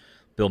eyes?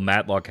 Bill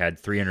Matlock had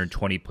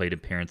 320 plate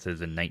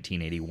appearances in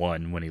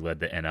 1981 when he led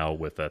the NL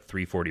with a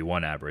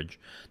 341 average.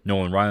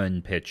 Nolan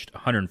Ryan pitched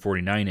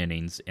 149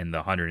 innings in the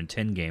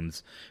 110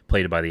 games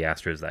played by the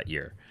Astros that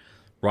year.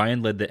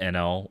 Ryan led the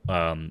NL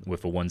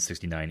with a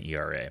 169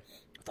 ERA.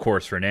 Of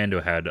course,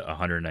 Fernando had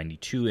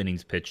 192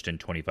 innings pitched and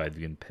 25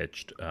 games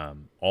pitched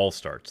all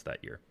starts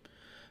that year.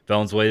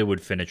 Valenzuela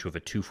would finish with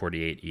a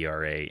 2.48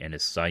 ERA and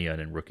his Cy Young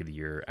and Rookie of the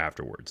Year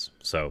afterwards.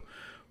 So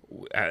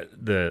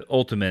the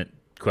ultimate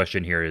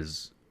question here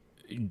is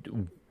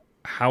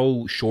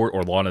how short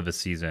or long of a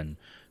season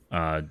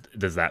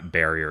does that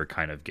barrier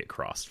kind of get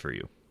crossed for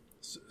you?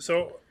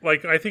 So,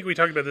 like, I think we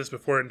talked about this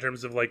before in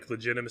terms of, like,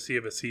 legitimacy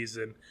of a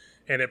season,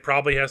 and it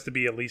probably has to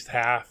be at least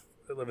half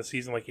of a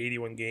season, like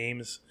 81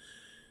 games.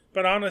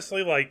 But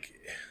honestly, like,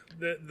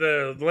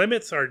 the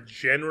limits are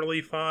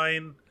generally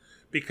fine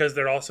because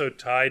they're also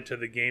tied to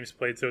the games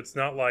played. So it's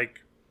not like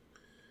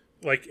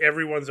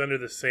everyone's under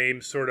the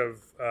same sort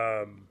of,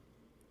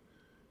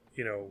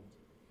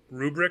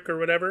 rubric or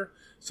whatever.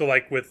 So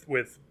like with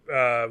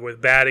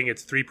batting,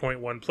 it's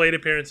 3.1 plate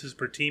appearances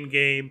per team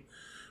game.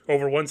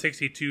 Over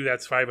 162,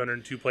 that's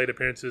 502 plate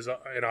appearances,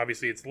 and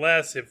obviously it's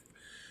less.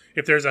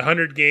 If there's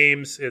 100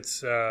 games,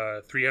 it's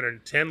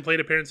 310 plate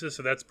appearances,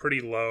 so that's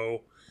pretty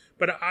low.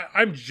 But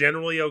I'm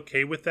generally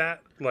okay with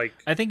that. Like,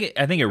 I think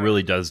it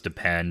really does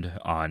depend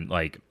on,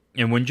 like,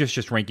 and when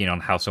just ranking on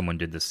how someone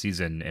did this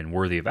season and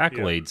worthy of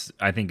accolades,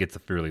 yeah. I think it's a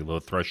fairly low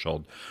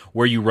threshold.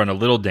 Where you run a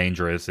little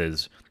dangerous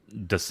is,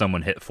 does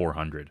someone hit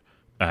 400?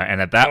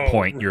 And at that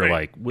point, you're right.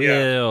 Like,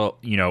 well,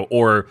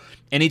 or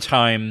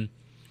anytime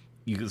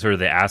sort of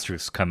the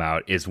asterisks come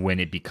out is when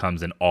it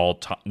becomes an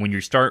all-time, when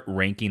you start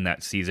ranking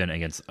that season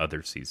against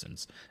other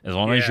seasons. As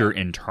long as you're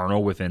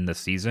internal within the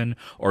season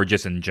or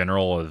just in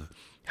general of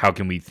how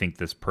can we think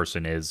this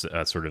person is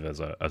sort of as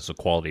a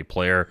quality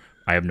player,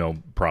 I have no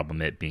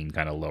problem it being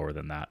kind of lower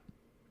than that.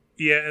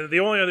 Yeah, and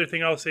the only other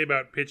thing I'll say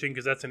about pitching,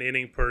 because that's an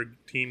inning per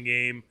team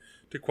game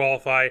to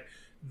qualify,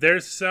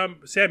 there's Sam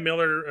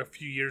Miller a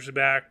few years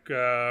back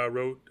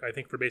wrote, I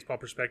think for Baseball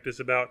Prospectus,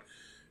 about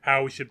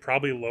how we should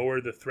probably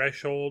lower the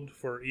threshold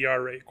for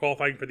ERA,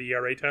 qualifying for the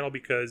ERA title,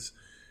 because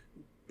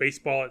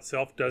baseball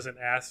itself doesn't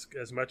ask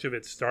as much of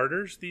its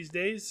starters these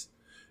days.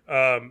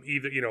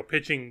 Either,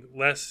 pitching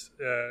less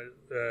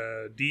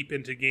deep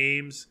into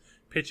games,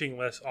 pitching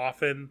less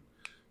often,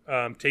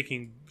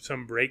 taking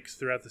some breaks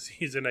throughout the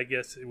season, I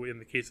guess, in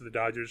the case of the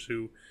Dodgers,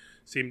 who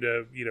seem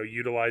to,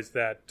 utilize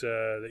that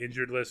the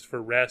injured list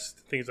for rest,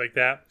 things like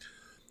that.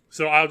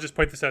 So I'll just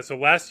point this out. So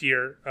last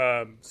year,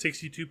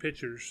 62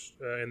 pitchers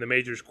in the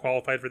majors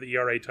qualified for the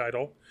ERA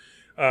title.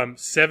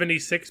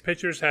 76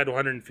 pitchers had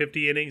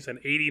 150 innings and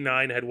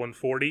 89 had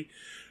 140.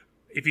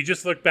 If you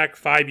just look back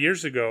 5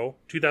 years ago,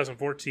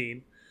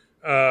 2014,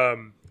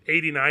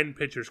 89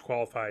 pitchers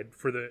qualified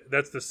for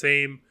that's the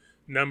same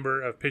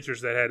number of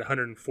pitchers that had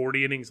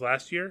 140 innings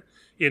last year.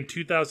 In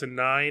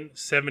 2009,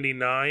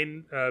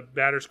 79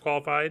 batters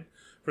qualified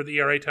for the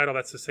ERA title.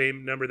 That's the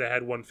same number that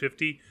had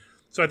 150.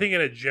 So I think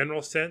in a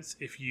general sense,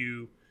 if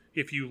you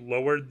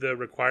lowered the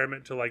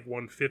requirement to like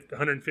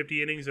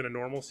 150 innings in a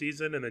normal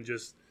season and then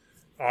just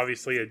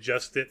obviously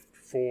adjust it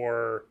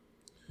for,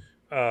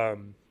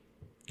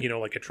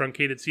 like a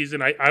truncated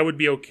season, I would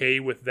be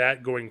okay with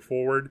that going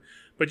forward.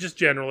 But just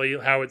generally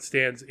how it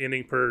stands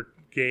inning per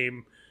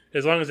game,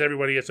 as long as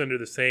everybody gets under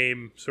the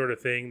same sort of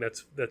thing,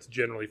 that's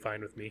generally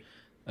fine with me.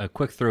 A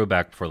quick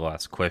throwback for the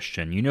last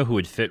question. You know who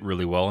would fit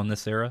really well in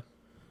this era?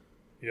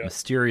 Yeah.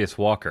 Mysterious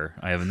Walker.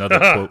 I have another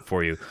quote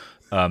for you.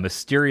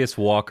 Mysterious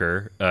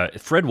Walker,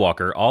 Fred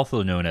Walker,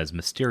 also known as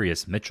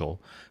Mysterious Mitchell,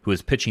 who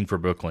is pitching for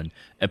Brooklyn,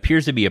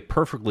 appears to be a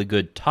perfectly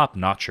good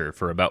top-notcher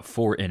for about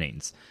 4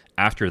 innings.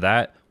 After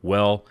that,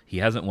 well, he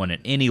hasn't won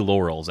any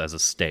laurels as a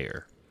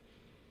stayer.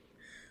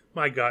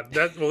 My God.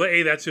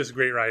 A, that's just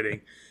great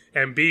writing.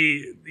 And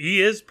B,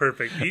 he is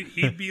perfect.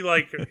 He'd be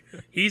like,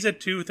 he's a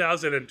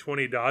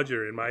 2020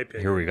 Dodger, in my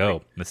opinion. Here we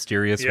go.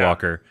 Mysterious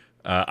Walker.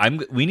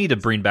 We need to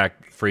bring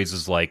back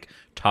phrases like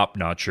top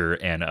notcher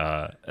and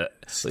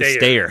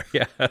stayer.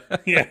 Yeah.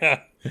 Yeah.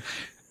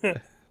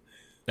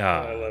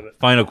 I love it.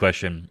 Final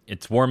question.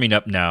 It's warming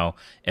up now.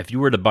 If you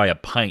were to buy a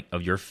pint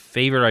of your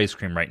favorite ice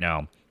cream right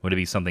now, would it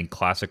be something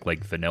classic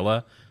like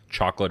vanilla,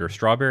 chocolate, or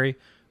strawberry?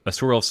 A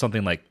swirl of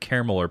something like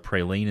caramel or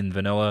praline and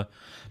vanilla?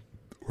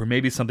 Or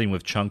maybe something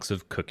with chunks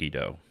of cookie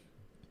dough?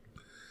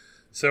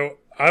 So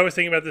I was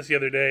thinking about this the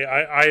other day.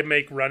 I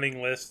make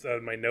running lists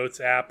on my notes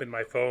app in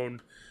my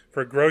phone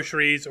for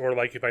groceries, or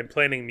like if I'm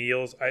planning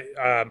meals.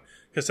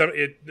 Because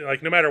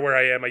no matter where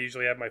I am, I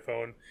usually have my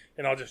phone,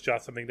 and I'll just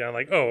jot something down,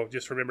 like, oh,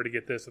 just remember to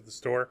get this at the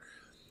store.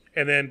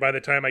 And then by the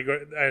time I go,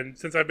 and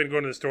since I've been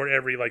going to the store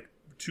every like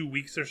 2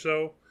 weeks or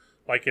so,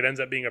 like it ends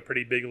up being a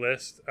pretty big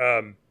list.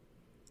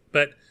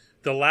 But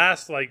the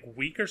last like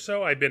week or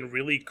so, I've been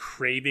really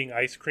craving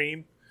ice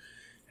cream,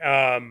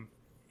 and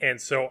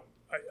so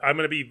I'm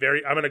going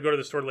to go to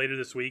the store later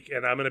this week,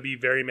 and I'm going to be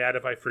very mad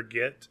if I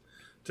forget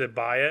to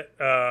buy it.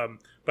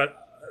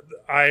 But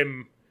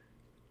I'm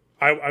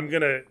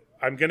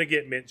gonna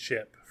get mint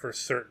chip for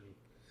certain.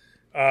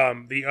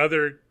 The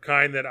other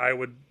kind that I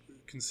would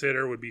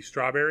consider would be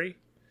strawberry.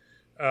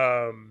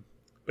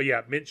 But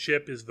yeah, mint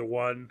chip is the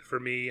one for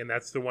me, and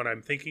that's the one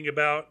I'm thinking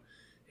about,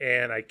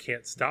 and I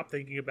can't stop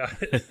thinking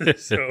about it.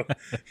 So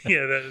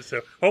yeah,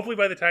 so hopefully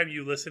by the time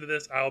you listen to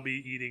this, I'll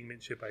be eating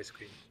mint chip ice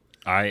cream.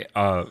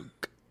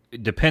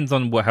 It depends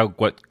on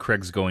what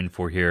Craig's going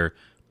for here.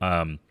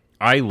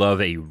 I love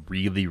a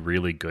really,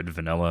 really good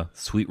vanilla.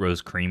 Sweet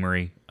Rose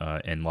Creamery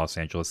in Los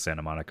Angeles,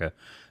 Santa Monica,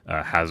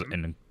 has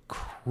an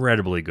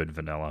incredibly good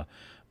vanilla.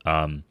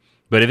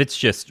 But if it's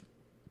just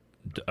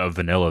a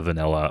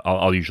vanilla,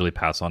 I'll usually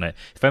pass on it.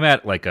 If I'm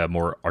at like a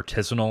more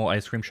artisanal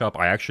ice cream shop,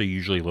 I actually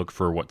usually look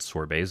for what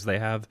sorbets they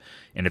have.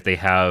 And if they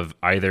have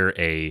either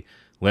a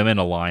lemon,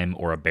 a lime,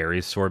 or a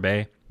berry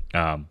sorbet,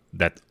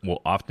 that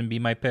will often be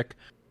my pick.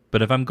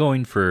 But if I'm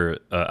going for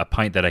a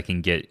pint that I can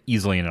get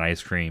easily in an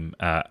ice cream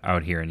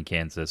out here in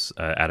Kansas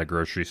at a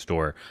grocery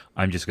store,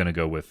 I'm just going to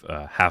go with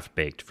Half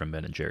Baked from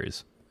Ben &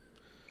 Jerry's.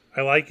 I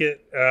like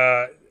it.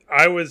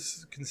 I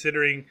was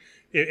considering,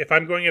 if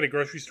I'm going at a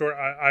grocery store,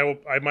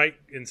 I might,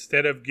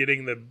 instead of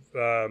getting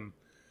the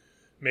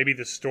maybe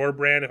the store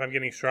brand, if I'm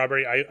getting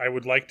strawberry, I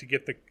would like to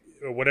get the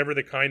whatever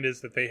the kind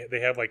is that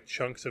they have like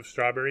chunks of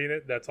strawberry in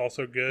it. That's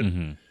also good.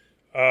 Mm-hmm.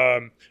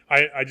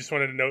 I just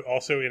wanted to note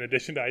also, in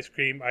addition to ice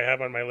cream, I have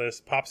on my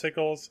list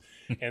popsicles,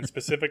 and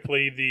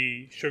specifically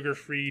the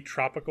sugar-free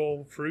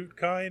tropical fruit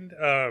kind.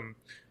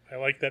 I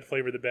like that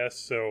flavor the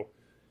best. So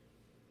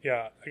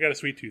yeah, I got a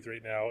sweet tooth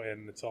right now,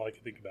 and that's all I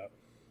can think about.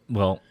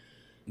 Well,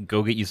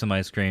 go get you some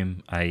ice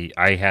cream.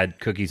 I had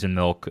cookies and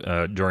milk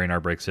during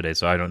our breaks today,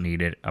 so I don't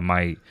need it.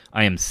 I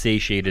am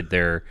satiated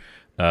there.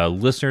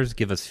 Listeners,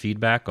 give us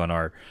feedback on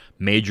our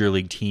Major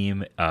League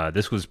team.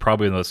 This was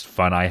probably the most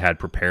fun I had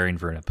preparing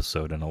for an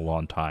episode in a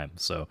long time.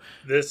 So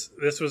this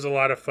was a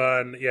lot of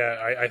fun.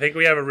 Yeah, I think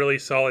we have a really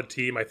solid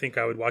team. I think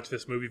I would watch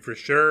this movie for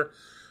sure.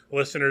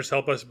 Listeners,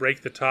 help us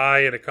break the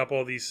tie in a couple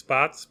of these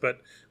spots,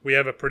 but we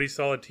have a pretty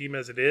solid team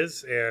as it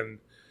is. And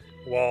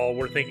while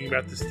we're thinking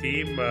about this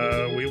team,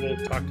 we will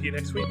talk to you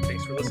next week.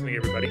 Thanks for listening,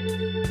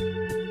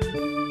 everybody.